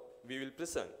 Now, we will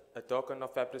present a token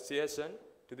of appreciation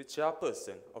to the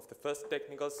chairperson of the first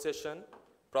technical session,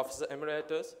 Professor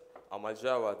Emeritus Amal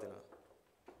Jayawardena.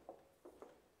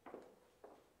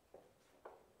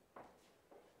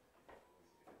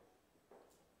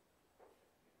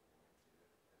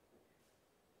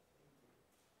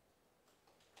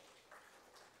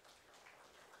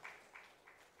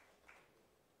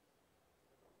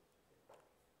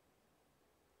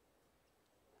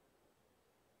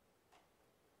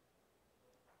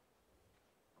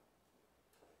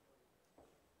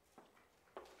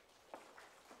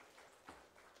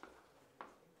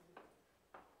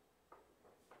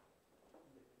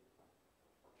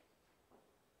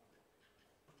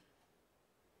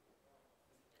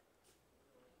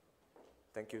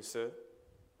 Thank you, sir.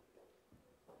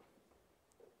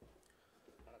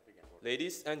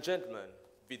 Ladies and gentlemen,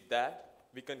 with that,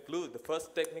 we conclude the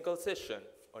first technical session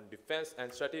on Defense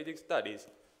and Strategic Studies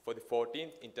for the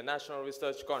 14th International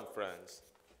Research Conference.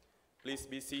 Please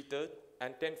be seated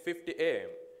at 10:50 a.m.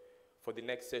 for the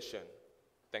next session.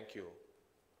 Thank you.